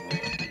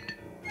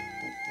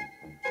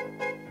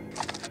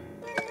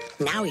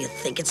 Now you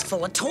think it's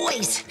full of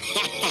toys.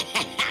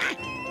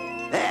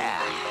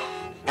 There.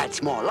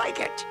 That's more like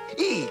it.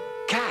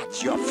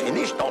 Cats, you're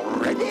finished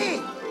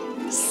already?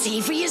 See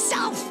for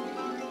yourself.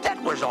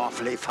 That was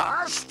awfully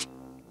fast.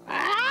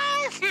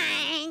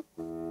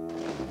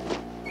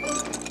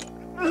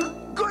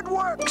 Good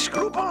work,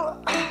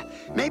 Scruple.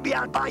 Maybe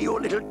I'll buy you a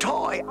little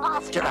toy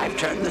after I've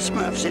turned the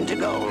Smurfs into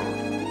gold.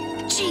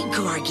 Gee,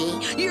 Gargy,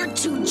 you're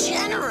too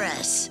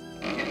generous.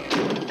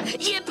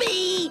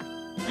 Yippee!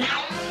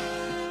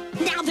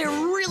 Now they're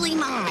really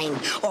mine.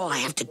 All I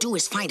have to do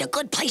is find a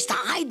good place to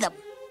hide them.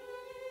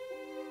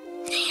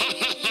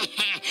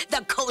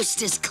 The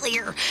coast is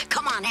clear.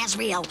 Come on,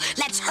 Azrael,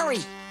 let's hurry.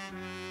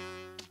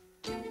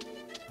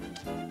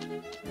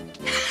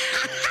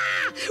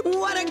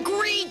 What a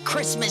great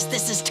Christmas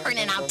this is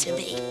turning out to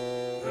be.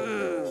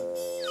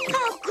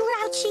 Oh,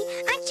 Grouchy,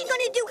 aren't you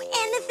going to do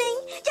anything?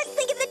 Just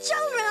think of the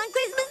children on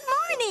Christmas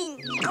morning.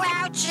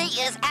 Grouchy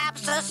is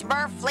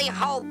abso-smurfly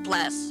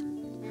hopeless.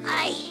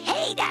 I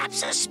hate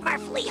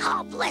abso-smurfly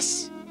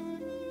hopeless.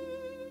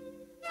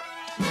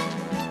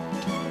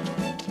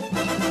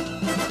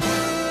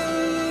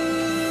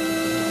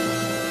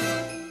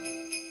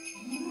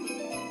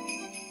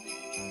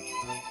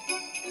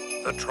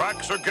 The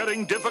tracks are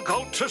getting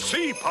difficult to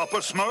see, Papa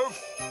Smurf.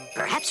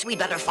 Perhaps we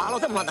better follow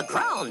them on the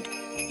ground.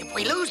 If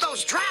we lose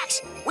those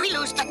tracks, we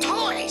lose the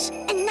toys.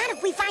 And not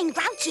if we find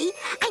Grouchy.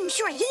 I'm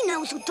sure he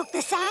knows who took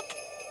the sack.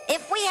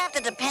 If we have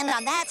to depend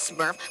on that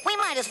Smurf, we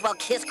might as well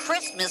kiss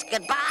Christmas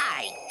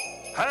goodbye.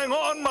 Hang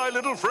on, my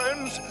little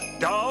friends.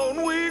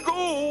 Down we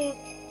go.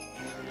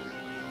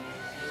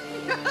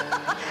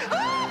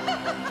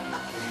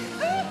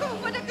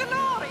 What a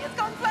glorious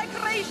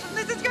conflagration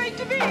this is going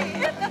to be!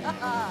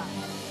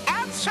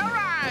 That's all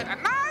right.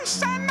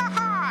 Nice and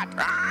hot.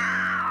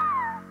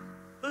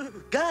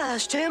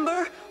 Gosh,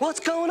 Timber, what's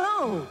going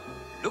on?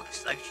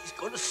 Looks like she's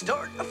gonna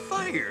start a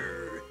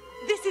fire.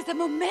 This is a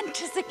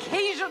momentous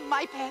occasion,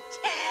 my pet.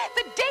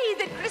 The day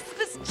that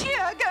Christmas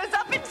cheer goes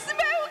up in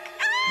smoke.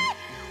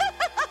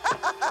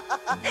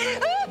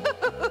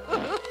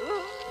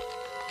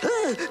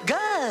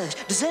 Gosh,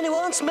 does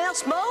anyone smell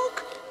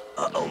smoke?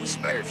 Uh-oh,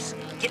 Smurfs.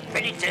 Get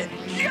ready to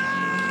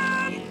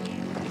jump!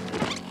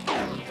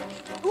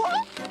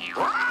 What?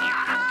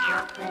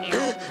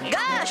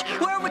 Gosh,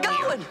 where are we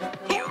going?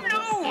 Who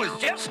knows?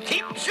 Just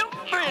keep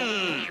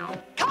jumping!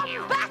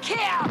 Come back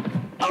here!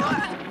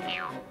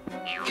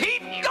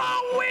 Keep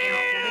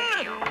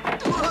going!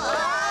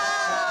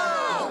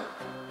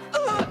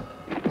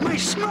 My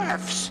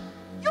Smurfs!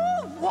 You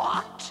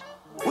what?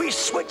 We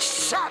switched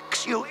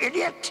sacks, you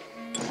idiot!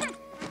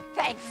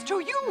 Thanks to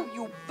you,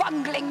 you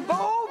bungling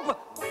boob!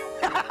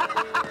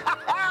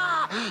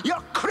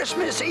 Your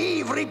Christmas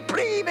Eve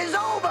reprieve is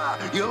over,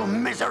 you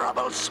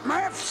miserable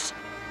Smurfs!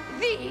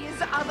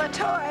 These are the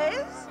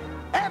toys?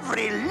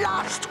 Every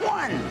last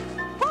one!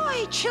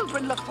 Why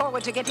children look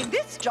forward to getting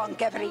this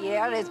junk every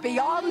year is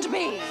beyond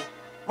me.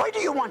 Why do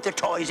you want the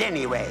toys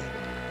anyway?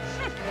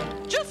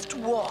 Just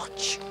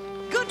watch.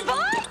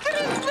 Goodbye,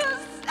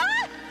 Christmas!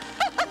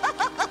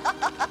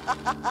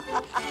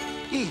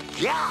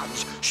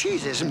 Egads,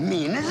 she's as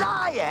mean as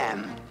I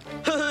am.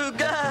 Oh,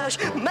 gosh,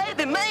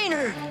 maybe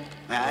meaner.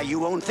 You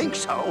won't think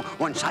so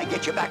once I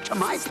get you back to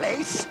my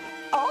place.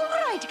 All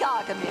right,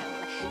 Gargamel.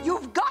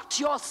 You've got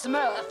your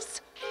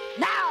Smurfs.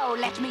 Now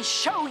let me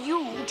show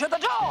you to the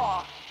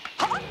door.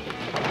 Huh?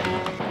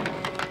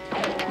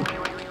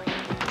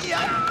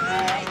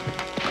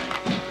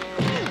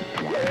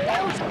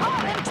 Those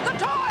aren't the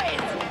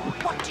toys!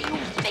 What do you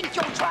think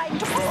you're trying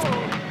to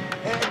pull?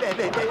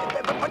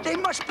 But they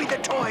must be the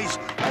toys.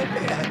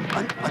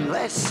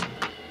 Unless...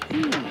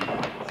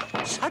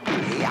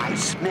 Suddenly I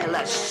smell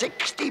a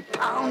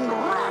 60-pound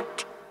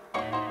rat.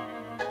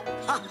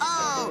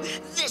 Oh,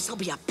 this'll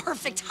be a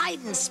perfect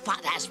hiding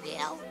spot,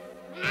 Azrael.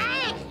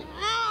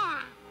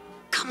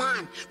 Come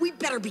on, we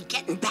better be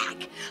getting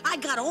back. I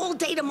got all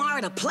day tomorrow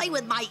to play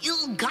with my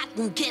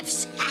ill-gotten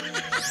gifts.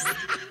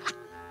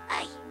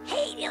 I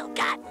hate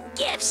ill-gotten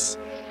gifts.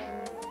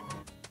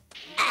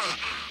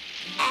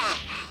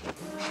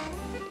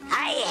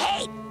 I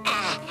hate...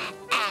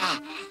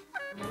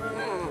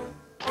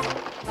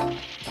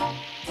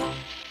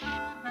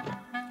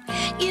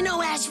 You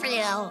know,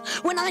 Azrael,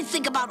 when I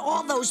think about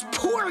all those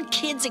poor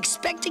kids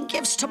expecting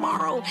gifts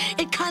tomorrow,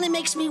 it kind of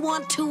makes me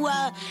want to,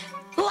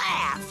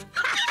 laugh.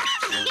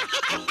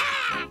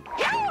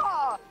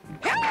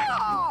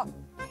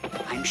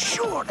 I'm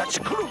sure that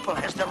Scruple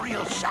has the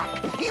real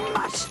sack. He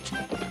must.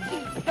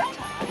 He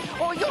better,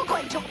 or you're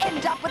going to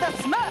end up with a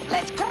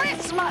Smurfless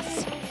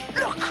Christmas.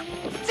 Look,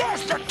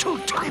 there's the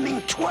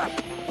two-timing twerp.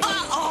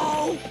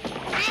 Uh-oh!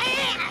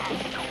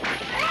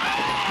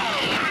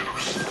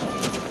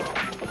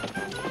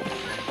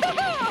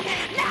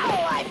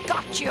 Now I've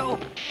got you.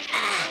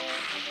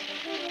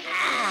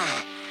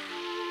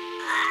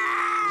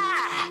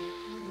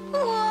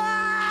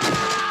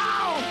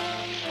 Whoa!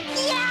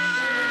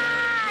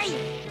 Yay!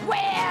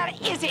 Where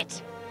is it?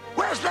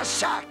 the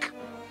sack!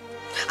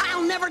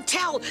 I'll never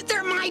tell.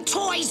 They're my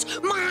toys.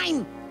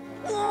 Mine.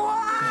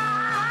 Wow!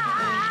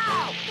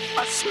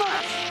 A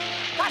Smurf!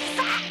 A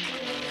sack!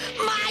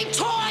 My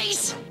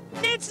toys!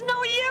 It's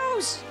no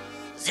use.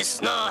 The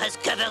snow has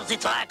covered the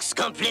tracks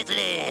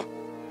completely.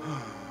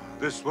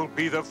 This will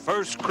be the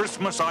first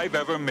Christmas I've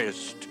ever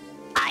missed.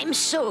 I'm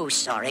so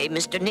sorry,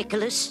 Mr.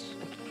 Nicholas.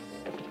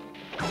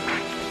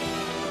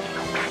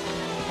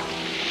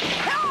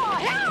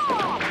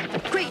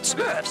 Great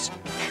Smurfs!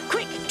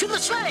 Quick, to the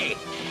sleigh!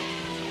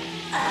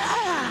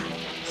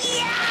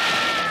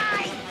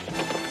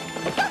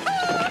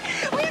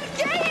 We're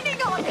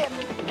gaining on him!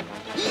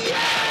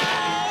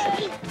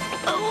 Yay!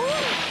 Oh!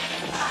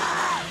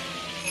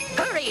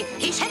 Hurry!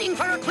 He's heading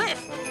for a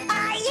cliff!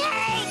 I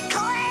hate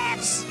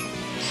cliffs!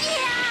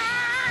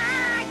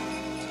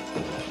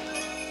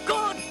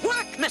 Good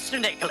work, Mr.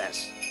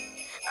 Nicholas!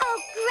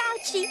 Oh,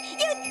 Grouchy,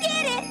 you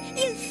did it!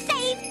 You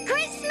saved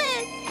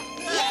Christmas!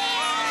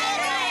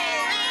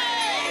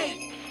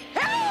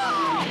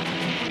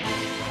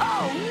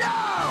 Oh, no!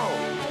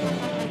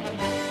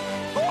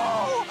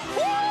 Oh!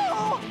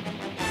 Oh!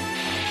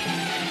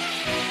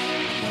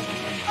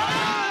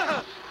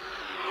 Ah!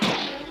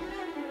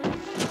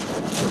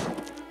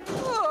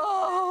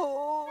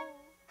 Oh!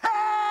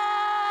 Help!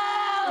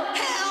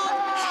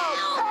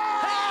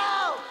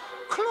 Help!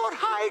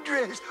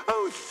 Chlorhydris!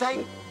 Oh,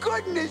 thank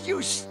goodness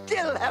you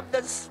still have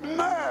the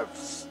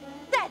Smurfs!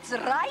 That's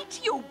right,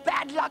 you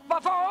bad luck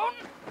buffoon!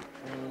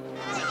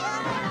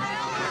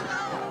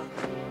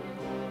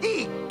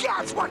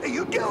 Egad, what are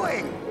you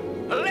doing?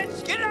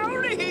 Let's get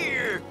out of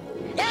here!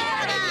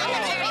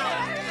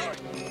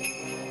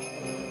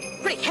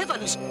 Great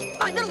heavens!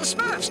 My little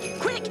Smurfs!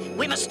 Quick!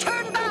 We must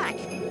turn back!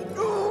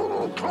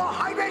 Ooh,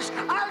 Chlorhydris,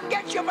 I'll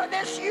get you for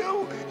this,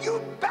 you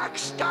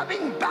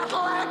backstabbing battle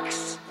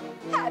axe!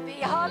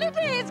 Happy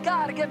holidays,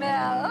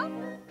 Gargamel!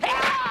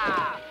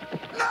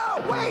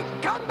 No, wait!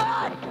 Come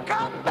back!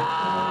 Come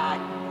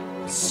back!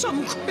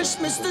 Some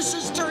Christmas this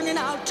is turning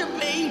out to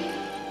be.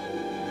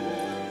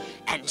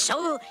 And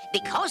so,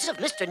 because of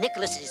Mr.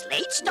 Nicholas's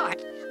late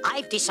start,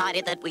 I've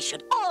decided that we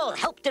should all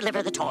help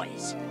deliver the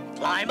toys.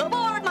 Climb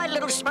aboard, my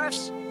little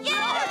Smurfs!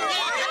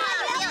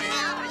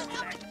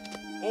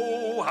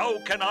 Oh, how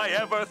can I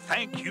ever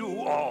thank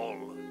you all?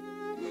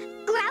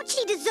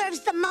 Grouchy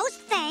deserves the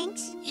most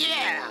thanks.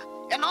 Yeah,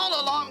 and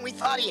all along we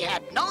thought he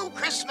had no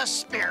Christmas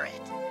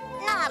spirit.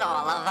 Not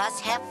all of us,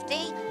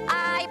 Hefty.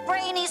 I,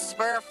 Brainy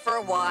Smurf,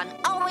 for one,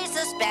 always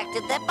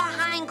suspected that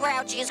behind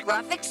Grouchy's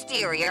gruff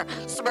exterior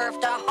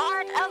smurfed a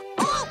heart of...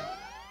 Oh!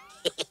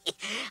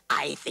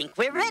 I think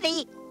we're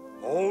ready.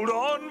 Hold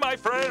on, my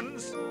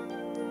friends.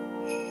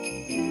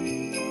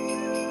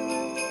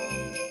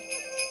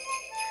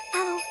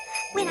 Oh,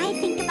 when I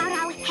think about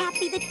how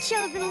happy the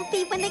children will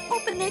be when they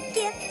open their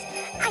gifts,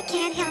 I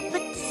can't help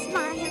but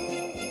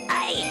smile.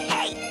 I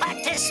hate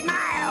but to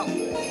smile,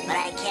 but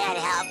I can't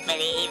help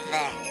it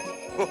either.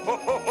 Ho, ho,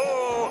 ho,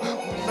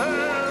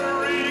 ho.